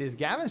it is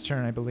Gavin's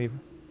turn, I believe.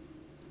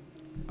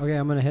 Okay,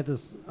 I'm gonna hit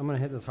this. I'm gonna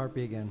hit this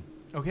harpy again.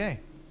 Okay.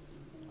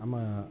 I'm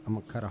gonna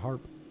cut a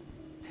harp.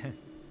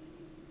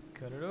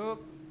 Cut it up.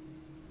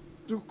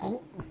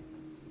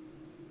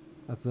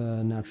 That's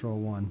a natural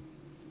 1.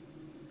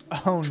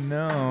 Oh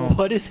no.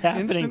 What is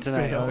happening Instant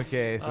tonight? fail.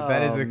 Okay, so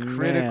that is Oh, a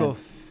critical man.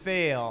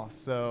 fail.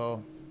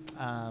 So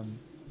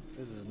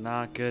This is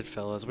not good,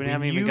 fellas. We When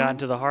haven't even you- gotten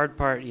to the hard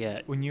part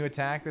yet. when you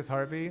attack this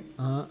harpy,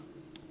 Uh,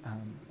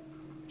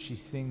 she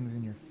sings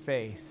in your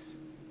face,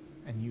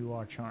 and you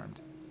are charmed.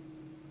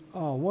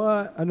 oh,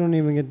 what? I don't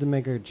even get to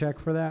make a check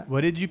for that.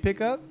 What did you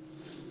pick up?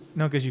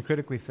 No, because you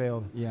critically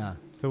failed. Yeah.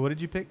 So what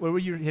did you pick? What were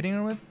you hitting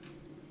her with?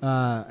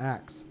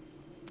 Axe.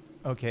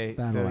 Okay,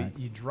 Battle so axe.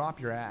 you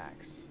drop your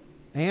axe,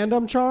 And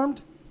I'm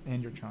charmed.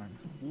 and you're charmed.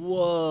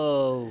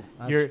 Whoa.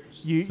 That Your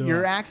sucks.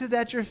 axe is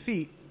at your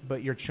feet,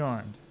 but you're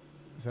charmed.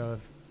 So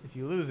if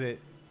you lose it,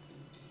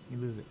 you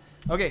lose it.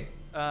 Okay.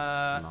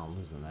 I'm not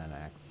losing that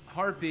axe.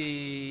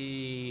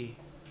 Harpy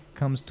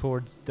comes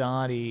towards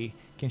Dottie.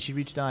 Can she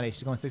reach Dottie?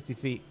 She's going 60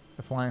 feet.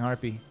 The flying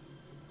harpy.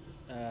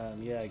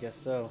 Yeah, I guess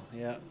so.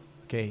 Yeah.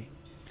 Okay.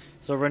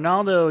 So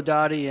Ronaldo,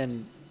 Dottie,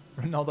 and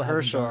Ronaldo hasn't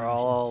Herschel gone. are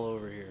all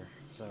over here.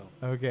 So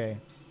Okay.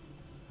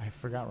 I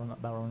forgot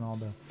about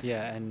Ronaldo.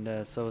 yeah,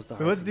 and so is the.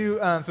 So let's harpy.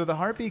 do. So the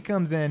harpy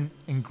comes in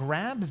and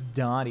grabs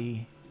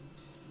Dottie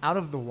out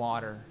of the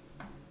water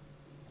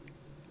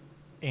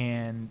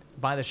and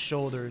by the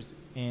shoulders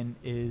and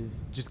is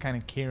just kind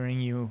of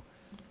carrying you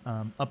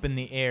up in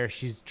the air.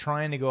 She's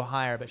trying to go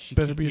higher, but she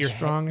Better can't- be a you're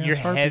strong-ass You're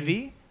harpy.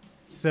 heavy,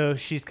 so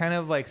she's kind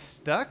of like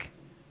stuck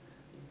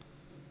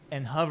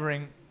and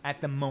hovering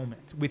at the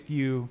moment with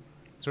you.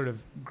 Sort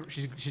of,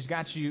 she's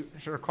got you.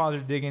 Her claws are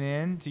digging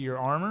in to your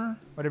armor,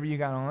 whatever you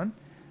got on,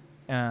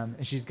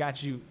 and she's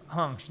got you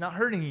hung. She's not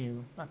hurting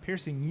you, not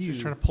piercing you.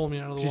 She's trying to pull me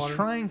out of the She's water.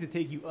 trying to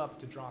take you up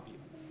to drop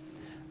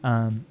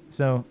you.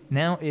 So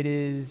now it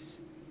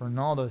is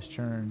Ronaldo's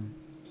turn.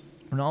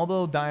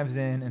 Ronaldo dives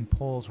in and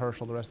pulls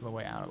Herschel the rest of the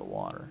way out of the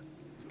water.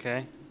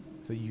 Okay.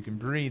 So you can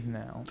breathe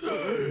now.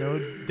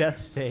 No death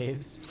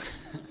saves.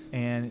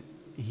 And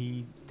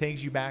he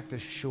takes you back to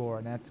shore,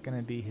 and that's going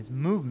to be his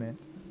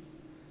movement.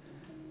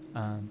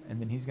 And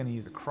then he's going to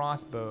use a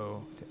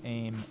crossbow to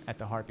aim at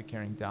the harpy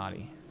carrying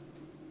Dottie.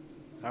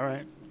 All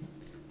right.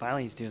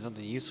 Finally, he's doing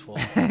something useful.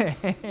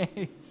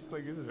 Just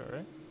like this is all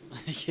right.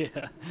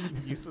 Yeah.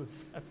 Useless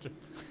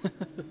bastards.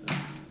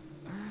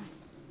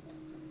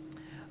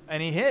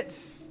 And he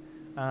hits.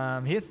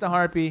 He hits the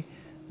harpy.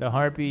 The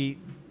harpy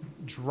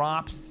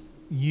drops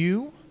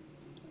you,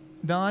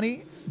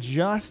 Donnie,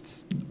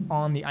 just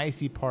on the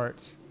icy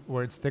part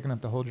where it's thick enough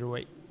to hold your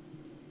weight.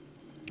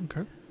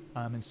 Okay.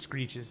 And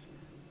screeches.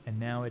 And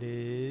now it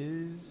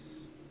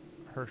is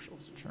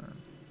Herschel's turn.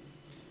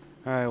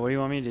 All right. What do you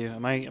want me to do?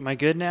 Am I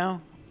good now,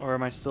 or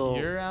am I still?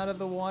 You're out of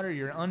the water.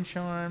 You're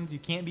uncharmed. You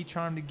can't be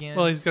charmed again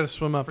Well, he's got to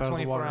swim up for out of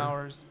the 24 water.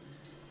 hours.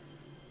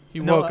 He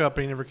No, woke up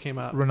and he never came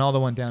up.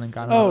 Ronaldo went down and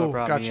got him. Oh,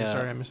 brought me gotcha. up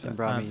Sorry, I missed and that.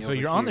 brought me So over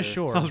you're on the here.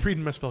 shore. I was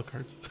reading my spell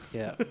cards.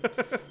 Yeah.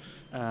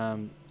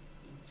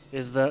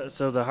 Is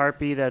the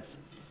harpy that's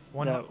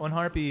One that- one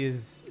harpy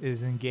is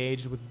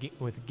engaged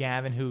with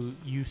Gavin, who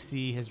you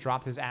see has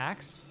dropped his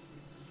axe,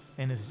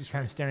 and is just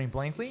kind of staring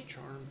blankly.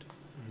 Charmed.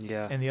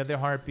 Yeah. And the other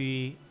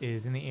harpy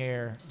is in the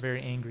air,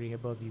 very angry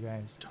above you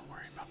guys. Don't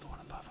worry about the one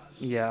above us.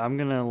 Yeah, I'm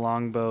gonna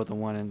longbow the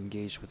one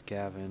engaged with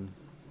Gavin.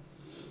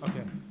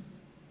 Okay.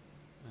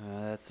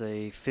 That's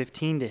a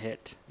 15 to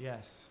hit.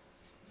 Yes.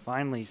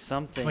 Finally,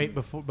 something. Wait,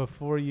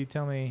 before you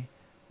tell me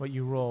what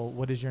you roll,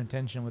 what is your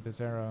intention with this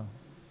arrow?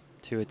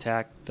 To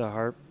attack the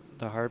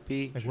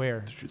harpy. Like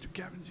where? Shoot through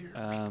Gavin's ear.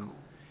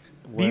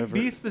 Wherever.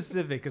 Be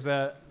specific,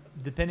 because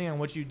depending on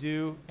what you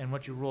do and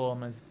what you roll, I'm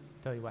gonna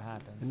tell you what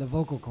happens. In the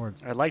vocal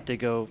cords. I'd like to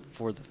go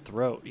for the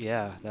throat.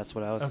 Yeah, that's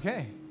what I was.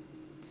 Okay.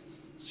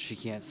 She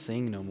can't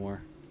sing no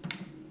more.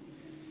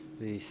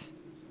 These.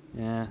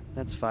 Yeah,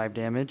 that's 5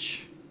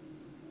 damage.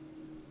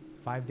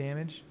 5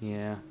 damage.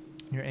 Yeah.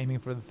 You're aiming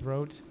for the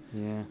throat.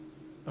 Yeah.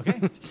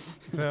 Okay.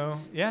 So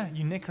yeah,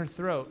 you nick her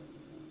throat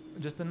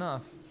just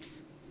enough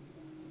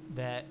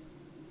that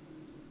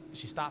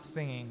she stops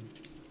singing,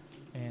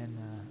 and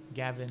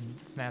Gavin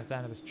snaps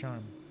out of his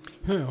charm.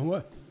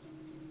 What?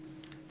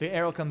 The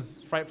arrow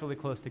comes frightfully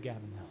close to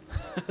Gavin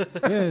now.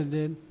 Yeah, it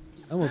did.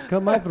 Almost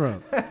cut my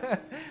throat.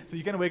 So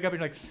you kind of wake up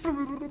and you're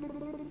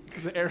like,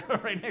 there's an arrow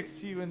right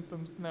next to you in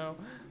some snow.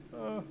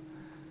 All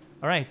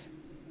right.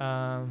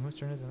 Whose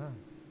turn is it now?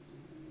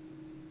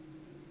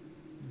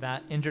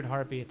 That injured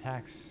harpy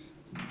attacks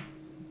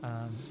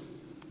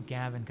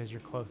Gavin because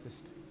you're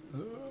closest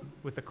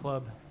with the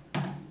club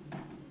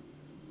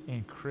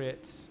and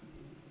crits.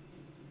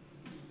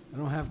 I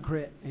don't have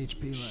crit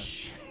HP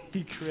left.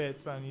 He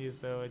crits on you,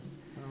 so it's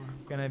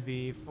gonna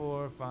be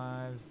 4,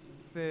 5,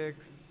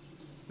 6,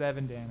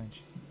 7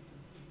 damage,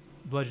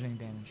 bludgeoning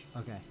damage.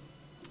 Okay.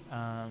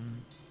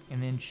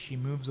 And then she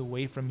moves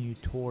away from you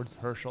towards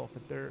Herschel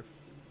for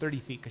 30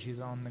 feet because she's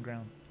on the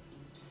ground.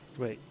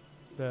 Wait.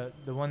 The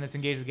one that's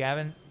engaged with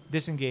Gavin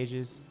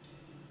disengages.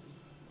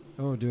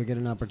 Oh, do I get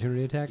an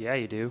opportunity attack? Yeah,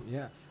 you do.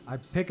 Yeah. I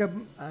pick up.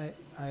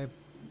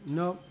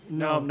 No.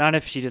 No, not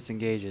if she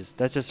disengages.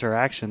 That's just her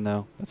action,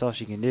 though. That's all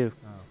she can do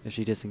Oh. if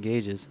she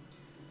disengages.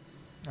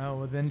 Oh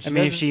well, then she. I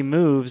mean, if doesn't- she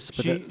moves,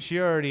 but she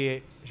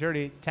already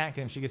attacked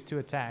him. She gets 2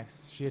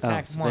 attacks. She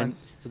attacked so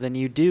once, then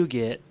you do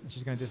get. and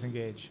she's gonna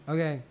disengage.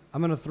 Okay.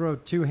 I'm gonna throw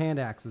 2 hand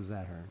axes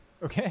at her.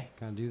 Okay.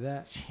 Can I do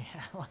that?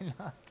 Yeah, why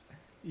not?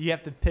 You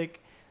have to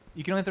pick.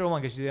 You can only throw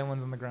one because the other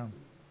one's on the ground.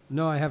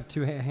 No, I have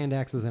 2 hand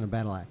axes and a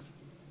battle axe.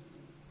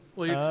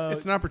 Well,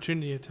 it's an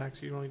opportunity attack,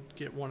 so you only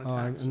get one attack. Oh,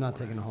 I'm so not one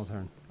taking a axe. whole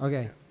turn.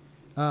 Okay.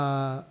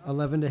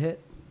 11 to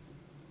hit.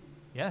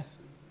 Yes.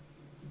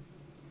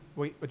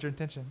 Wait, what's your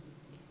intention?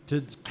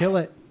 To kill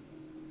it.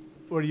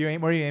 Where are you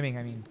aiming?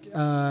 I mean.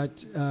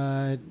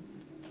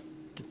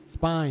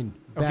 Spine.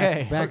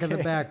 Okay, Back of the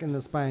okay. back in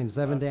the spine.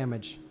 7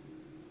 damage.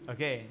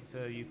 Okay,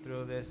 so you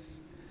throw this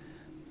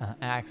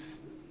axe,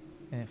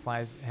 and it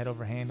flies head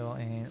over handle,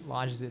 and it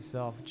lodges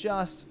itself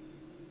just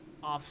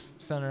off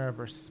center of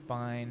her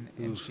spine,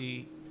 and Oof.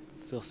 she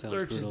Still sounds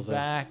lurches brutal, though.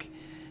 back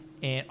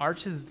and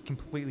arches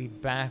completely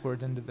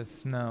backwards into the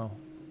snow.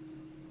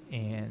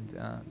 And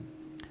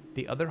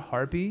the other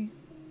harpy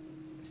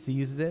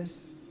sees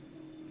this,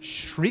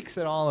 shrieks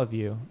at all of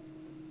you,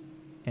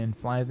 and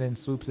flies in,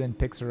 swoops in,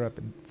 picks her up,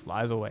 and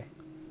flies away.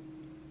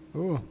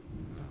 Ooh.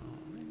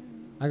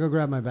 I go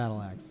grab my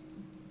battle axe.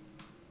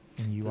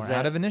 And you Does are that-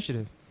 out of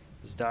initiative.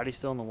 Is Dottie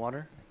still in the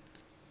water?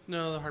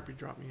 No, the harpy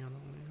dropped me on the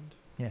land.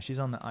 Yeah, she's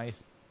on the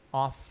ice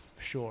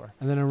offshore.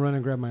 And then I run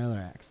and grab my other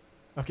axe.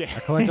 Okay. I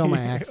collect all my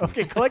axes.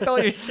 Okay, collect all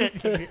your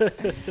shit.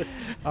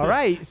 All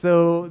right,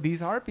 so these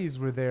harpies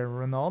were there.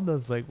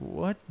 Ronaldo's like,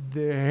 what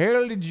the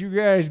hell did you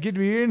guys get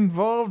me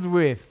involved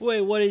with?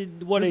 Wait, what did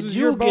This is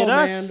your boat,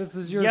 man. This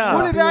is your Yeah.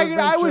 What did I Your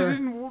get? I was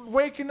adventure.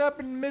 waking up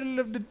in the middle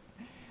of the...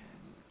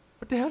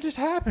 What the hell just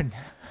happened?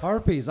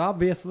 Harpies,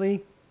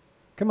 obviously.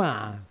 Come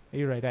on.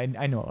 You're right.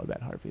 I know all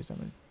about harpies.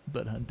 I'm a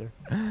blood hunter.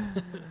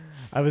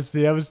 I was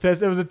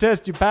test. It was a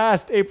test. You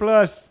passed. A+.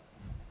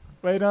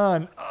 Right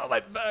on. Oh, my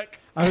back.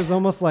 I was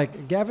almost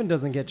like, Gavin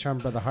doesn't get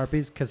charmed by the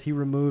harpies because he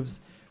removes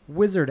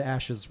wizard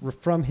ashes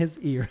from his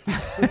ears.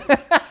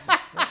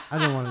 I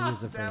don't want to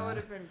use it for That would that.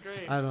 have been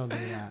great. I don't do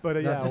that. But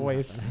That yeah, didn't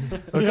waste.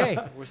 happen. Okay.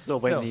 We're still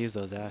waiting So- to use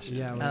those ashes.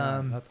 Yeah,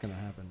 that's going to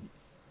happen.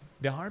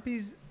 The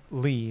harpies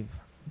leave,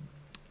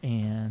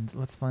 and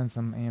let's find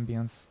some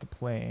ambience to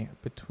play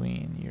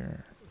between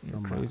your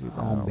Some crazy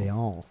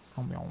battles.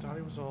 ambiance.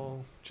 Dottie was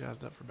all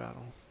jazzed up for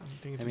battle.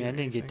 I mean, I didn't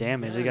get anything.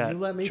 damage. I Yeah, got you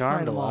let me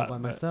charmed fight a them all lot. by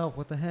but- myself.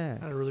 What the heck?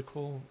 I had a really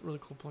cool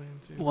plan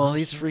too. Well,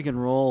 these freaking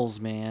rolls,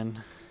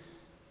 man.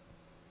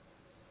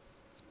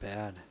 It's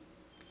bad.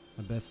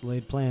 The best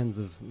laid plans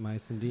of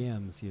mice and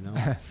DMs, you know?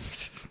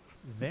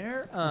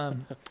 There,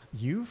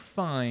 you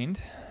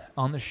find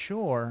on the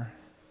shore,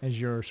 as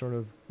you're sort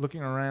of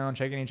looking around,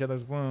 checking each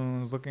other's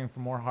wounds, looking for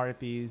more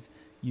harpies,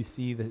 you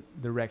see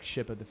the wrecked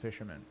ship of the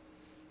fishermen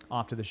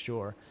off to the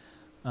shore.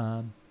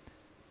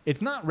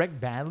 It's not wrecked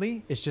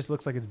badly. It just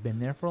looks like it's been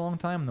there for a long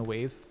time, and the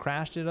waves have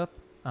crashed it up.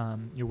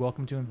 You're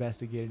welcome to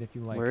investigate it if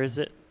you like. Where is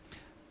it?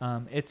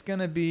 It's going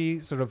to be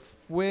sort of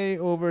way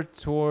over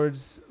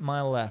towards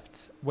my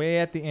left, way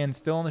at the end,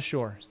 still on the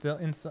shore, still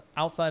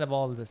outside of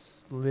all of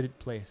this lidded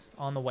place,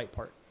 on the white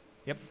part.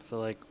 So,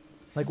 like,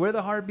 Like where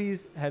the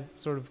harpies have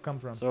sort of come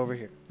from. So over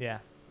here. Yeah.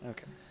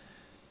 Okay.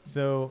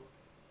 So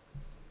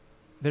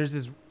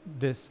there's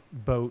this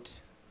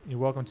boat. You're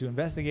welcome to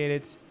investigate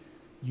it.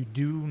 You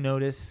do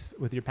notice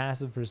with your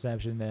passive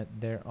perception that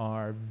there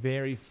are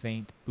very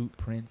faint boot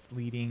prints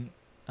leading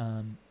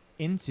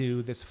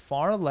into this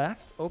far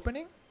left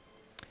opening.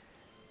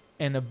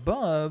 And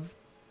above,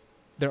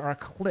 there are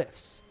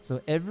cliffs.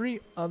 So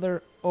every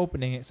other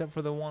opening, except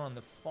for the one on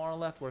the far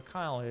left where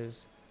Kyle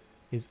is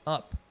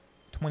up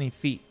 20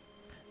 feet.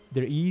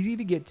 They're easy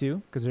to get to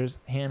because there's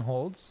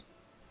handholds.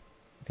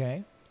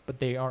 Okay? But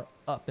they are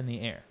up in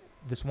the air.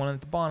 This one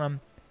at the bottom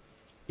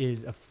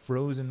is a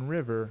frozen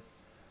river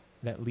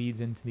that leads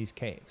into these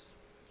caves.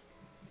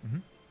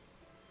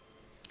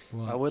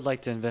 Well, I would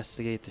like to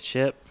investigate the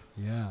ship.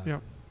 Yeah. Yeah.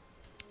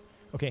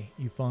 Okay,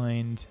 you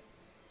find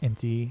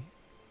empty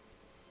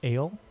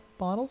ale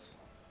bottles,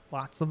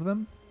 lots of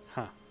them.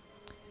 Huh.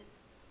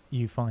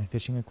 You find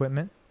fishing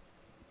equipment.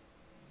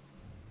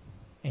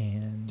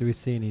 And Do we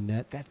see any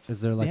nets?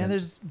 Is there like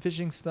there's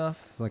fishing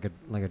stuff. it's like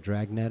a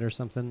drag net or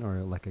something, or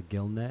like a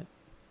gill net?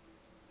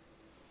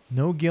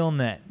 No gill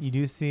net. You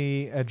do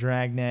see a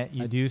drag net.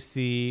 You I- do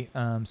see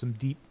some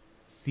deep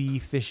sea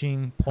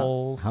fishing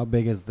poles. How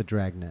big is the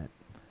drag net?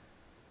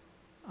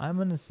 I'm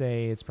going to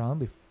say it's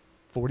probably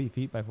 40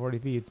 feet by 40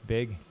 feet. It's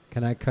big.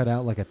 Can I cut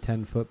out like a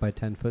 10-foot by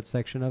 10-foot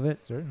section of it?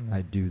 Certainly.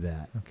 I do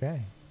that.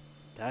 Okay.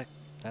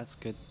 That's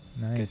good.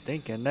 Nice. Good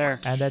thinking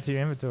there. Add that to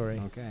your inventory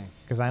Okay.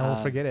 because I won't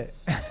Um, forget it.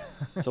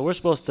 So we're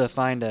supposed to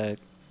find a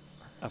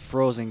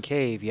frozen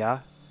cave, yeah?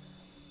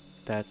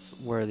 That's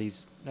where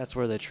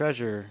the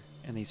treasure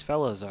and these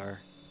fellas are,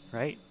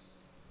 right?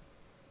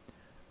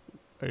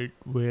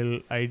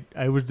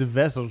 I was the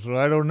vessel, so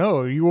I don't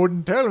know. You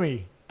wouldn't tell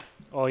me.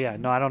 Oh yeah,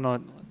 no, I don't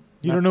know.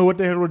 You don't know what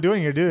the hell we're doing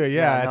here, do you? Yeah,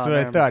 Yeah, that's no, what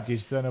I never thought. You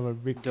son of a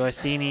big. Do I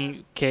see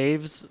any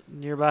caves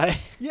nearby?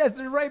 Yes,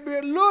 they're right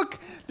there. Look,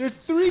 there's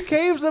 3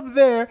 caves up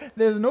there.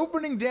 There's an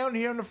opening down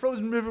here on the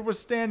frozen river we're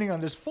standing on.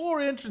 There's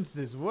 4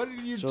 entrances. What are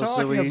you So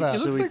talking we- about? It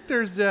So looks we- like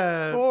there's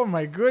Oh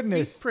my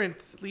goodness! footprint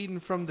leading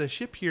from the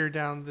ship here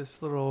down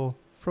this little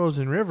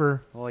frozen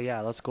river. Oh yeah,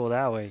 let's go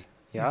that way.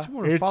 Yeah. Unless you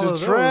wanna It's follow a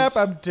trap.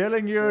 those. I'm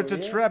telling you, it's a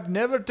yeah? trap.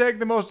 Never take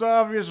the most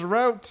obvious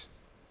route.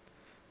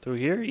 Through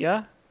here,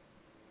 yeah.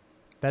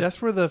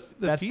 That's where the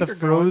that's feet the are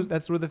going.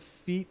 That's where the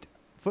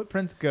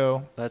footprints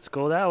go. Let's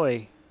go that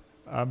way.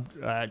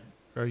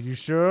 Are you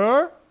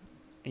sure?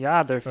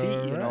 Yeah, their feet,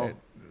 you know.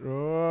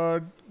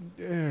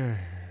 know.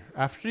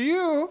 After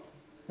you.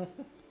 All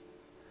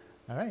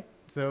right.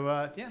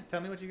 So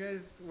tell me what you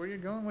guys, where you're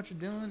going, what you're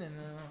doing, and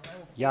I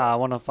will Yeah, I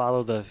want to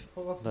follow the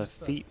pull up some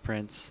stuff. feet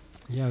prints.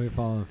 Yeah, we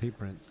follow the feet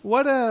prints.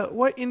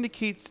 What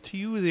indicates to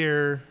you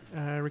there,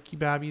 Ricky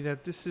Bobby,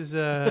 that this is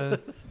a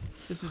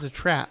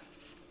trap?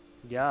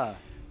 Yeah.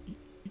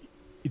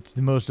 It's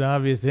the most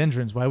obvious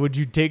entrance. Why would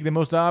you take the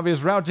most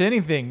obvious route to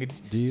anything?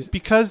 Do you?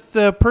 Because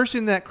the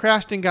person that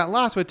crashed and got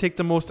lost would take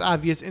the most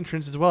obvious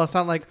entrance as well. It's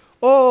not like,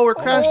 oh, we're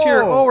crashed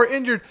here. Oh. Oh, we're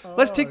injured.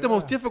 Let's Oh, take the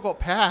most yeah. difficult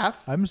path.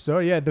 I'm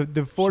sorry. Yeah,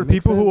 the 4 Should make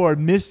people who sense. are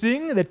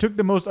missing that took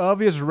the most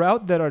obvious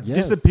route that are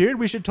Yes. disappeared.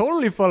 We should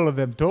totally follow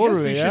them. Totally.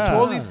 Yes, we yeah. should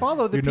totally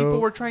follow the You people know,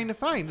 we're trying to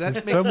find. That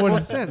if makes the someone-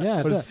 most sense.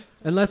 Yeah, it But does.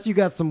 Unless you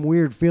got some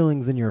weird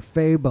feelings in your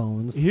fey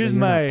bones Here's that you're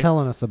my- not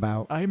telling us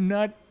about. I'm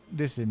not.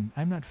 Listen,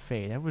 I'm not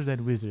Faye. That was that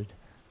wizard.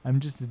 I'm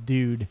just a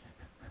dude.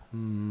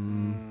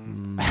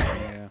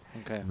 Yeah.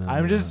 Okay.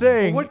 I'm just Well,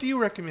 saying. what do you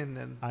recommend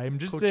then? I'm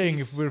just Coach saying,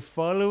 East? if we're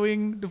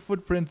following the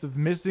footprints of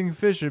missing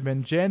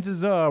fishermen,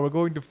 chances are we're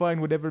going to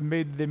find whatever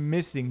made them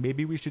missing.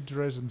 Maybe we should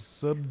try some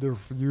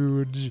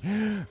subterfuge.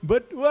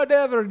 But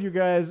whatever, you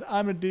guys.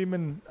 I'm a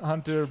demon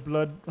hunter,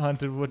 blood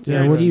hunter. What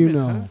Yeah, what do you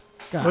Demon, know?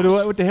 Gosh.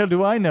 What the hell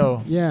do I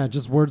know? Yeah,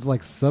 just words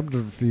like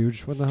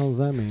subterfuge. What the hell does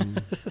that mean?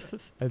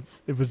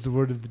 It was the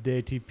word of the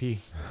day, TP.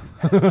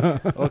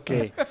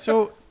 Okay.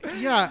 So,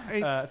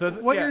 yeah,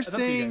 what you're it's up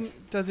to you saying guys.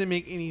 doesn't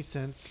make any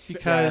sense Yeah,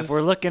 because if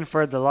we're looking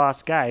for the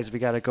lost guys, we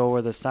got to go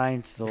where the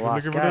signs to the We're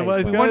lost looking for the guys.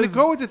 lost we are. wanted to guys.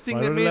 go with the thing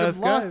Why that were made the them last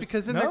lost guys?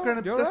 because then No, they're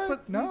gonna. you're That's right.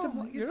 what No, made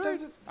them. you're It right.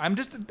 doesn't.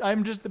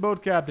 I'm just the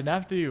boat captain.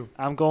 After you.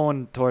 I'm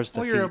going towards the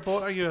Oh, you're a feet.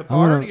 boat. Are you a I'm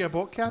bard? gonna- Are you a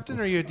boat captain?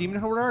 Are you a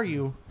demon? What are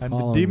you? I'm the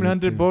Following demon this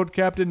hunter, dude. boat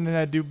captain, and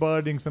I do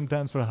barding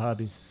sometimes for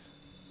hobbies.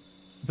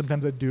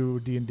 Sometimes I do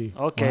D&D.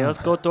 Okay, Wow. let's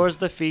go towards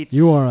the feet.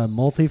 You are a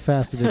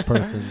multifaceted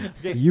person.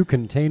 Okay. You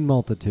contain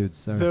multitudes,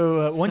 sir.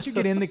 So once you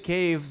get in the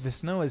cave, the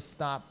snow has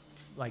stopped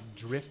like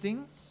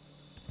drifting,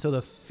 so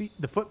the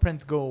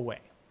footprints go away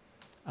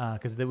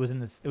because it was in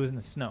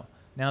the snow.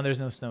 Now there's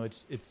no snow.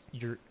 It's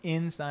you're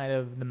inside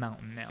of the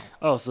mountain now.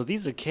 Oh, so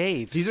these are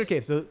caves. These are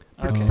caves. So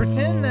Okay.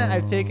 pretend that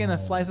I've taken a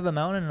slice of a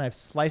mountain and I've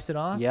sliced it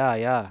off. Yeah,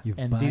 yeah. You've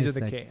And these are the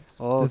bisected. caves.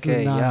 This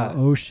Okay, is not yeah. an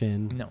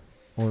ocean No.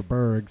 or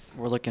bergs.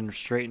 We're looking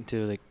straight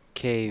into the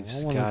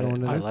caves. I wanna Got go it.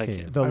 into I this like cave.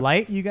 it. The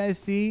light you guys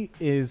see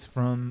is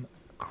from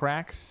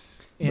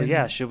cracks. So in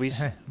yeah, should we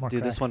More do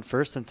this cracks. one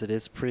first since it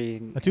is pretty?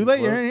 Too late.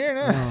 You're in enclosed?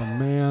 here Oh now.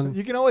 man,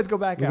 You can always go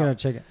back we out. gotta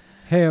check it.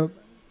 Hey,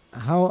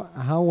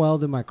 how well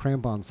do my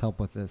crampons help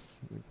with this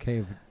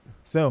cave?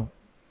 So,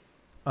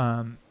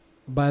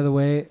 By the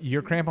way,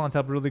 your crampons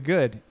help really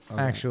good,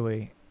 Okay.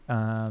 actually.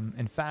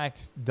 In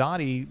fact,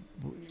 Dottie,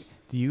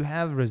 do you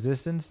have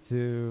resistance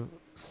to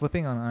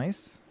slipping on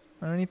ice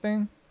or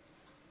anything?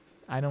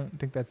 I don't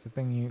think that's the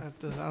thing you. I don't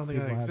think People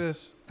that have-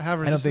 exists. I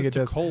have I don't think resistance it to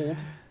does. cold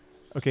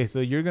Okay, so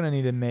you're gonna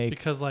need to make.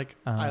 because like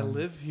I um,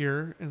 live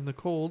here in the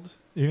cold.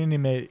 You're gonna need to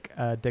make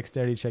a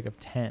dexterity check of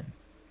 10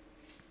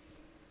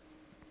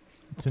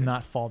 to Okay.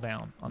 not fall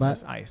down on But-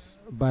 this ice.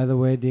 By the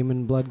way,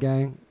 Demon Blood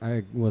Guy,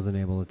 I wasn't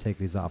able to take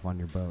these off on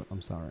your boat.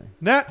 I'm sorry.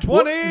 Nat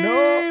 20.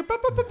 No.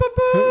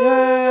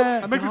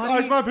 Yeah. I make this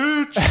ice my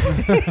booch.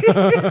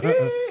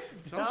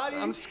 So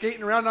I'm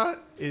skating around on it.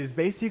 Is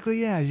basically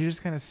you're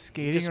just kind of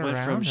skating just went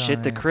around. from on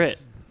shit to it.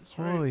 crit. That's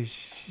right. Holy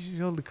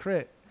shield to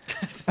crit!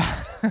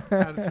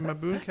 Add it to my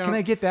boon count. Can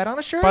I get that on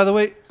a shirt? By the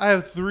way, I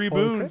have 3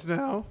 Holy boons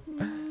now.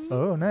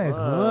 Oh, nice.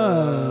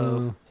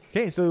 Whoa.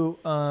 Okay, so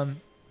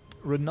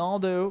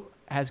Ronaldo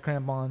has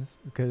crampons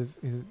because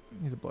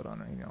he's a blood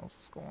hunter. He knows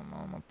what's going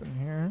on up in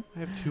here. I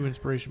have 2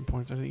 inspiration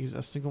points. I didn't use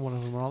a single one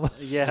of them on all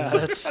this. Yeah,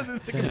 that's I didn't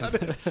think about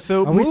it.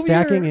 So Are we move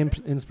stacking your,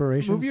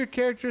 inspiration? move your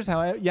characters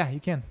however. Yeah, you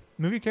can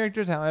move your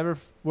characters however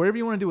wherever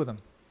you want to do with them.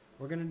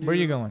 We're gonna do. Where are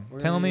you going? we're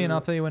Tell gonna me, do and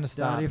I'll tell you when to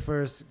stop. Dottie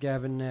first,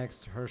 Gavin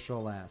next,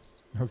 Herschel last.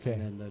 Okay.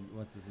 And then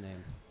what's his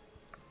name?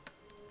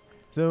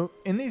 So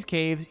in these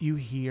caves, you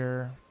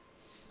hear.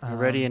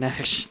 already in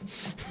action.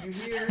 You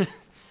hear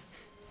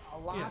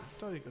Yeah,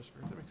 Dottie goes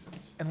first. That makes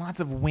sense. and lots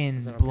of wind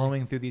Is that okay?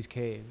 blowing through these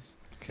caves.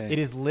 Okay. It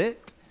is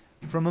lit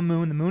from a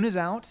moon. The moon is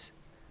out.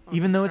 Oh,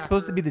 Even though it's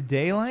supposed to be cracker.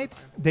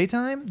 the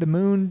daytime, the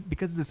moon,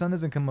 because the sun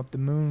doesn't come up, the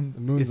moon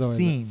The moon's is always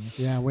seen.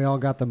 Yeah, we all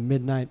got the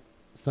midnight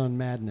sun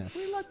madness.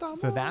 We let them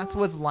So that's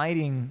what's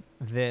lighting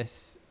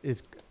this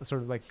is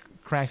sort of like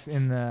cracks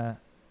in the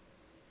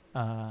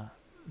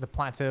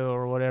plateau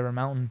or whatever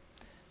mountain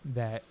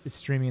that is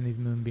streaming these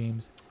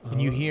moonbeams,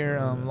 and you hear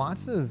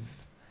lots of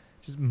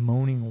just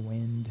moaning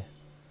wind.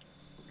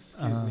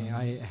 Excuse me,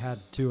 I had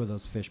 2 of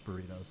those fish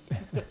burritos.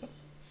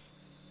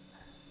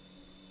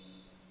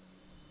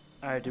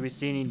 All right. Do we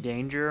see any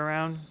danger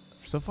around?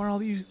 So far,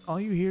 all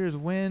you hear is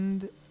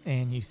wind,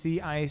 and you see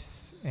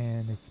ice,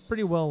 and it's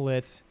pretty well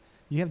lit.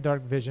 You have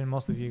dark vision,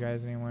 most of you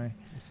guys anyway.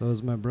 So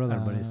is my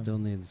brother, but he Um, still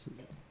needs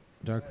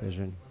dark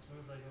vision.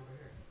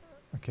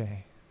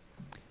 Okay.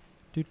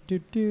 Do, do,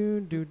 do,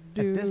 do,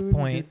 do, this do,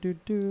 point, do,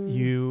 do.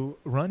 You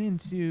run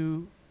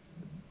into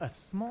a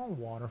small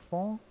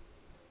waterfall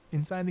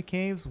inside the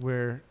caves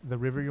where the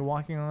river you're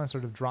walking on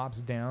sort of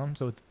drops down.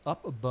 So it's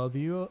up above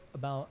you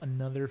about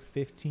another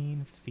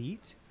 15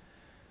 feet.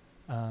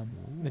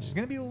 Which is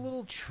going to be a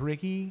little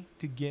tricky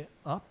to get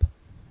up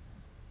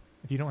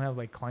if you don't have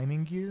like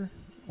climbing gear.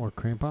 Or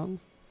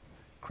crampons.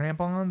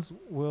 Crampons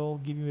will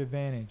give you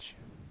advantage.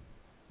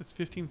 It's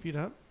 15 feet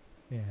up.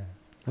 Yeah.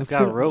 Let's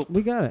got a get- rope.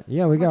 We got it.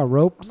 Yeah, we got I'm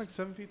ropes. like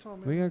 7 feet tall,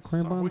 man. We got Stop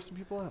crampons. hoisting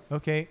people up.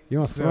 Okay. You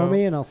want to throw so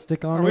me and I'll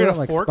stick on Are we it at a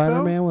like fork, though?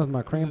 Spider-Man with my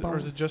Or is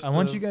crampons? it just I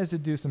want the- you guys to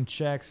do some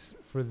checks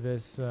for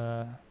this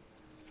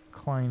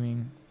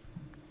climbing.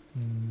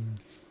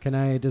 Can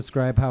I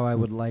describe how I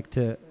would like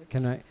to?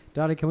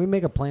 Dottie, can we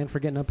make a plan for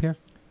getting up here?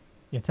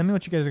 Yeah, tell me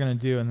what you guys are going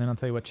to do, and then I'll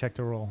tell you what check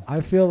to roll.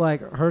 I feel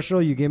like,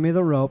 Herschel, you give me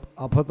the rope.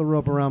 I'll put the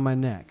rope around my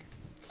neck.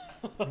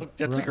 That's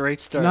a Right. great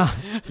start.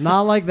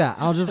 Not like that.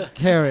 I'll just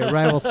carry it,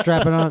 right? We'll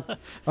strap it on.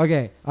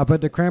 Okay, I'll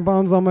put the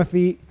crampons on my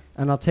feet,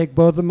 and I'll take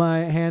both of my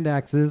hand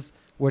axes,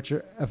 which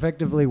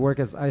effectively work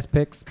as ice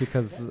picks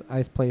because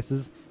ice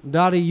places.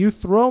 Dottie, you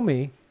throw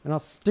me, and I'll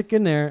stick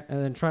in there,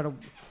 and then try to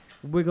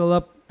wiggle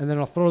up, and then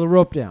I'll throw the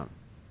rope down.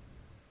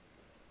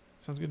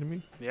 Sounds good to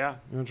me. Yeah.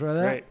 You want to try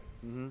that? Great.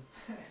 Mm-hmm.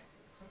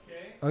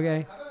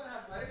 Okay. How about an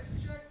athletics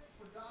check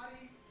for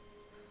Dottie?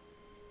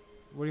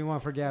 What do you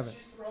want for Gavin?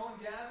 She's throwing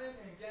Gavin,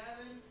 and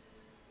Gavin,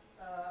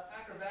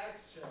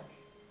 acrobatics check.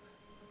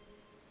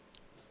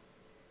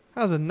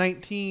 How's a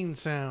 19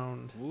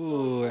 sound?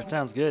 Ooh, that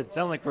sounds good.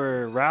 Sounds like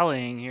we're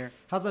rallying here.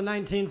 How's a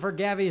 19 for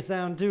Gavi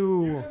sound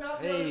too?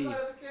 Hey. of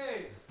the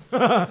caves.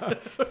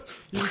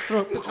 You just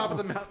throw it at the top of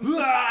the mountain.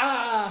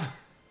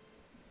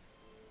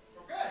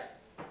 Okay.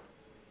 How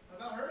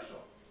about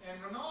Herschel and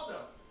Ronaldo?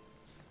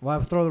 Well,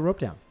 I throw the rope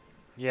down.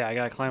 Yeah, I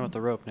gotta climb up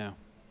the rope now.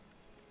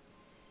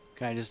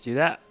 Can I just do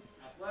that?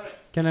 Athletics.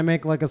 Can I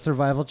make like a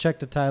survival check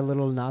to tie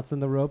little knots in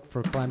the rope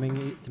for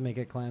climbing to make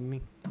it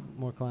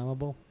more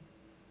climbable?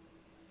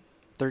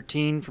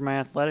 13 for my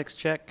athletics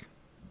check.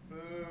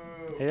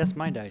 Hey, that's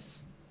my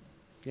dice.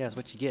 Yeah, that's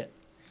what you get.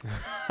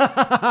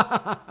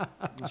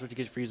 That's what you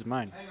get for using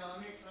mine. Hang on,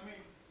 let me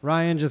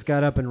Ryan just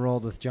got up and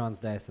rolled with John's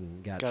dice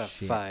and got Got a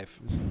shit. 5.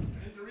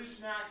 I need to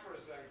re-snack for a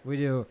second. We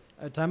do.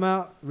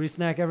 Timeout.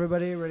 Re-snack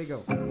everybody. Ready,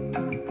 go.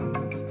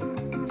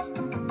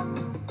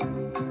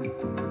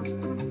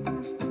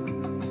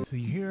 So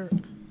you hear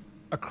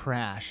a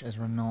crash as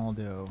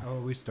Ronaldo Oh,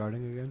 are we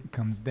starting again?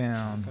 comes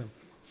down,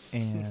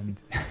 and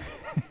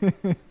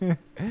down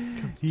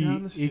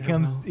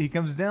the he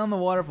comes down the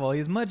waterfall.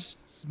 He's much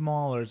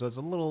smaller, so it's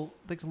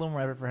takes a little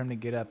more effort for him to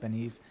get up, and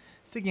he's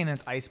sticking in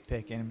his ice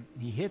pick, and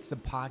he hits a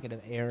pocket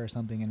of air or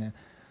something, and a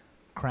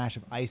crash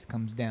of ice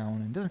comes down,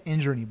 and doesn't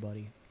injure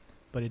anybody,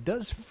 but it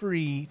does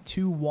free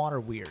 2 water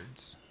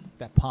weirds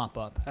that pop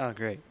up. Oh,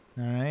 great.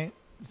 All right.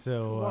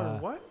 So Water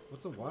what?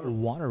 What's a water?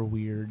 water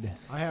weird.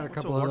 I had a What's a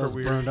couple of water those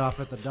weird? burned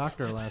off at the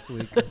doctor last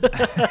week. What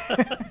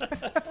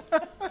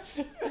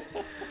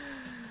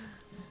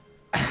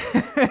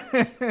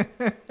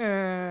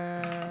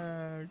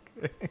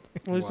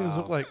do these things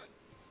look Wow. like?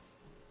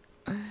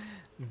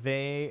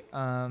 They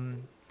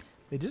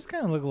just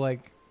kind of look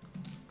like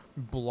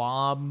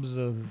blobs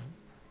of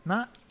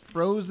not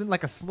frozen,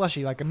 like a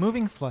slushy, like a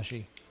moving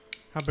slushy.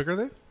 How big are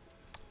they?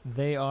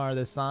 They are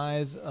the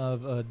size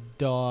of a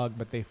dog,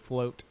 but they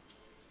float.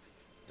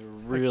 They're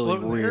Like really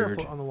float in the air or weird.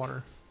 float on the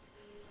water.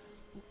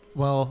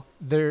 Well,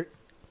 they're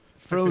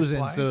frozen,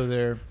 fly? so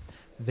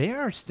they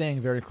are staying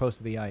very close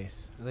to the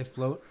ice. Do they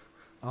float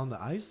on the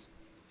ice?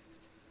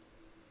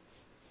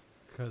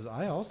 Because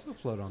I also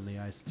float on the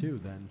ice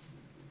too. Then,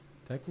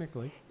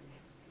 technically,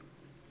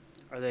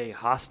 Are they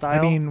hostile?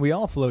 I mean, we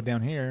all float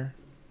down here.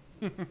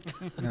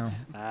 No.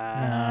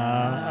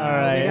 Ah, all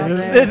right. got This,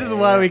 there. this is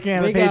why we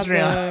can't We have a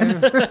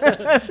got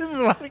Patreon. This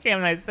is why we can't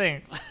have nice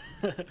things.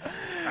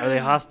 Are they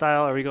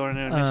hostile? Are we going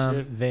into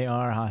initiative? They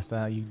are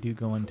hostile. You do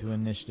go into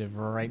initiative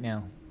right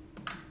now.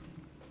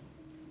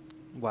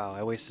 Wow,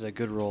 I wasted a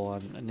good roll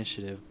on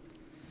initiative.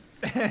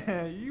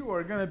 You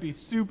are gonna be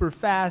super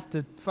fast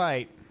to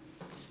fight.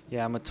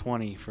 Yeah, I'm a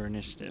 20 for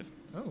initiative.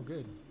 Oh,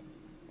 good.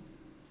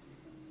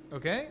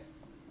 Okay.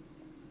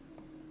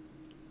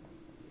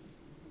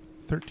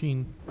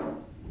 13.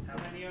 How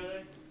many are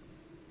there?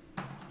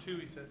 2,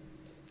 he said.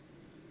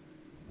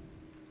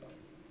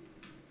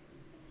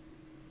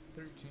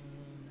 13.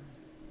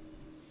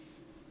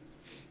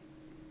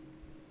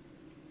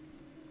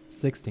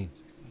 16.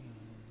 16.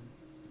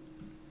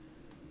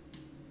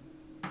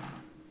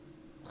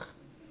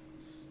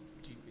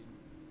 Stupid.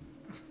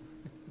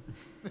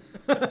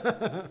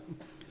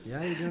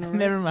 Yeah, you're doing all right.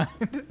 Never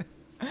mind.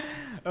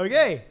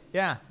 Okay,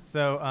 yeah.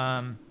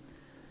 So,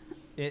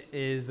 it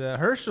is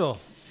Herschel.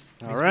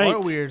 All These right. water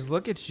weirds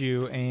look at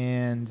you,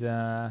 and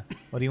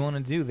what do you want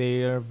to do?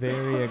 They are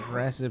very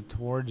aggressive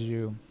towards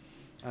you.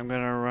 I'm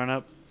going to run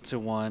up to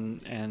one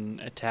and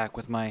attack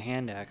with my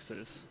hand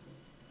axes.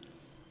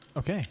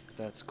 Okay. If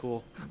that's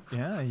cool.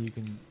 Yeah, you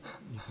can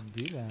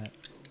do that.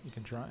 You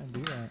can try and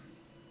do that.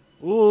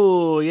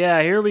 Ooh,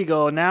 yeah, here we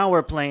go. Now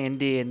we're playing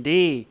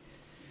D&D.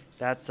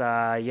 That's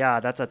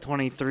that's a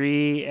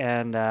 23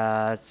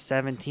 and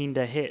 17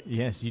 to hit.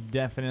 Yes, you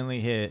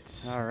definitely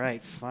hit. All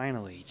right,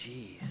 finally.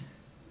 Jeez.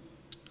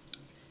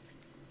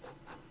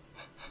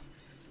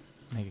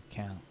 Make it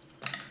count.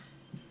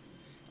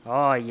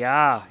 Oh,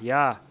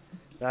 yeah.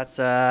 That's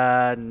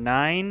a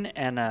 9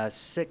 and a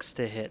 6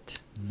 to hit.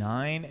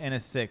 9 and a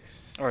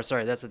 6. Or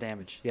sorry, that's the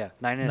damage. Yeah,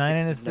 9 and a 6. 9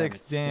 and a is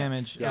 6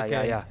 damage. Yeah,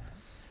 okay. yeah.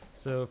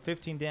 So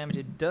 15 damage.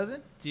 It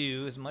doesn't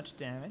do as much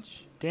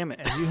damage Damn it.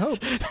 as you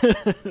hoped.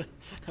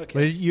 Okay.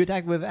 But you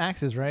attack with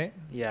axes, right?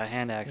 Yeah,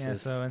 hand axes. Yeah,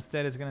 so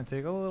instead it's going to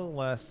take a little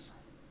less.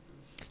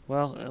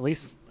 Well, at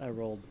least I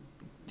rolled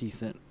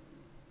decent.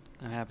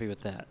 I'm happy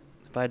with that.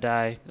 If I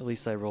die, at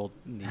least I rolled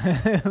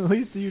decent. At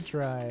least you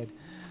tried.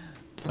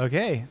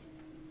 Okay.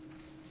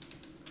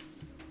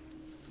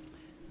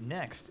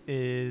 Next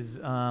is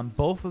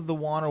both of the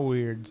water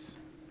weirds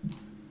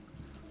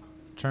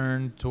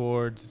turn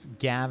towards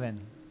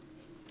Gavin.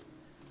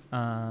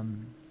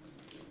 And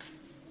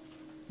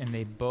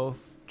they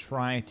both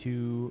try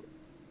to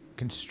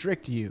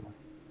constrict you.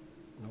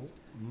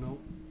 No.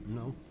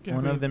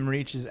 One of them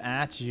reaches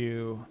at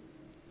you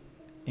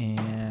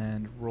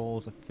and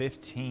rolls a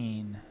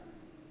 15.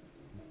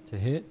 To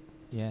hit?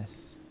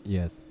 Yes.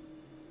 Yes.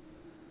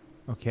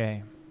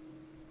 Okay.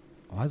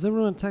 Why is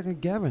everyone attacking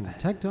Gavin?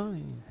 Attack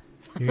Donnie.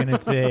 You're going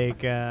to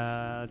take...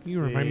 let's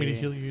You remind me to see.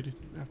 heal you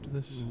after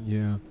this.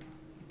 Yeah.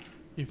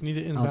 If you need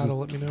it in I'll battle,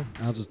 let me know.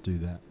 I'll just do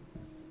that.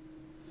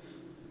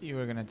 You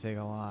are going to take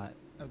a lot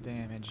of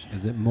damage.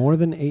 Is it more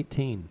than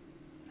 18?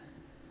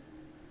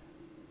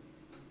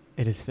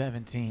 It is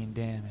 17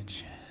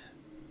 damage.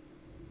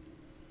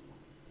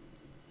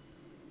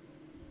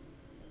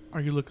 Are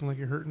you looking like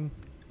you're hurting?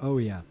 Oh,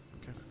 yeah.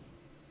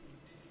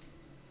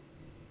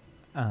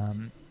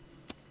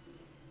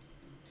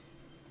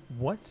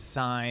 What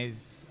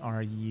size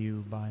are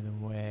you, by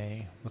the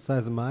way? What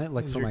size am I?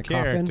 Like Is for your my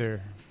coffin?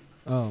 character?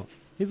 Oh,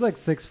 he's like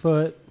 6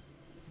 foot.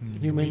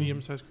 Human.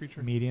 Medium-sized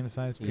creature.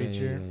 Medium-sized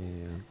creature.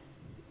 Yeah.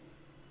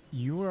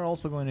 You are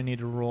also going to need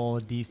to roll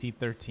a DC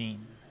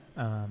 13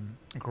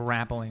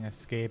 grappling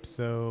escape.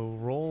 So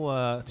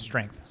roll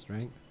strength.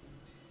 Strength.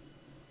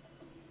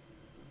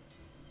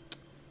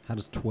 How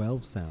does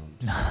 12 sound?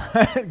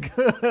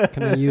 Good.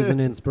 Can I use an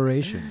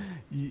inspiration?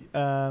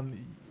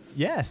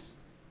 Yes.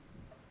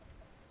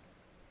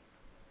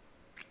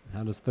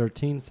 How does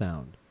 13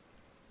 sound?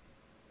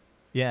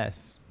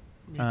 Yes.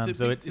 Meets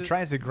So beats it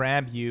tries to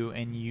grab you,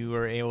 and you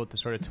are able to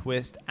sort of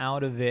twist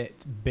out of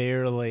it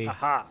barely.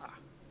 Aha.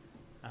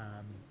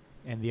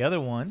 And the other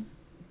one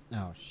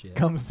Oh, shit.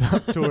 comes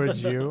up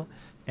towards you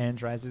and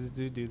tries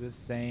to do the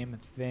same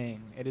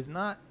thing. It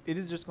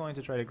is just going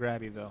to try to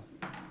grab you, though.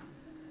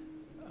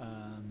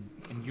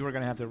 And you are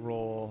going to have to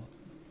roll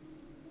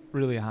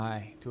really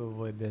high to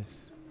avoid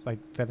this. It's like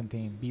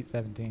 17. Beat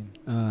 17.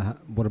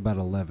 What about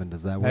 11?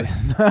 Does that work? That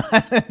is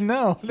not,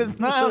 no, that's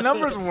not how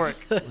numbers work.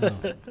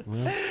 Oh,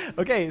 well.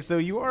 Okay, so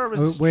you are Oh,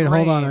 restrained. wait,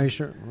 hold on. Are you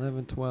sure?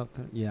 11, 12,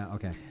 13. Yeah,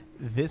 okay.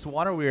 This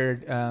water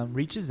weird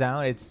reaches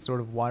out its sort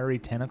of watery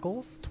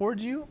tentacles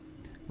towards you,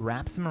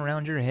 wraps them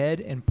around your head,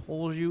 and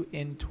pulls you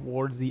in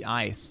towards the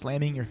ice,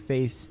 slamming your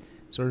face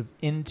sort of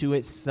into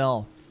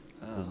itself,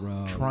 Oh,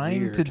 Gross.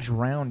 trying to weird.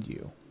 drown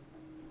you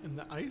In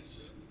the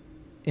ice?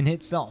 in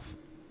itself.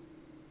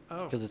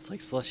 Oh. Because it's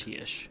like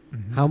slushy-ish.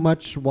 How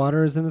much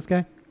water is in this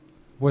guy?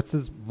 What's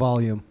his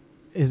volume?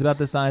 Is about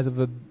the size of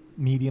a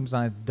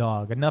medium-sized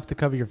dog, enough to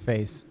cover your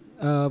face.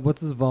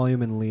 What's his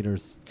volume in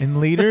liters?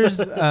 In liters,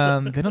 they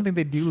don't think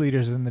they do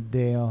liters in the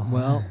Dale.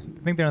 Well-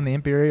 I think they're on the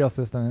imperial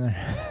system in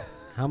there.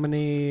 How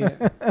many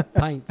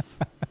pints?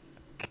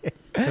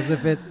 Because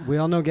if it's, we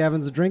all know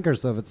Gavin's a drinker,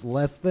 so if it's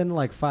less than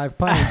like 5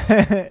 pints,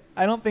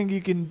 I don't think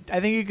you can. I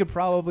think you could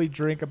probably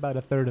drink about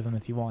a third of them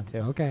if you want to.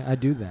 okay, I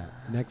do that.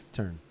 Next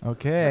turn.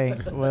 Okay.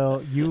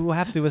 Well, you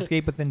have to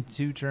escape within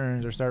 2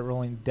 turns or start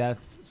rolling death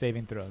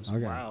saving throws.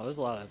 Okay. Wow, there's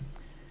a lot of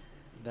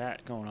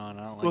that going on.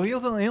 I don't like Well, it. he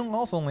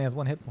also only has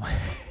 1 hit point.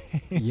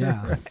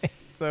 Yeah. Right.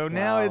 So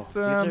now Wow. it's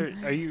These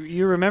are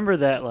you remember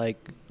that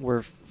like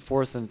we're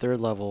 4th and 3rd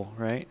level,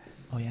 right?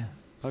 Oh yeah.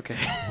 Okay.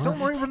 Don't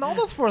worry,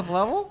 Ronaldo's 4th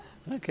level.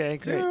 Okay,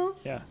 great. 2.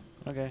 Yeah.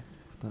 Okay.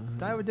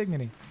 Die with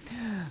dignity.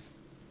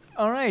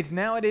 All right.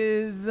 Now it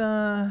is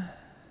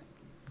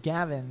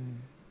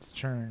Gavin's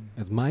turn.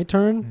 It's my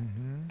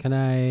turn.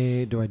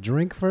 Mm-hmm. Do I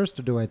drink first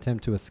or do I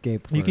attempt to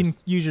escape first? You can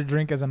use your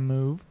drink as a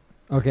move.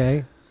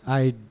 Okay.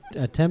 I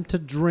attempt to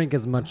drink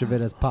as much of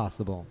it as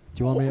possible.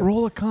 Do you want me to?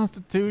 roll a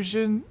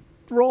Constitution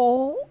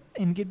roll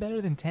and get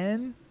better than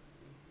 10?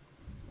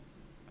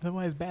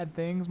 Otherwise, bad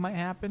things might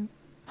happen.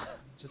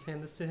 Just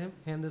hand this to him.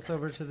 Hand this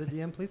over to the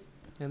DM, please.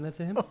 Hand that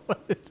to him.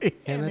 What is he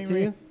Hand that handing to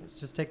me? you.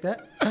 Just take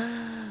that.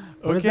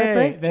 Okay. What does that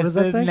say? That What does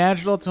that says say?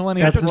 natural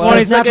 20. That's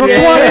plus. natural 20.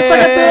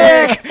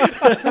 Suck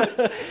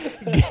a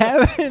dick.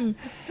 Gavin,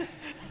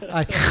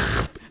 I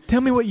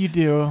tell me what you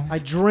do. I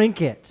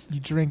drink it, You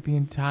drink the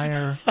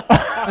entire.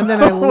 and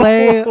then I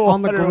lay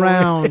on the Water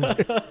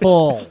ground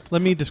full.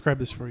 Let me describe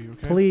this for you,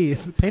 okay?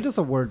 Please paint us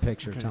a word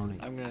picture, Okay. Tony.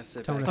 I'm gonna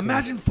sit Tony. back.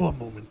 Imagine for a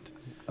moment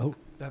Oh.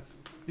 that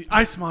the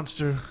ice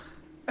monster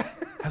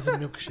has a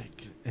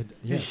milkshake.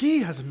 Yeah. And he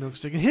has a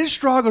milkshake, and his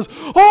straw goes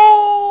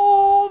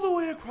all the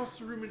way across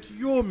the room into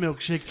your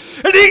milkshake,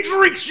 and he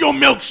drinks your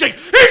milkshake.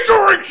 He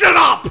drinks it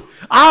up.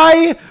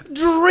 I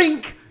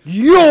drink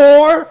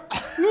your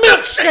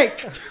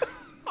milkshake.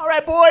 All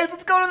right, boys,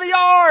 let's go to the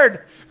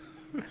yard.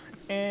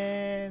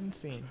 And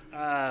scene.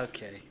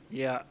 Okay.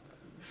 Yeah.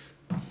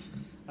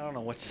 I don't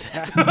know what's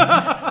that.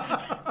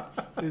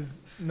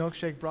 His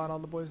milkshake brought all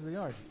the boys to the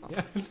yard.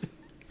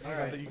 All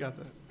right, you got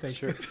that.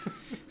 Sure.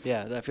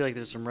 Yeah, I feel like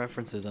there's some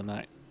references I'm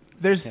not.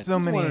 There's Yeah. so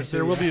many.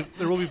 There will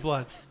be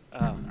blood.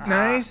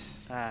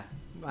 Nice. Ah.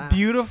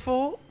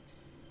 Beautiful,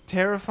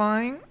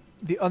 terrifying.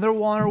 The other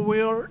water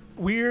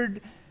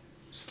weird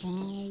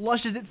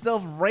slushes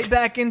itself right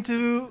back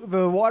into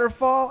the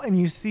waterfall, and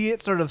you see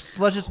it sort of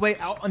slush its way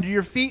out under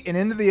your feet and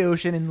into the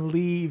ocean and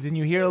leaves, and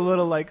you hear a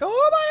little like,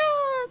 oh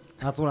my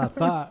god. That's what I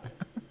thought.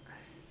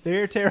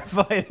 They're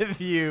terrified of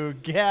you,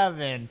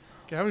 Gavin.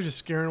 Gavin's just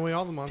scaring away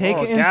all the monsters. Take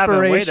Oh, an Gavin,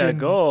 way to inspiration.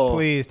 go.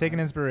 Please, take an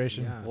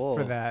inspiration Yeah. Whoa.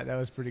 for that. That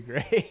was pretty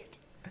great.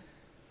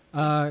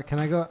 Can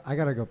I go? I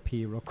gotta go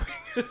pee real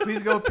quick.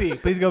 Please go pee.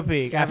 Please go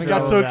pee. I After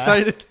got all so of that.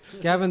 excited.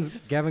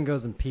 Gavin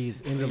goes and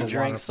pees into the You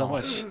drank so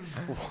waterfall.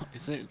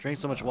 much. Drank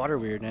so much water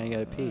weird. Now you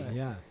gotta pee.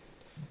 Yeah,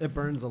 it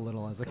burns a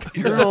little as it comes.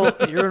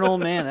 You're an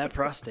old man. That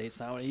prostate's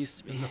not what it used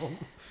to be.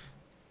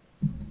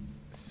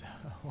 So,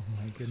 oh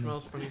my It goodness.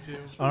 smells funny too.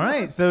 All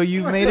right, so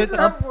you've made it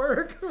up.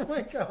 work. Oh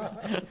my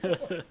god.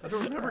 I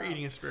don't remember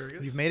eating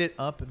asparagus. You've made it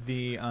up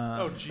the.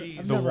 Oh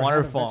jeez. The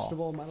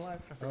waterfall. in my life.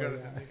 I forgot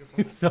it.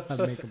 You still have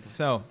makeup.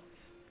 So,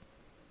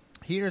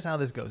 here's how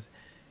this goes.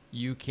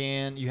 You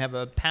have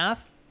a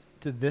path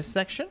to this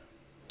section.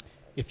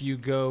 If you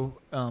go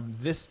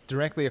this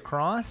directly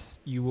across,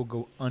 you will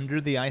go under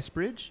the ice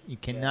bridge. You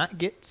cannot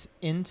get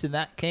into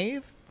that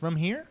cave from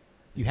here.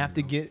 You have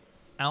to get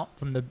out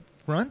from the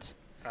front.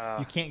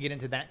 You can't get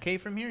into that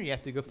cave from here. You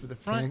have to go through the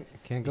front.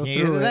 Can't go You can't get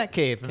through into it. that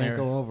cave from Can't there.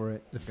 go over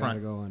it. The Gotta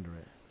front. go under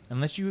it.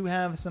 Unless you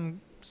have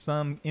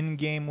some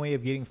in-game way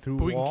of getting through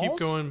But we walls. can keep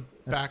going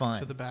That's back fine.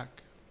 to the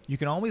back. You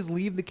can always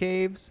leave the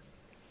caves.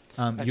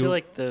 I you'll- feel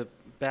like the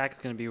back's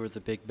gonna be where the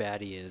big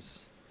baddie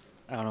is.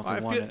 I don't know if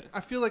we want it.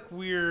 I feel like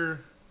we're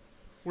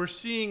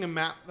seeing a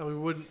map that we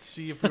wouldn't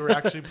see if we were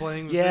actually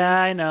playing. The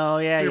Yeah, I know.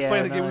 Yeah, If we were yeah.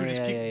 playing the game, no, we would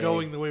just yeah, keep yeah,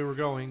 going the way we're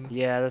going.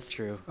 Yeah, that's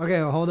true. Okay,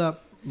 well, hold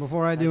up.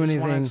 Before I do just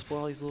wanna anything, explore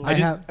all these little I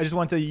just have- I just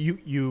want to tell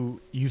you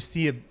you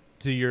see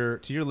to your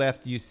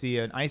left you see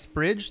an ice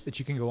bridge that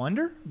you can go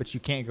under, but you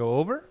can't go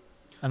over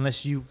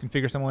unless you can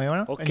figure some way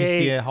around. And you Okay.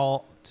 see a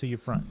hall to your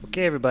front.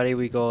 Okay, everybody,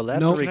 we go left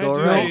Nope. or we Can I go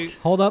do right.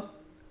 hold up.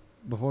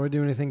 Before we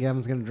do anything,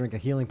 Gavin's gonna drink a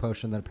healing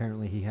potion that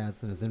apparently he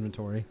has in his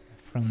inventory.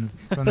 From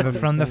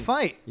the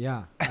fight.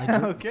 Yeah.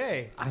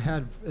 Okay. I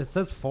had. It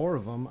says 4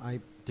 of them.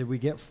 Did we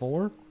get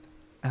 4?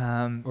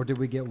 Or did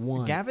we get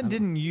one? Gavin I don't-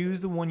 didn't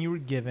use the one you were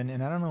given,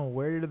 and I don't know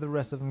where the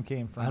rest of them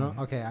came from. I don't.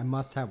 Okay, I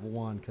must have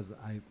one because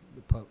I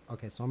put.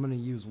 Okay, so I'm gonna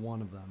use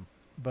one of them.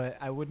 But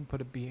I wouldn't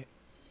put it be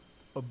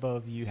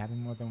above you having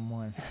more than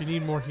one. If you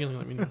need more healing,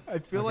 let me know. I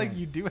feel like Okay.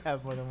 you do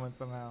have more than one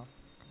somehow.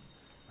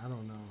 I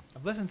don't know.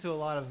 I've listened to a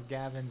lot of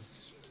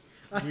Gavin's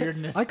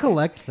weirdness. I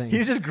collect things.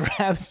 He just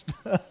grabs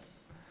stuff.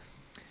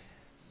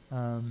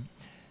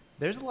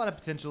 There's a lot of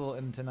potential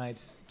in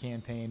tonight's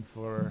campaign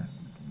for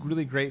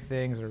really great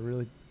things or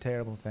really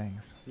terrible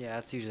things. Yeah,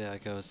 that's usually how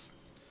it goes.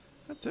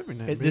 That's every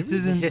night. This baby.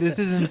 isn't. This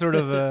isn't sort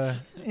of a.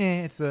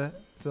 It's a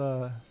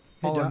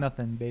Hey, all or Dot-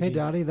 nothing, baby. Hey,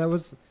 Dottie, that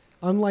was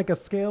unlike a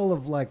scale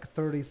of like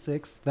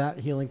 36. That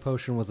healing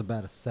potion was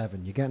about a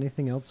 7. You got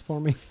anything else for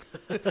me?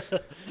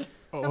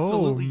 Oh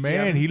Absolutely,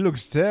 man, Gavin. he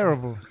looks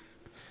terrible.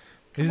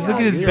 Just Come look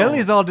on, at his you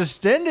belly's don't- all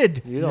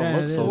distended. You don't Yeah,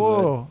 look it so is.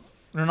 Whoa!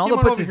 Ronaldo Come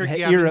on puts over his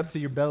here, ear Gavin. up to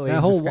your belly. That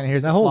and whole just kinda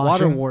hears that it whole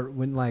water sloshing. wart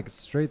went like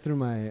straight through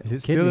my Is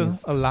it still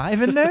kidneys.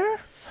 alive in there?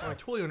 Oh, I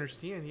totally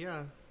understand.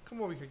 Yeah.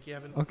 Come over here,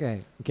 Gavin.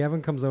 Okay,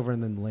 Gavin comes over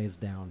and then lays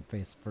down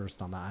face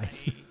first on the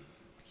ice.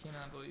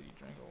 Cannot believe you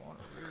drank a water,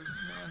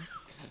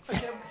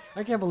 man.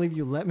 I can't believe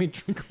you let me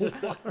drink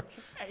water.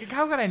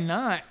 How could I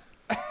not?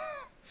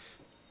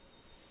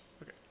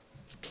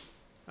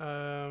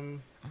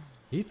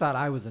 He thought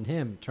I was in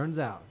him. Turns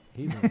out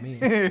he's in me.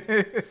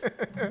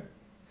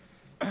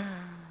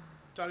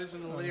 Dottie's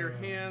gonna lay her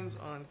hands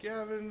on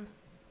Gavin,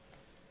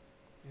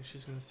 and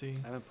she's gonna say,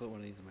 I haven't put one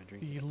of these in my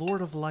drink. "The yet.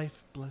 Lord of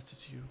Life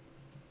blesses you."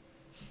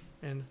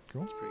 And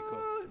That's pretty cool.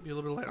 be a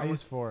little bit light. I I'm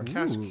use 4. Ooh.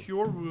 cast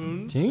Cure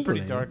Wounds. Tingly.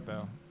 Pretty dark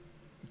though.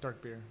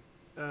 Dark beer.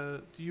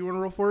 Do you want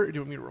to roll for it, or do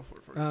you want me to roll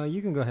for it?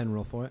 You can go ahead and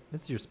roll for it.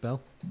 It's your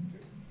spell.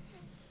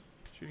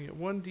 Shooting at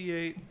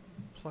 1d8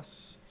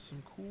 plus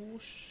some cool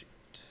shit.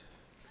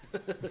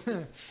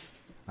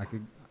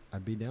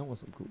 I'd be down with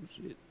some cool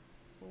shit.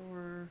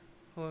 4,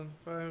 hold on,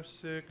 5,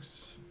 6,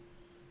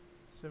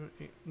 7,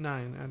 8,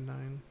 9. Add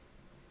 9.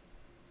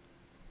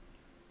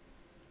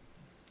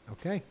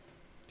 Okay.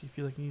 Do you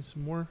feel like you need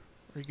some more? Or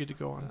are you good to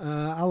go on?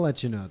 I'll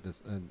let you know at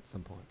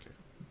some point. Okay.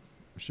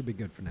 It should be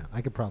good for now.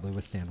 I could probably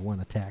withstand one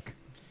attack.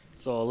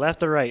 So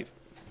left or right?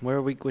 Where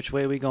are we? Which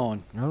way are we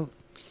going? I don't.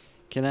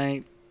 Can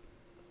I?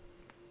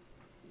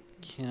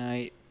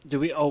 Do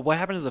we? Oh, what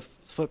happened to the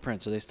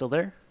footprints? Are they still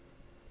there?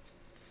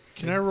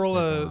 Can I roll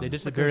a They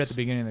disappeared at the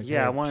beginning of the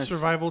Yeah, I cave. want to.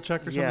 survival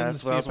check or something Yeah, to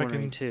that's see what I was if I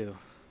wondering can too.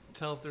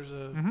 tell if there's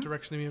a Mhm.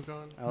 direction they may have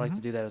gone? I like to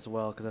Mhm. do that as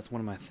well because that's one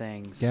of my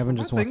things. Gavin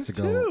just My wants to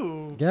things go.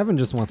 too. Gavin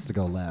just wants to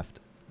go left.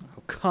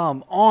 Oh,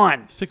 come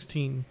on!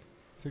 16.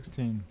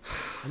 16.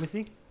 Let me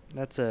see.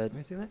 That's Let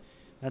me see that.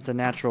 a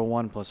natural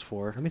 1 +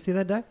 4. Let me see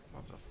that die.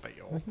 That's a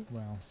fail.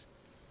 Well,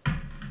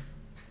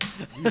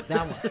 Use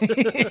that one.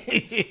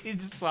 he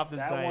just swapped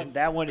his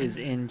That one is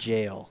in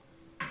jail.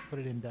 Put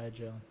it in die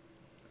jail.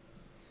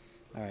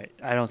 All right,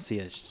 I don't see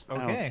it. I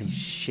Okay. don't see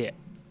shit.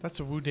 That's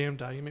a woo damn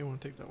die. You may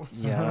want to take that one.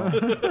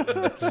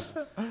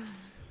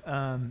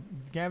 Yeah.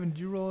 Gavin, did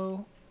you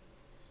roll?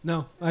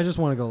 No, I just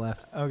want to go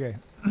left. Okay.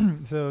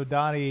 So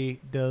Dottie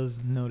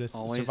does notice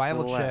Always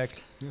survival to the check.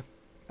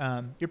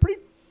 left. You're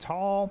pretty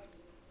tall.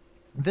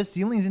 The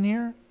ceilings in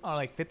here are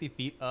like 50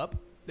 feet up.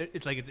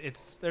 It's like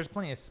it's there's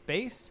plenty of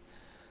space.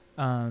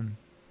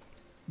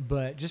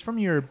 But just from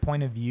your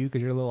point of view,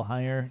 because you're a little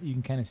higher, you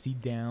can kind of see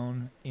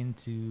down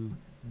into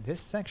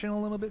this section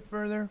a little bit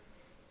further,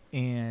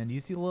 and you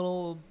see a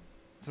little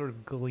sort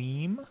of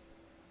gleam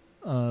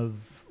of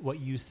what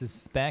you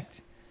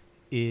suspect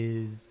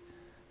is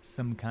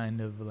some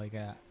kind of like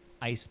a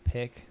ice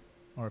pick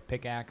or a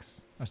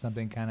pickaxe or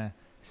something kind of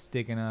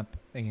sticking up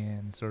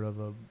and sort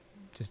of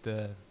just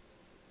a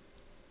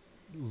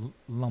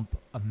lump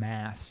of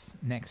mass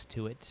next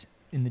to it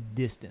in the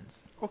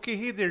distance. Okay,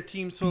 hey there,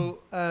 team. So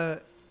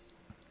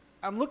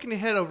I'm looking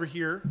ahead over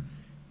here,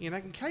 and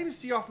I can kind of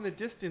see off in the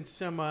distance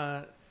some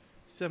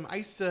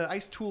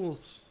ice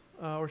tools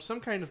or some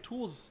kind of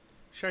tools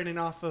shining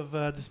off of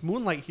this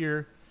moonlight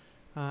here.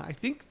 I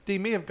think they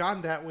may have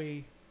gone that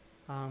way.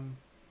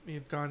 May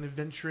have gone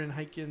adventuring,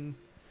 hiking,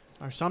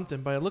 or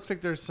something. But it looks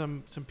like there's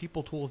some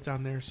people tools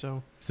down there.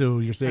 So So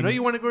you're I saying know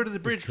you want to go to the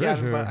bridge,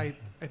 Gavin, but treasure.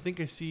 I think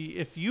I see.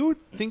 If you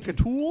think a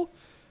tool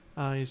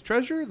is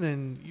treasure,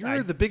 then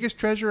you're the biggest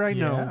treasure I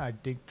know. Yeah, I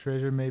think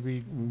treasure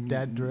maybe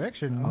that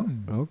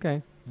direction.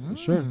 Okay.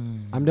 Sure.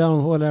 I'm down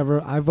with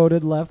whatever. I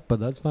voted left, but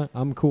that's fine.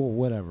 I'm cool.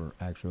 Whatever.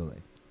 Actually.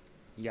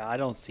 Yeah, I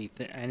don't see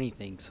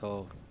anything,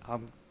 so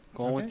I'm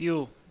going with Okay. you.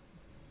 All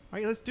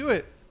right, let's do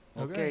it.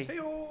 Okay. Hey,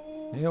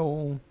 Hey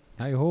ho,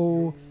 hi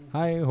ho,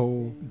 hi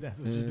ho. That's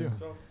what you do.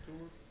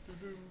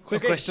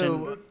 Quick Okay, question.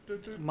 so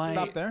my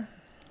stop there.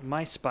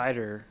 my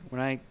spider,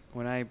 when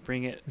I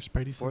bring it Your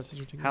Spidey forth, senses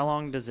are tingling. how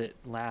long does it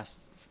last?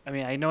 I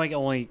mean, I know I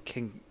only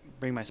can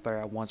bring my spider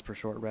out once per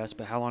short rest,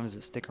 but how long does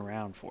it stick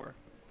around for?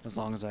 As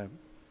long as I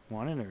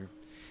want it, or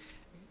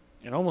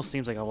it almost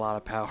seems like a lot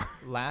of power.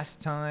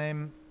 Last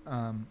time,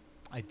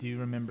 I do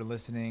remember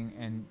listening,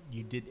 and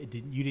you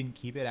didn't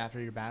keep it after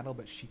your battle,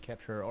 but she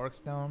kept her orc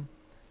stone.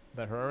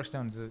 But her orc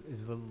stone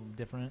is a little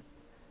different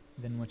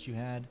than what you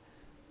had.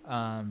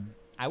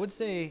 I would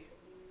say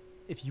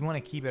if you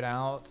want to keep it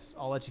out,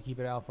 I'll let you keep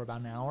it out for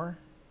about an hour.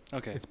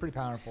 Okay. It's pretty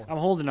powerful. I'm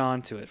holding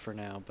on to it for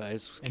now, but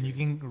it's And you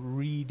can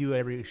redo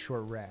every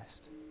short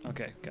rest.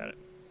 okay. Got it.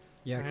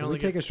 Yeah, I can only we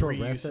take get a short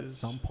 3 rest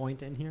uses. at some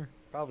point in here?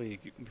 Probably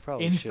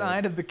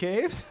Inside of the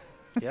caves?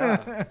 should.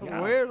 Yeah. yeah.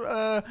 Where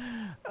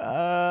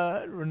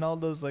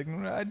Ronaldo's like,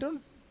 I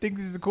don't think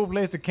this is a cool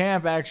place to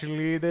camp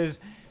actually. There's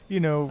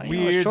weird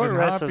a short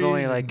rest is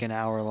only like an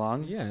hour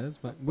long. Yeah, that's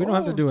fine. We don't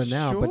have to do it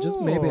now, but just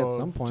maybe at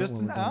some point. Just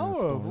when an we're done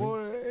hour.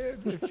 exploring.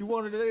 If you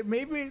wanted to,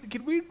 maybe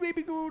can we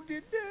maybe go?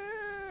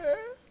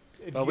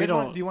 If But you we guys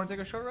don't- do you want to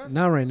take a short rest?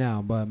 Not right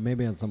now, but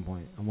maybe at some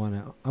point. I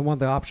want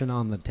the option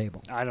on the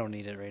table. I don't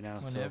need it right now.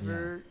 So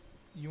Whenever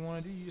you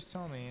want to do, you just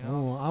tell me.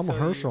 Oh, I'm tell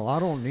you. Herschel. I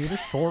don't need a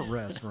short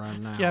rest right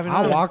now. Gavin,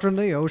 I I- walked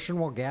into the ocean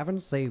while Gavin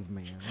saved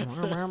me.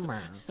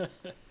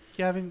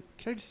 Gavin,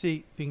 can I just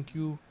say thank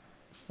you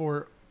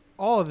for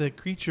all of the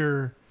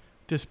creature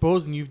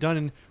disposing you've done?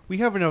 And we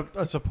have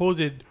a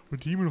supposed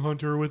demon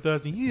hunter with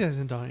us, and he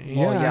hasn't done anything.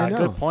 Yeah, Well, I know.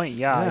 good point.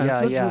 Yeah.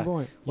 that's such a Yeah.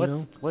 point.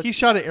 What's He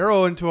shot an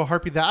arrow into a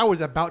harpy that I was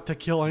about to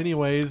kill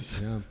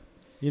anyways. Yeah.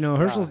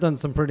 Herschel's done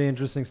some pretty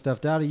interesting stuff.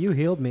 Dowdy, you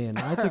healed me, and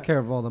I took care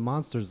of all the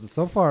monsters.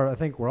 So far, I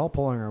think we're all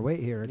pulling our weight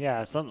here.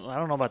 yeah? I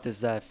don't know about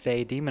this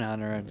Fey demon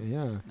hunter. And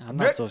Yeah. I'm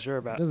not so sure He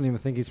about. doesn't even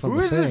think he's from Who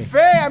the is it?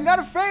 Fae. Fae? I'm not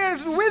a Fae.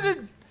 It's a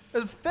wizard.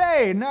 It's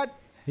Fae, not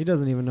He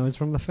doesn't even know he's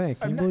from the Fae.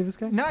 Can I'm you not- believe this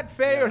guy? not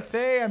Fae or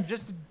Thay. I'm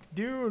just a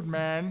dude,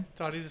 man.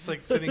 Toddie's just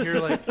like sitting here,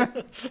 like Come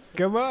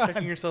checking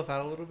on. herself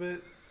out a little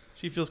bit.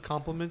 She feels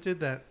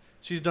complimented that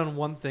she's done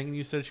one thing, and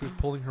you said she was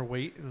pulling her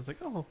weight, and it's like,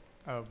 oh,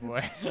 Oh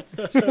boy.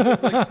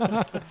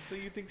 so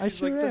you think I she's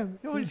sure like, am.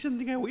 oh, I shouldn't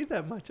think I weigh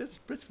that much. That's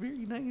very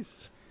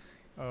nice.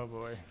 Oh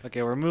boy.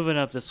 Okay, we're moving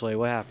up this way.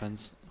 What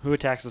happens? Who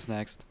attacks us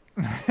next?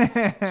 Should we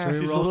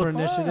She's a roll for little-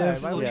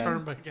 initiative? Why She's would Yeah.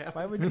 charmed by Gavin.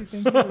 Why would you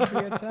think you would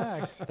be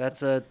attacked?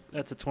 That's a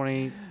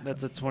 20.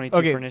 That's a 22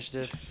 Okay. for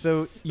initiative.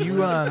 So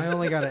you I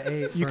only got an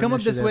 8. you for come up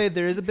this initiative. way.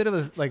 There is a bit of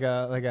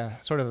a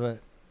sort of a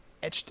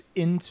etched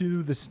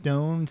into the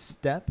stone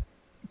step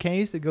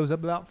case that goes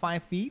up about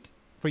 5 feet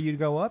for you to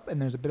go up,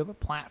 and there's a bit of a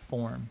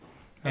platform.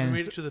 Have we And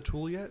made it to the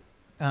tool yet?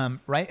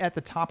 right at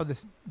the top of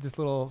this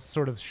little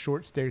sort of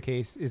short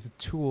staircase is a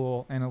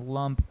tool and a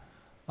lump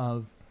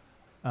of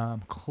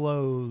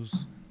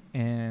clothes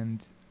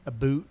and a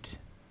boot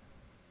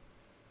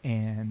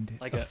and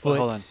Like a a- foot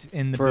hold on.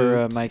 in the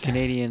For boot. my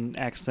Canadian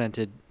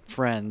accented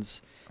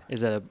friends,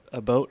 is that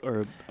a boat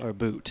or a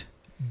boot?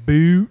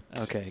 boot.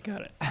 Okay,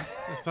 got it.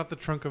 It's not the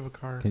trunk of a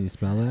car. Can you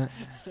spell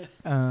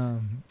that?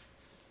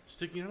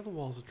 Sticking out of the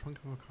wall is the trunk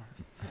of a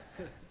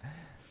car.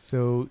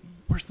 So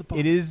Where's the boat?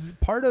 it is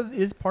part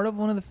of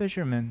one of the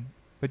fishermen,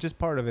 but just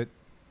part of it.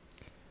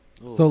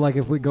 Ooh. So, like,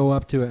 if we go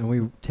up to it and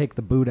we take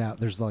the boot out,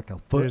 there's like a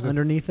foot There's a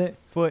underneath it.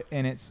 Foot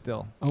in it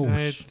still. Oh,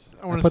 I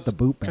I want put the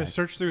boot Can I back.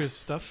 search through his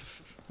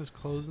stuff, his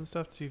clothes and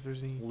stuff, to see if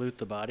there's any loot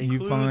the body. You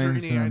clues find or any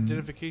some-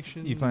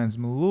 identification? You find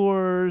some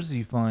lures.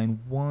 You find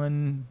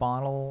one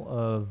bottle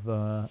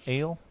of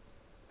ale,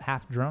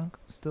 half drunk,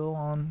 still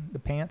on the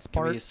pants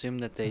Can we part. assume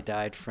that they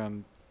died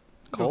from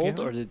Go cold,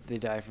 Gavin. or did they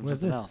die from What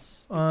is something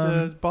this?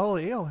 else? It's a bottle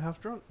of ale, half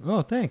drunk.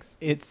 Oh, thanks.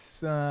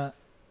 It's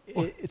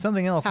it's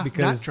something else Half not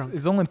because drunk.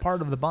 it's only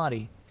part of the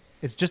body.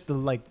 It's just the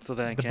So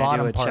then the can I do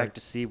bottom a check part.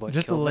 to see what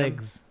just the killed them?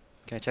 legs.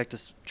 Can I check to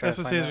try That's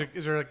to what find say. out?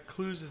 Is there like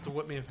clues as to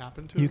what may have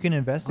happened to You him? can On his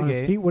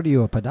investigate. feet, what are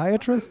you, a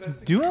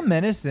podiatrist? Do a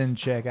medicine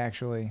check,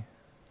 actually.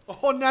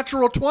 Oh,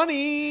 natural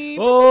 20!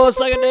 Oh,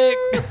 suck a dick!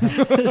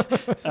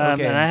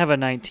 Okay. And I have a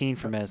 19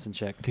 for medicine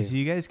check too. Because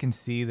you guys can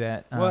see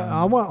that.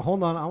 Well,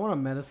 hold on. I want to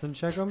medicine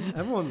check him.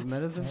 Everyone's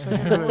medicine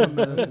checking. I want a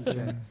medicine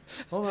check.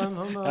 Hold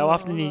on. How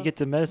often do you get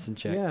the medicine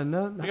check? Yeah,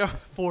 no. I got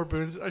 4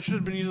 boons. I should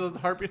have been using the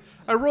harpy.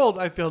 I rolled.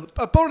 I failed.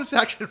 A bonus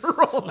action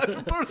roll.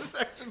 A bonus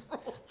action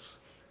roll.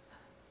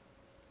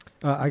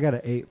 I got an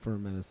 8 for a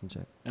medicine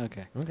check.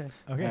 Okay. Okay.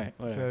 Okay, Alright,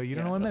 whatever. so you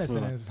don't Yeah, know what let's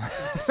medicine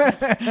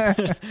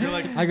move is. You're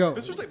like, I go.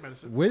 this was like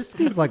medicine.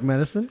 Whiskey's like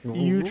medicine.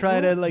 You try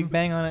to like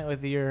bang on it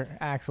with your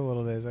axe a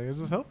little bit. It's like,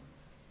 does this help?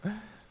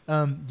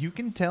 You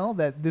can tell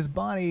that this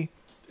body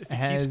If he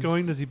has keeps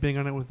going, does he bang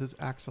on it with his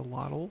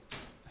axolotl?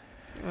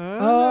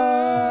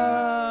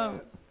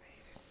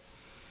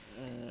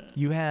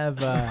 you have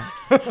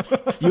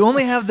you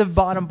only have the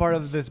bottom part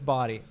of this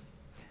body,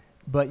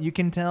 but you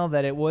can tell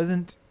that it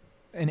wasn't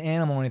an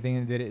animal or anything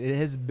that did it. It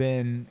has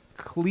been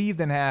cleaved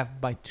in half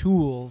by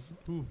tools,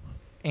 Ooh.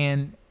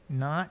 and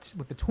not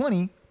with the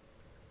 20.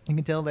 You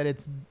can tell that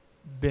it's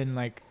been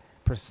like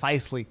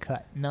precisely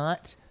cut,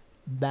 not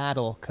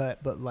battle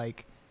cut, but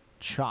like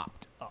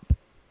chopped up.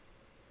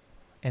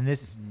 And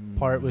this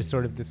part was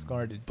sort of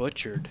discarded,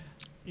 Butchered.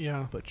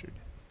 Yeah. butchered.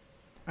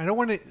 I don't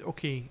want to.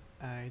 Okay.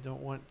 I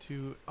don't want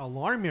to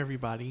alarm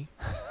everybody.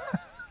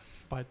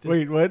 But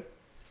this, what?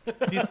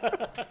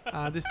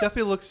 this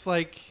definitely looks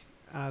like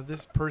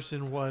this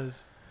person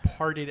was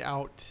parted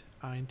out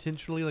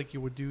intentionally, like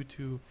you would do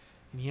to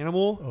an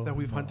animal Oh, that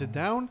we've no. hunted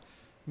down.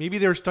 Maybe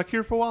they were stuck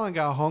here for a while and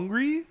got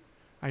hungry.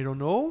 I don't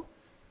know.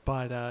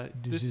 But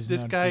This is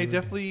this not guy good.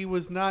 definitely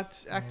was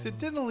not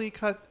accidentally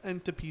cut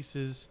into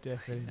pieces.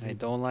 Definitely. I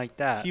don't like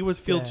that. He was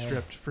field Bad.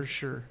 stripped for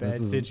sure. Bad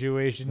This is-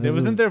 situation. this There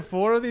wasn't is- there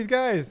 4 of these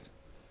guys?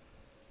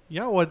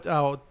 Yeah, what?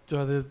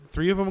 The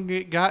 3 of them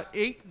got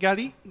eat.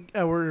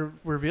 Were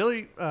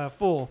really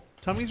full.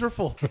 Tummies were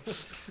full.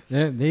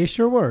 Yeah, they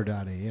sure were,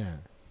 Dottie. Yeah.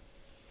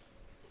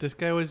 This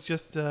guy was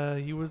just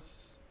he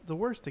was the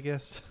worst, I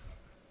guess.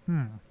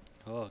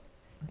 Oh,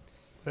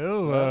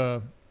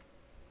 Well,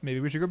 maybe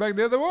we should go back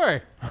the other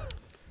way.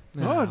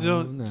 No,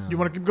 don't- no. You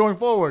want to keep going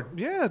forward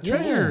Yeah,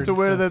 treasure. to and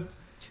where stuff. the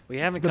we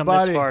haven't The come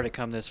body. this far to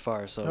come this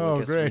far, so oh I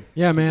guess great.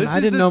 Yeah, man. This I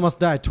is didn't the- almost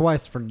die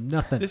twice for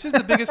nothing. This is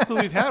the biggest clue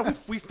we've had.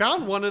 We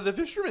found one of the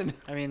fishermen.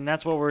 I mean,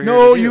 that's what we're here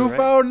No, to do, you right?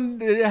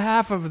 found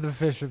half of the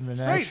fishermen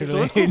Right, so actually.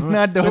 let's go-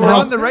 Not the So we're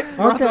whole- on the right.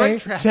 We're on the Okay.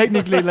 right track.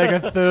 technically like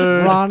a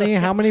third. Ronnie,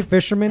 how many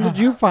fishermen did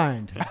you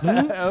find?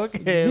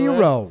 Okay, Zero.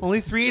 well, Only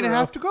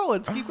 3.5 to go.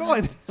 Let's keep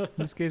going. in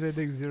this case, I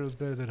think zero's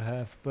better than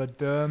half.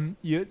 But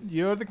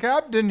you're the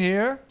captain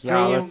here. Yeah,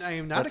 So let's, I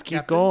am not let's a keep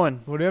captain.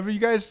 going. whatever you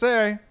guys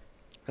say.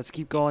 Let's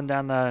keep going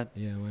down the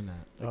Yeah, why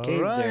not?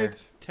 cave there.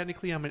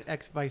 Technically, I'm an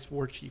ex-vice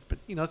war chief, but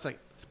it's like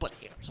split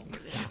hairs.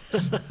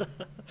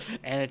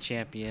 And a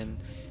champion.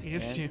 I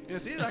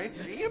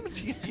am a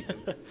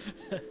champion.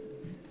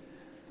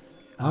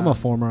 I'm a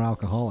former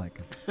alcoholic.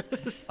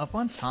 Up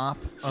on top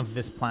of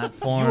this You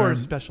platform, are a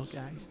special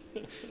guy.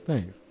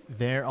 Thanks.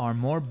 there are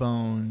more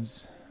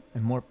bones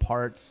and more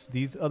parts.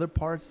 These other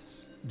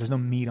parts, there's no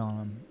meat on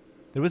them.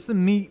 There was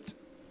some meat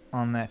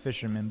on that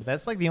fisherman, but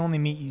that's like the only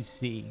meat you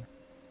see.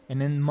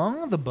 And then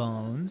among the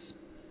bones,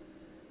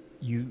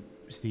 you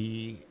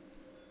see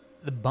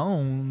the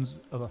bones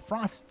of a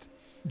frost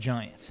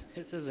giant.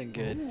 This isn't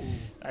good.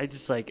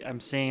 I'm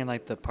saying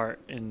like the part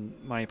in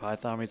Monty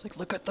Python where he's like,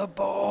 look at the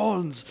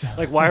bones.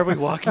 Like, why are we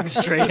walking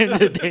straight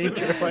into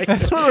danger? Like,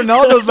 That's what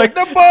Ronaldo's like,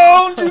 the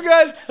bones, you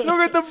guys, look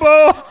at the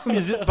bones.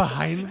 Is it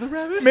behind the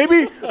rabbit?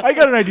 Maybe, I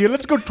got an idea.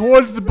 Let's go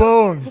towards the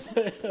bones.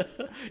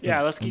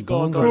 yeah, let's keep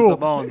going Bones towards Cool. the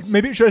bones.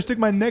 Maybe should I stick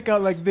my neck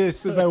out like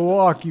this as I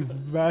walk, you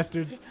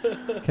bastards?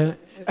 Can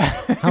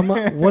how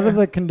much? What are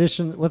the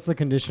condition? What's the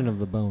condition of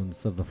the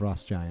bones of the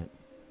frost giant?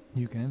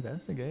 You can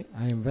investigate.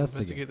 I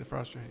investigate. Investigate the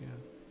frost giant. Yeah.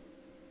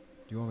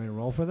 Do you want me to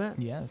roll for that?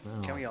 Yes.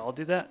 No. Can we all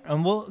do that?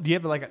 Well, do you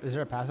have like, is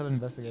there a passive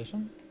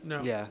investigation?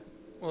 No. Yeah.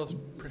 Well, it's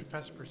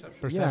passive perception.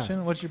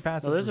 Perception? What's your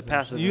passive? No, there's a perception?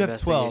 passive You have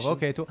 12.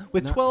 investigation. Okay,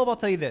 with No. 12, I'll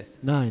tell you this.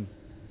 9.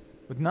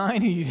 With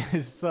 9, you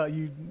just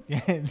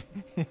I'm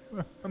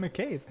a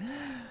cave.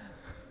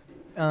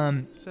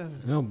 7.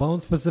 No,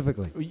 bones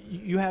specifically.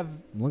 You have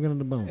I'm looking at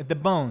the bone. the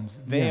bones.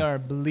 They Yeah. are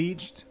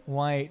bleached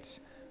white,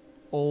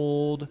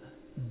 old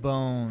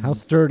bones. How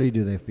sturdy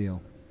do they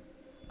feel?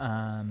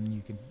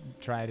 You can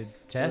try to So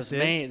test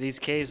this it. these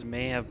caves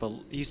may have.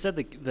 You said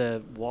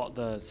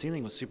the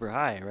ceiling was super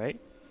high, right?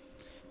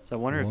 So I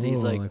wonder if these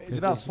Whoa, like. like It's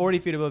about 40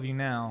 feet above you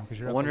now.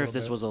 I wonder if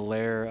this was a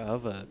lair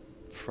of a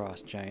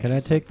frost giant. Can I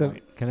at some take the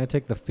point. Can I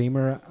take the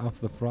femur off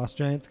the frost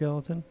giant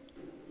skeleton?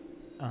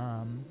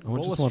 I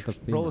just want the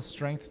roll femur. a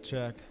strength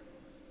check.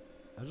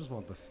 I just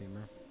want the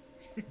femur.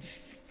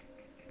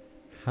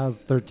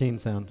 How's 13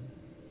 sound?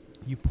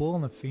 You pull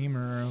on the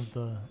femur of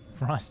the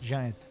frost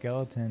giant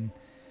skeleton,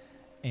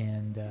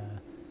 and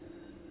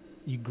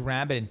you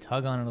grab it and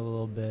tug on it a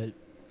little bit,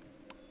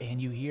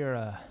 and you hear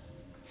a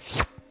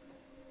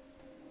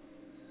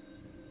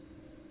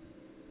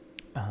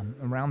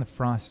around the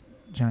frost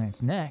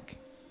giant's neck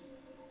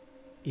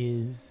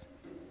is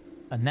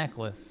a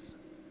necklace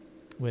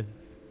with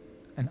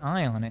an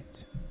eye on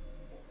it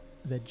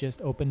that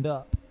just opened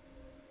up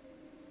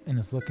and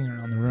is looking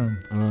around the room,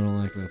 Oh, I don't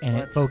like this. and it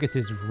What?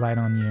 focuses right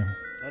on you.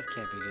 That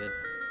can't be good.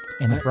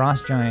 And the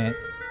frost giant's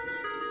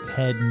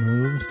head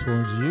moves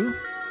towards you,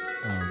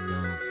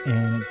 Oh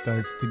and it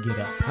starts to get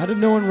up. no! How did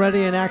no one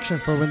ready in action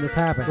for when this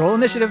happened? Roll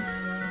initiative.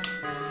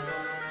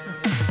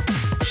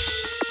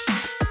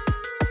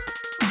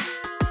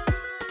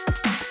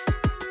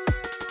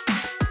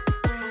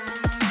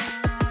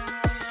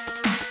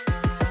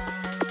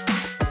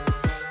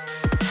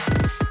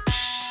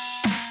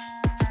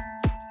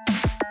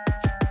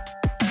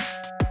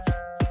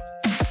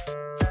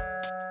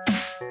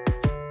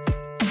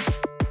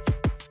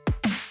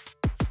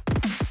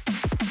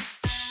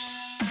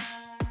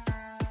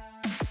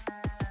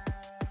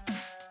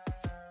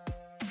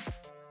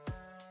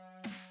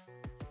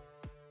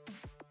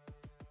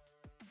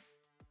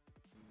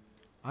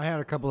 I had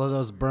a couple of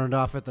those burned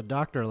off at the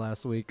doctor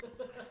last week.